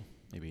of money,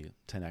 maybe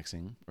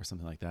 10xing or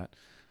something like that,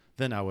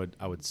 then I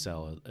would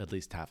sell at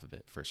least half of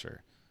it for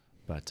sure.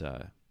 But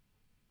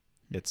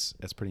it's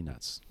pretty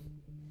nuts.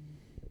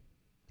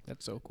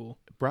 That's so cool.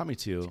 It brought me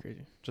to,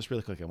 just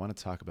really quick, I want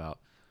to talk about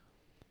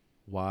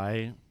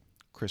why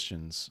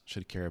Christians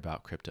should care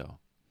about crypto.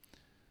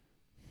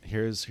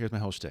 Here's my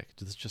whole shtick.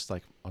 This just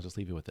like, I'll just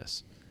leave you with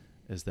this,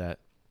 is that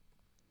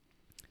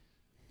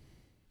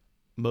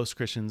most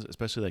Christians,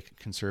 especially like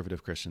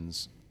conservative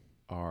Christians,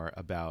 are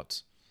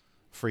about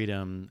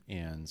freedom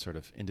and sort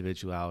of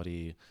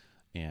individuality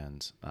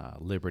and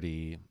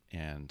liberty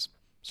and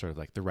sort of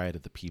like the right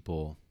of the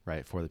people,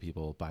 right? For the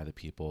people, by the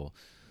people,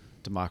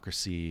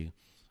 democracy,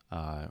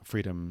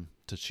 freedom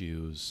to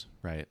choose,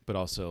 right? But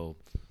also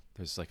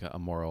there's like a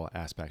moral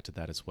aspect to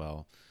that as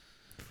well.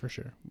 For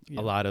sure. Yeah.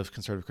 A lot of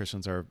conservative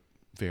Christians are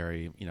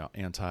very,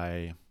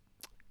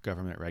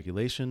 anti-government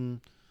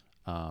regulation,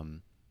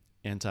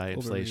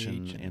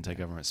 anti-inflation, Overreach,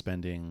 anti-government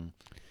spending,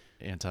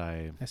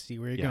 I see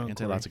where you're going,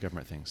 anti lots of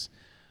government things.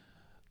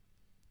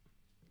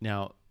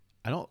 Now,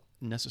 I don't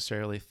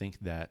necessarily think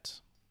that,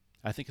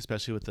 I think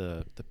especially with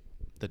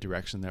the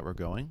direction that we're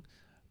going,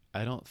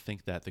 I don't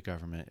think that the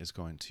government is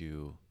going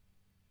to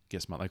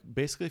get smart. Like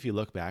basically, if you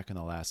look back in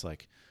the last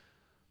like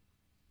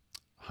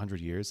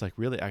 100 years, like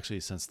really actually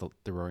since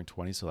the Roaring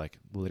 '20s, so like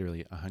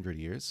literally 100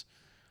 years,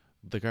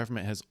 the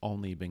government has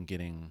only been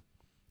getting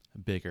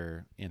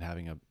bigger and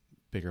having a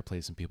bigger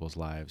place in people's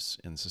lives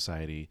in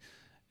society,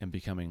 and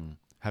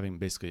having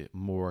basically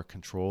more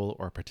control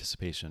or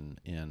participation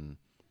in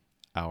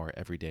our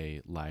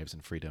everyday lives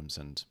and freedoms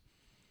and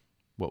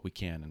what we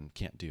can and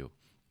can't do.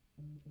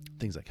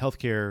 Things like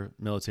healthcare,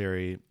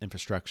 military,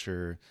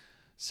 infrastructure,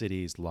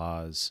 cities,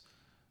 laws,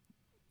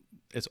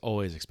 it's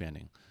always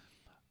expanding.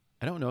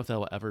 I don't know if that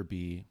will ever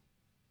be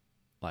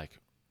like,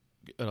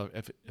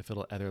 if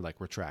it'll either like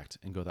retract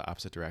and go the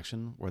opposite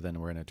direction, or then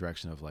we're in a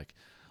direction of like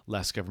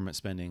less government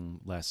spending,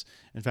 less.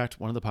 In fact,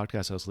 one of the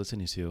podcasts I was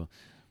listening to,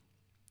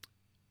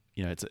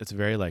 you know, it's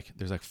very like,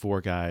 there's like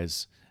 4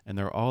 guys and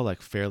they're all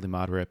like fairly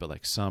moderate, but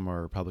like some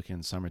are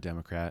Republican, some are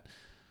Democrat.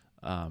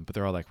 But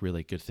they're all like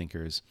really good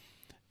thinkers.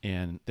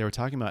 And they were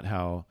talking about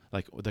how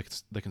like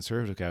the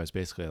conservative guy was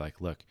basically like,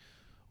 look,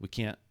 we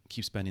can't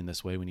keep spending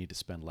this way. We need to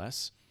spend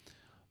less,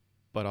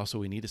 but also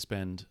we need to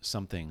spend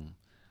something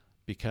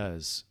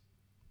because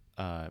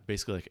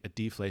basically like a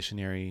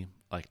deflationary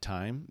like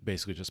time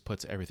basically just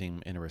puts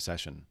everything in a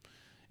recession.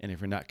 And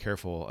if you're not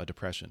careful, a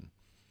depression,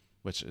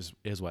 which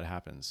is what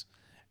happens.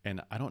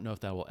 And I don't know if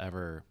that will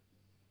ever,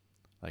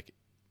 like,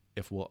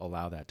 if we'll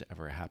allow that to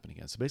ever happen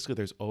again. So basically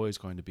there's always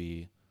going to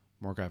be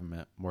more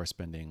government, more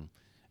spending,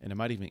 and it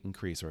might even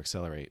increase or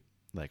accelerate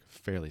like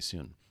fairly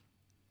soon.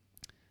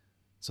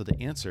 So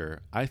the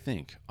answer, I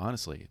think,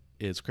 honestly,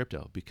 is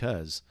crypto,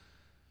 because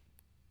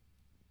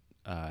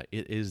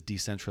it is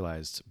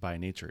decentralized by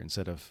nature.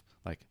 Instead of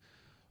like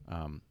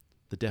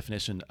the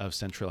definition of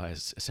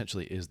centralized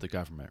essentially is the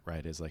government,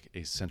 right? Is like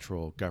a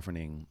central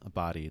governing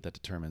body that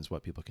determines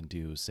what people can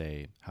do,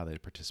 say, how they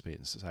participate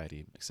in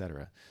society,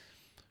 etc.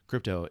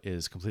 Crypto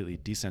is completely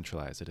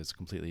decentralized. It is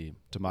completely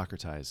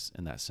democratized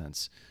in that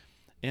sense.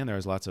 And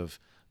there's lots of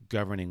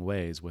governing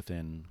ways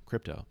within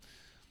crypto.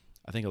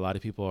 I think a lot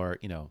of people are,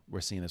 you know,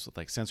 we're seeing this with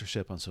like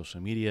censorship on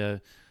social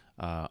media,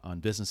 on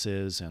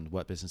businesses and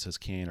what businesses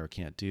can or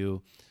can't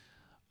do.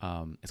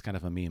 It's kind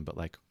of a meme, but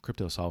like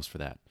crypto solves for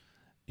that.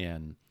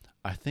 And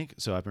I think,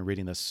 so I've been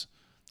reading this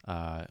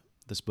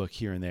book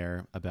here and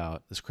there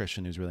about this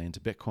Christian who's really into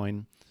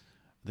Bitcoin.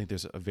 I think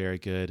there's a very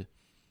good,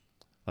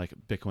 like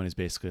Bitcoin is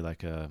basically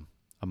like a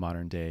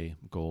modern day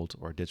gold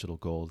or digital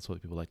gold. That's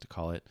what people like to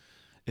call it.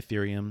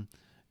 Ethereum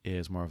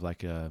is more of like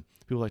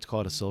people like to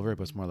call it a silver,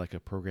 but it's more like a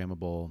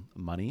programmable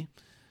money.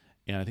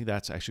 And I think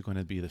that's actually going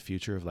to be the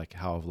future of like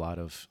how a lot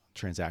of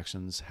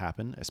transactions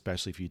happen,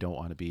 especially if you don't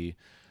want to be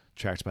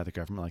tracked by the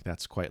government. Like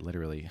that's quite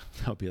literally,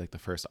 that would be like the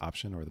first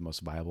option or the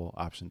most viable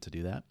option to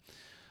do that.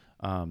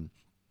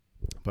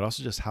 But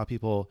also just how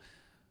people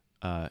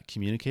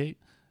communicate.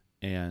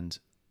 And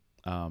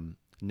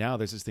now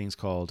there's these things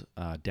called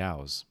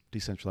DAOs,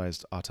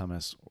 decentralized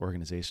autonomous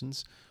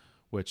organizations,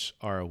 which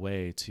are a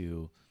way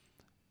to,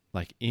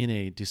 like in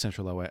a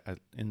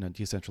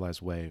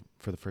decentralized way,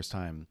 for the first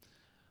time,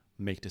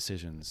 make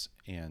decisions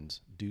and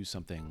do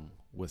something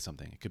with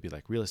something. It could be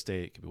like real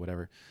estate, it could be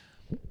whatever.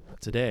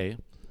 Today,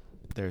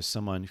 there's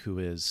someone who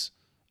is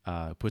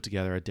put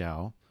together a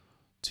DAO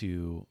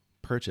to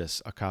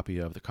purchase a copy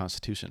of the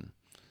Constitution.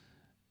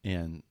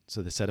 And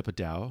so they set up a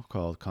DAO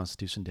called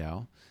Constitution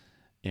DAO,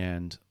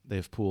 and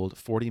they've pooled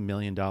 $40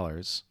 million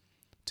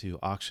to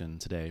auction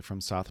today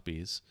from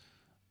Sotheby's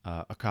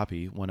a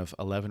copy, one of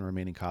 11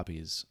 remaining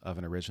copies of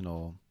an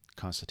original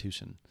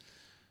Constitution.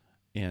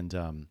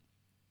 And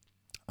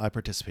I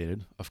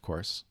participated, of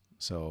course.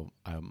 So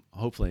I'm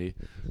hopefully,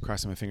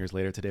 crossing my fingers,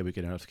 later today we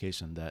get a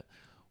notification that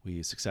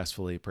we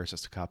successfully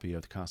purchased a copy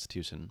of the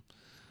Constitution.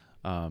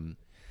 And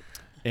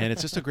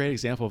it's just a great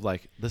example of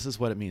like, this is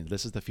what it means.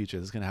 This is the future.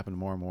 This is going to happen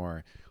more and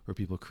more, where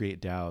people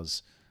create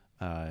DAOs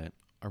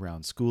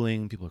around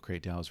schooling. People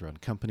create DAOs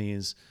around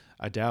companies.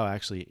 A DAO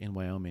actually in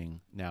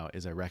Wyoming now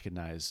is a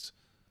recognized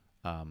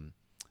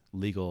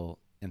legal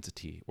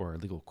entity or a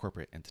legal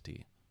corporate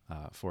entity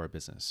for a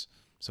business.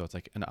 So it's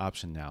like an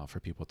option now for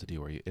people to do,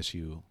 where you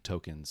issue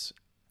tokens,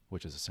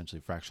 which is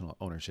essentially fractional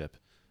ownership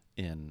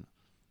in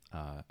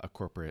a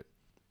corporate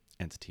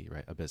entity,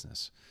 right? A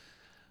business.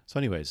 So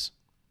anyways,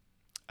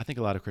 I think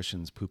a lot of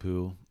Christians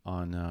poo-poo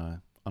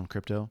on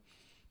crypto,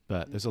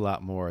 but there's a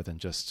lot more than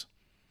just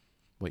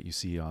what you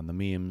see on the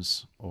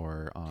memes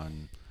or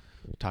on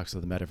talks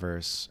of the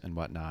metaverse and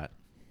whatnot.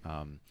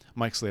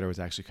 Mike Slater was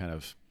actually kind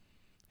of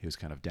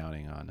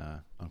downing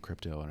on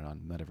crypto and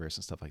on metaverse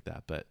and stuff like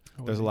that. But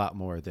there's a lot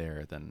more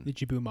there than.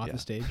 Did you boom off the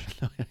stage?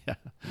 Yeah.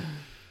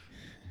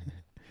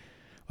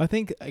 Well, I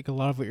think like a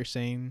lot of what you're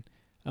saying.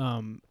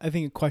 I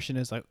think a question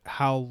is like,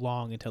 how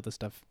long until this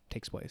stuff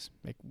takes place?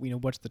 Like, you know,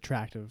 what's the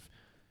tract of,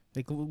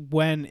 like,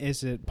 when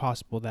is it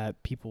possible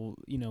that people,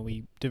 you know,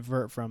 we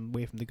divert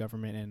away from the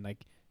government, and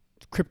like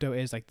crypto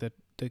is like the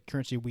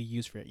currency we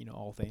use for, you know,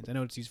 all things. I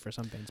know it's used for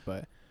some things,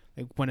 but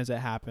like, when does it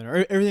happen?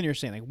 Or everything you're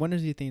saying, like, when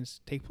does these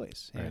things take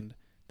place? Right. And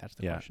that's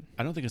the question.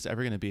 I don't think it's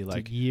ever going to be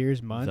like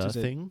years, months,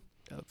 the thing.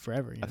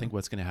 forever. I think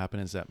what's going to happen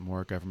is that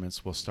more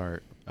governments will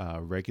start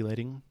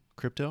regulating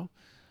crypto.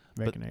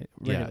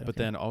 But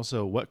then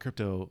also what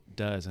crypto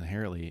does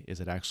inherently is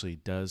it actually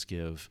does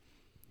give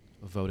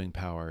voting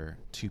power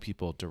to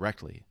people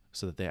directly,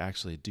 so that they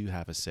actually do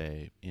have a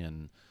say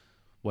in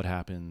what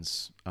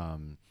happens,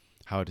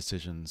 how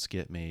decisions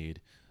get made,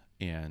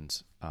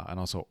 and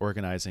also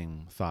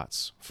organizing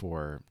thoughts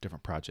for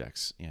different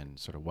projects and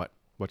sort of what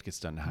gets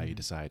done and how you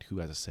decide who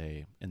has a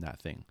say in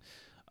that thing.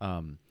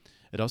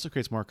 It also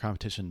creates more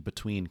competition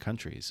between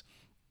countries.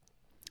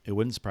 It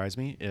wouldn't surprise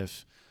me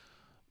if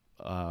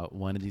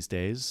one of these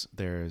days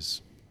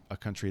there's a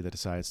country that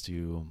decides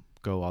to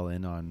go all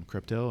in on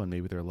crypto, and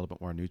maybe they're a little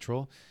bit more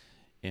neutral,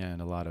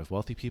 and a lot of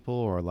wealthy people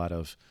or a lot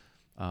of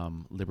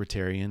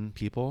libertarian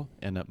people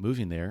end up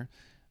moving there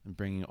and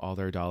bringing all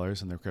their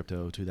dollars and their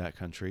crypto to that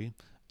country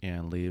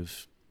and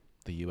leave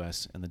the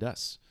U.S. in the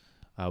dust.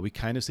 We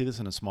kind of see this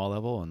on a small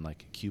level in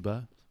like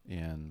Cuba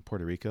and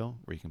Puerto Rico,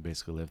 where you can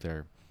basically live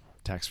there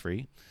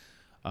tax-free.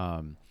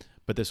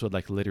 But this would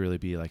like literally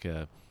be like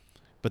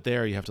but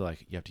there you have to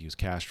use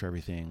cash for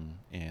everything,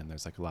 and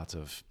there's like lots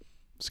of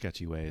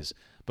sketchy ways.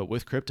 But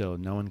with crypto,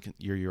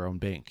 you're your own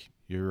bank,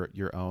 you're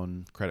your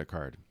own credit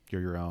card,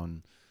 you're your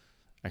own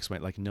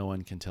like no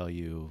one can tell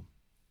you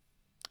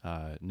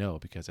no,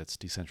 because it's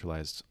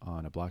decentralized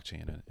on a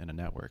blockchain and a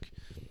network.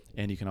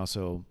 And you can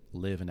also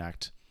live and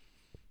act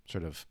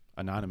sort of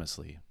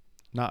anonymously,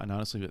 not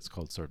anonymously, but it's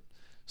called sort of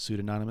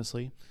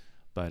pseudonymous.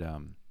 But I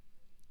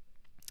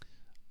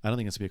don't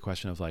think it's to be a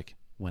question of like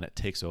when it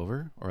takes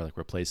over or like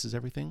replaces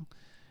everything.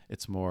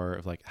 It's more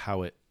of like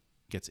how it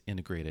gets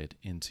integrated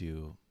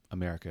into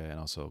America and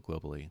also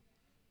globally.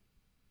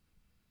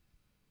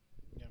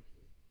 Yeah.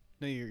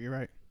 No, you're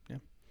right. Yeah.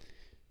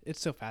 It's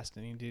so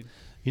fascinating, dude.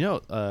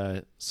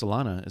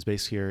 Solana is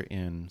based here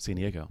in San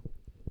Diego.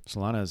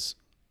 Solana's,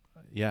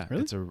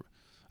 really? it's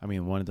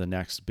one of the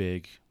next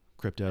big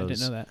cryptos. I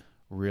didn't know that.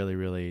 Really,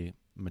 really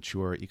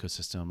mature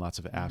ecosystem. Lots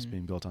of apps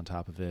being built on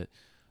top of it.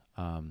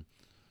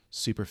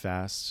 Super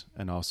fast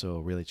and also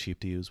really cheap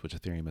to use, which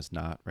Ethereum is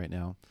not right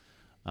now.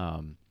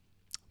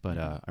 But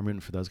I'm rooting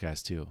for those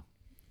guys too.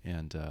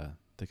 And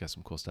they got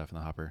some cool stuff in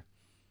the hopper.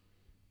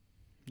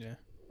 Yeah,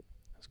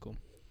 that's cool.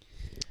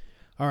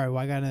 All right, well,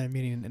 I got another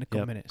meeting in a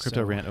couple minutes.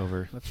 Crypto rant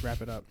over. Let's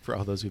wrap it up. For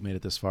all those who've made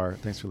it this far,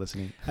 thanks for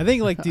listening. I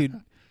think, dude,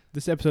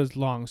 this episode's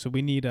long, so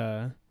we need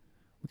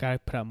we gotta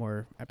put out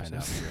more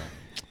episodes.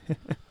 I know.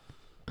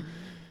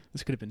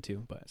 This could have been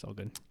 2, but it's all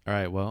good. All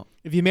right, well,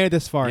 if you made it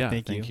this far,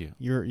 thank you.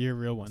 You're a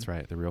real one. That's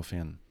right, the real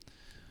fan.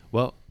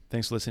 Well,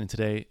 thanks for listening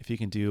today. If you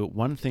can do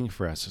one thing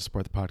for us to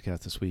support the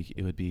podcast this week,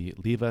 it would be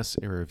leave us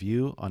a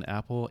review on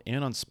Apple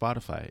and on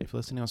Spotify. If you're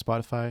listening on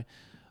Spotify,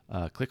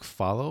 click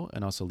follow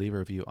and also leave a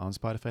review on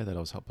Spotify.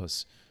 That'll help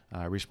us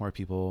reach more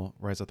people,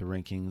 rise up the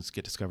rankings,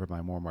 get discovered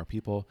by more and more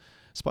people.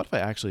 Spotify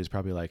actually is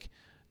probably like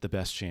the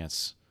best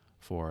chance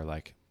for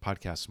like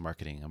podcast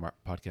marketing and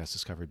podcast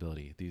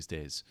discoverability these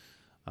days.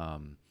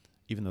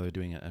 Even though they're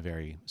doing it in a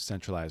very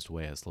centralized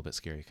way, it's a little bit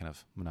scary, kind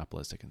of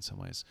monopolistic in some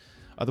ways.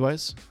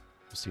 Otherwise,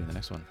 we'll see you in the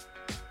next one.